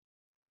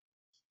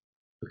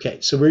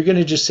 Okay, so we're going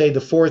to just say the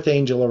fourth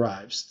angel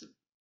arrives,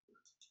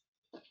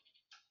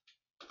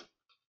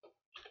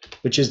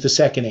 which is the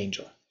second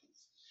angel.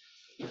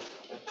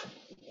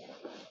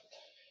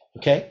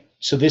 Okay,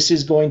 so this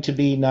is going to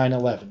be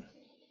 9/11.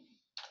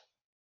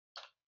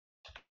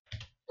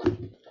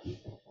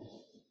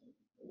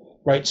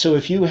 Right, so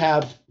if you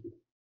have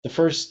the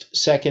first,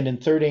 second,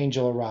 and third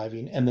angel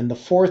arriving, and then the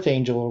fourth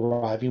angel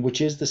arriving,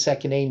 which is the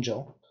second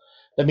angel,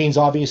 that means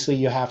obviously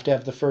you have to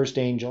have the first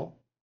angel,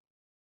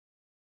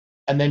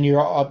 and then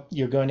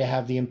you're going to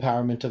have the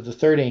empowerment of the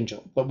third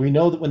angel. But we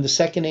know that when the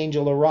second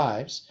angel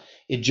arrives,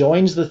 it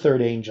joins the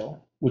third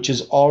angel, which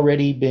has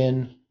already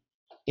been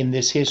in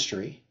this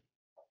history.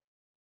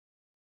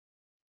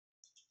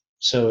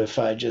 So if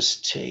I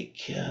just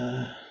take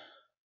I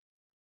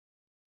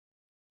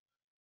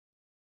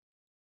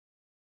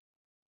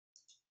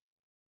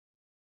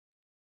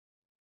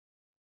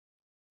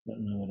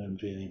don't know what I'm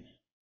doing.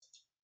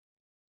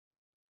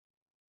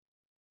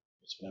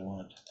 That's what I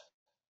want.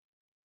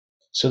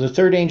 So the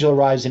third angel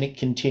arrives and it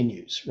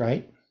continues,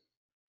 right?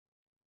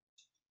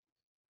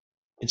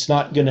 It's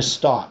not going to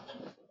stop.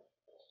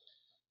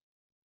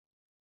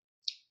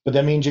 But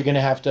that means you're going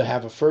to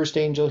have a first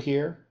angel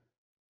here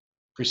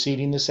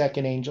preceding the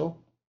second angel,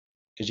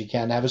 because you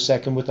can't have a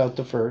second without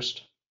the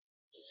first.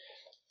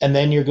 And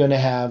then you're going to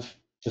have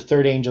the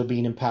third angel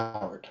being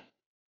empowered.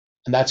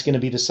 And that's going to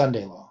be the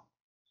Sunday law.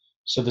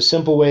 So the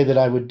simple way that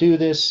I would do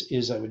this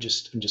is I'm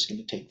just going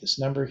to take this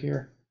number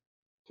here,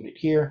 put it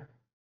here,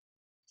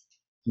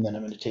 and then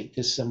I'm going to take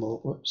this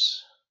symbol,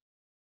 whoops.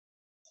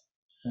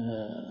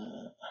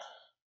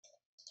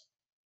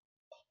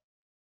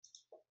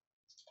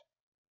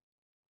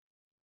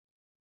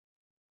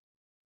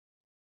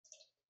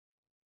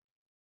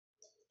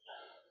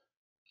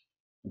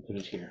 Put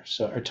it here.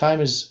 So our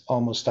time is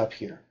almost up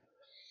here.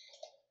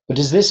 But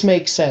does this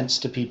make sense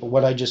to people,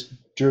 what I just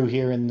drew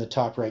here in the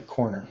top right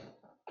corner?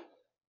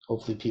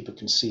 Hopefully people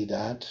can see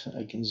that.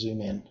 I can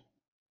zoom in.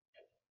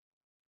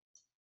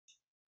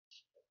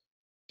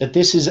 That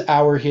this is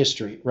our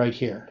history right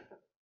here.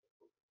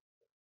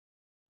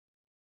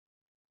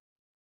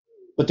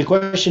 But the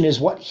question is,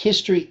 what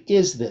history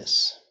is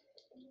this,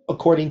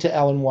 according to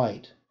Ellen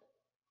White?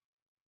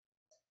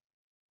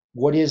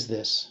 What is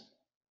this?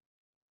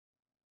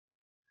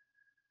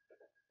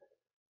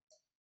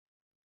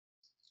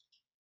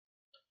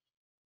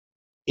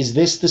 Is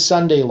this the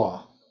Sunday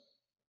law?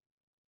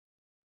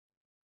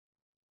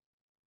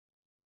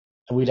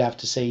 And we'd have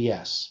to say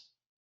yes.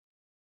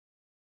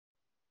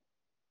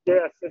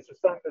 Yes, it's a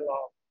Sunday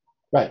law.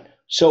 Right.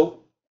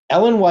 So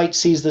Ellen White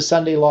sees the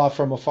Sunday law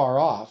from afar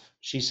off.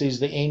 She sees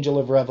the angel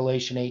of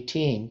Revelation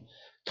 18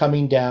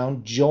 coming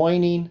down,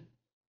 joining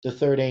the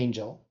third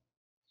angel,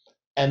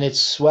 and it's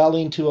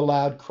swelling to a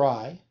loud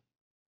cry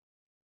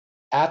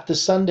at the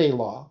Sunday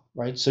law,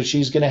 right? So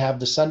she's going to have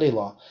the Sunday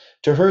law.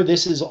 To her,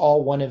 this is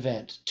all one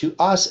event. To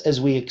us, as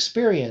we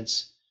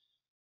experience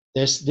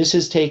this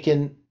has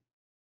taken,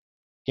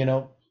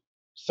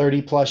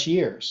 30 plus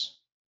years.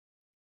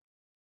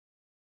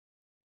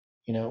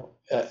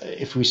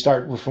 If we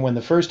start from when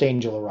the first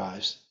angel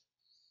arrives,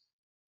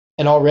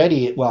 and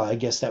already, well, I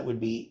guess that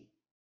would be,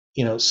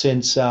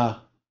 since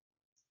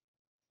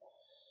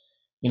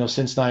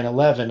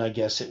 9/11, I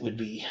guess it would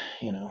be,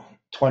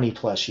 20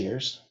 plus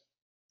years.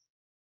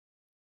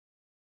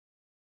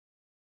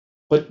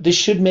 But this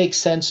should make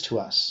sense to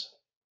us.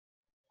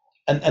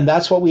 And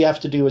that's what we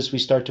have to do as we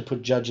start to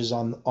put judges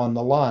on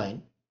the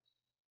line,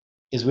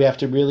 is we have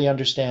to really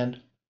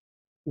understand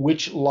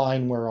which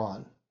line we're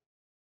on.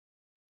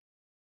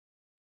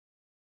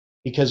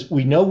 Because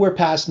we know we're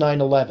past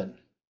 9/11,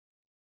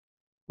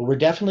 but we're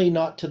definitely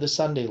not to the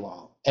Sunday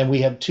law. And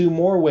we have two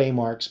more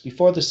waymarks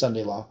before the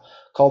Sunday law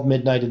called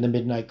midnight and the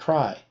midnight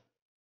cry.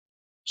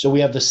 So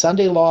we have the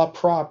Sunday law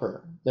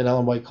proper that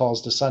Ellen White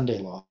calls the Sunday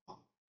law,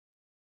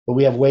 but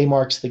we have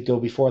waymarks that go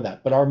before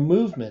that. But our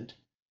movement,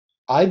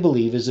 I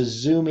believe, is a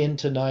zoom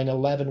into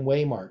 9/11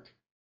 waymark.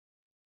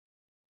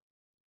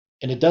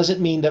 And it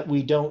doesn't mean that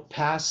we don't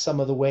pass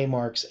some of the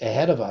waymarks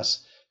ahead of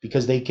us,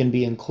 because they can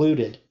be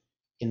included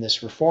in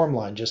this reform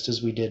line, just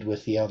as we did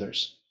with the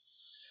others.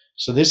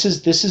 So this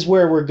is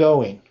where we're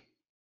going.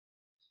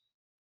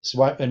 This is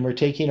why, and we're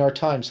taking our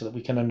time so that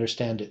we can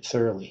understand it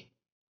thoroughly.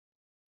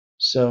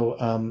 So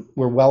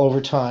we're well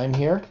over time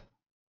here.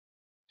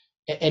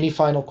 Any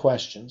final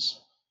questions?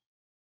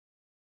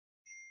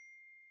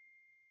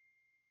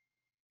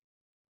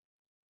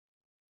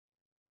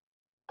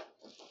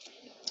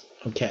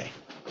 Okay.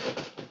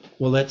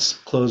 Well, let's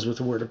close with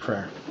a word of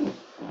prayer.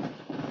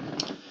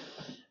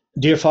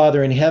 Dear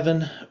Father in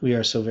heaven, we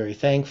are so very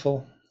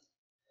thankful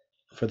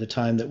for the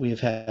time that we have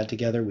had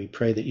together. We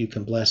pray that you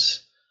can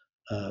bless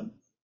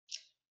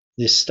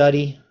this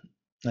study.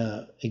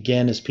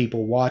 Again, as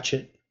people watch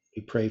it,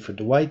 we pray for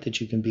Dwight, that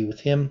you can be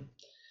with him.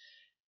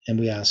 And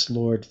we ask,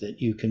 Lord,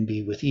 that you can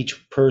be with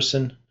each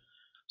person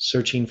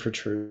searching for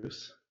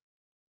truth.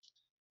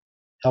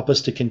 Help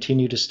us to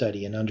continue to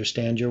study and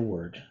understand your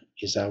word,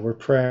 is our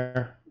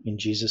prayer in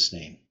Jesus'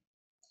 name.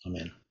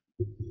 Amen.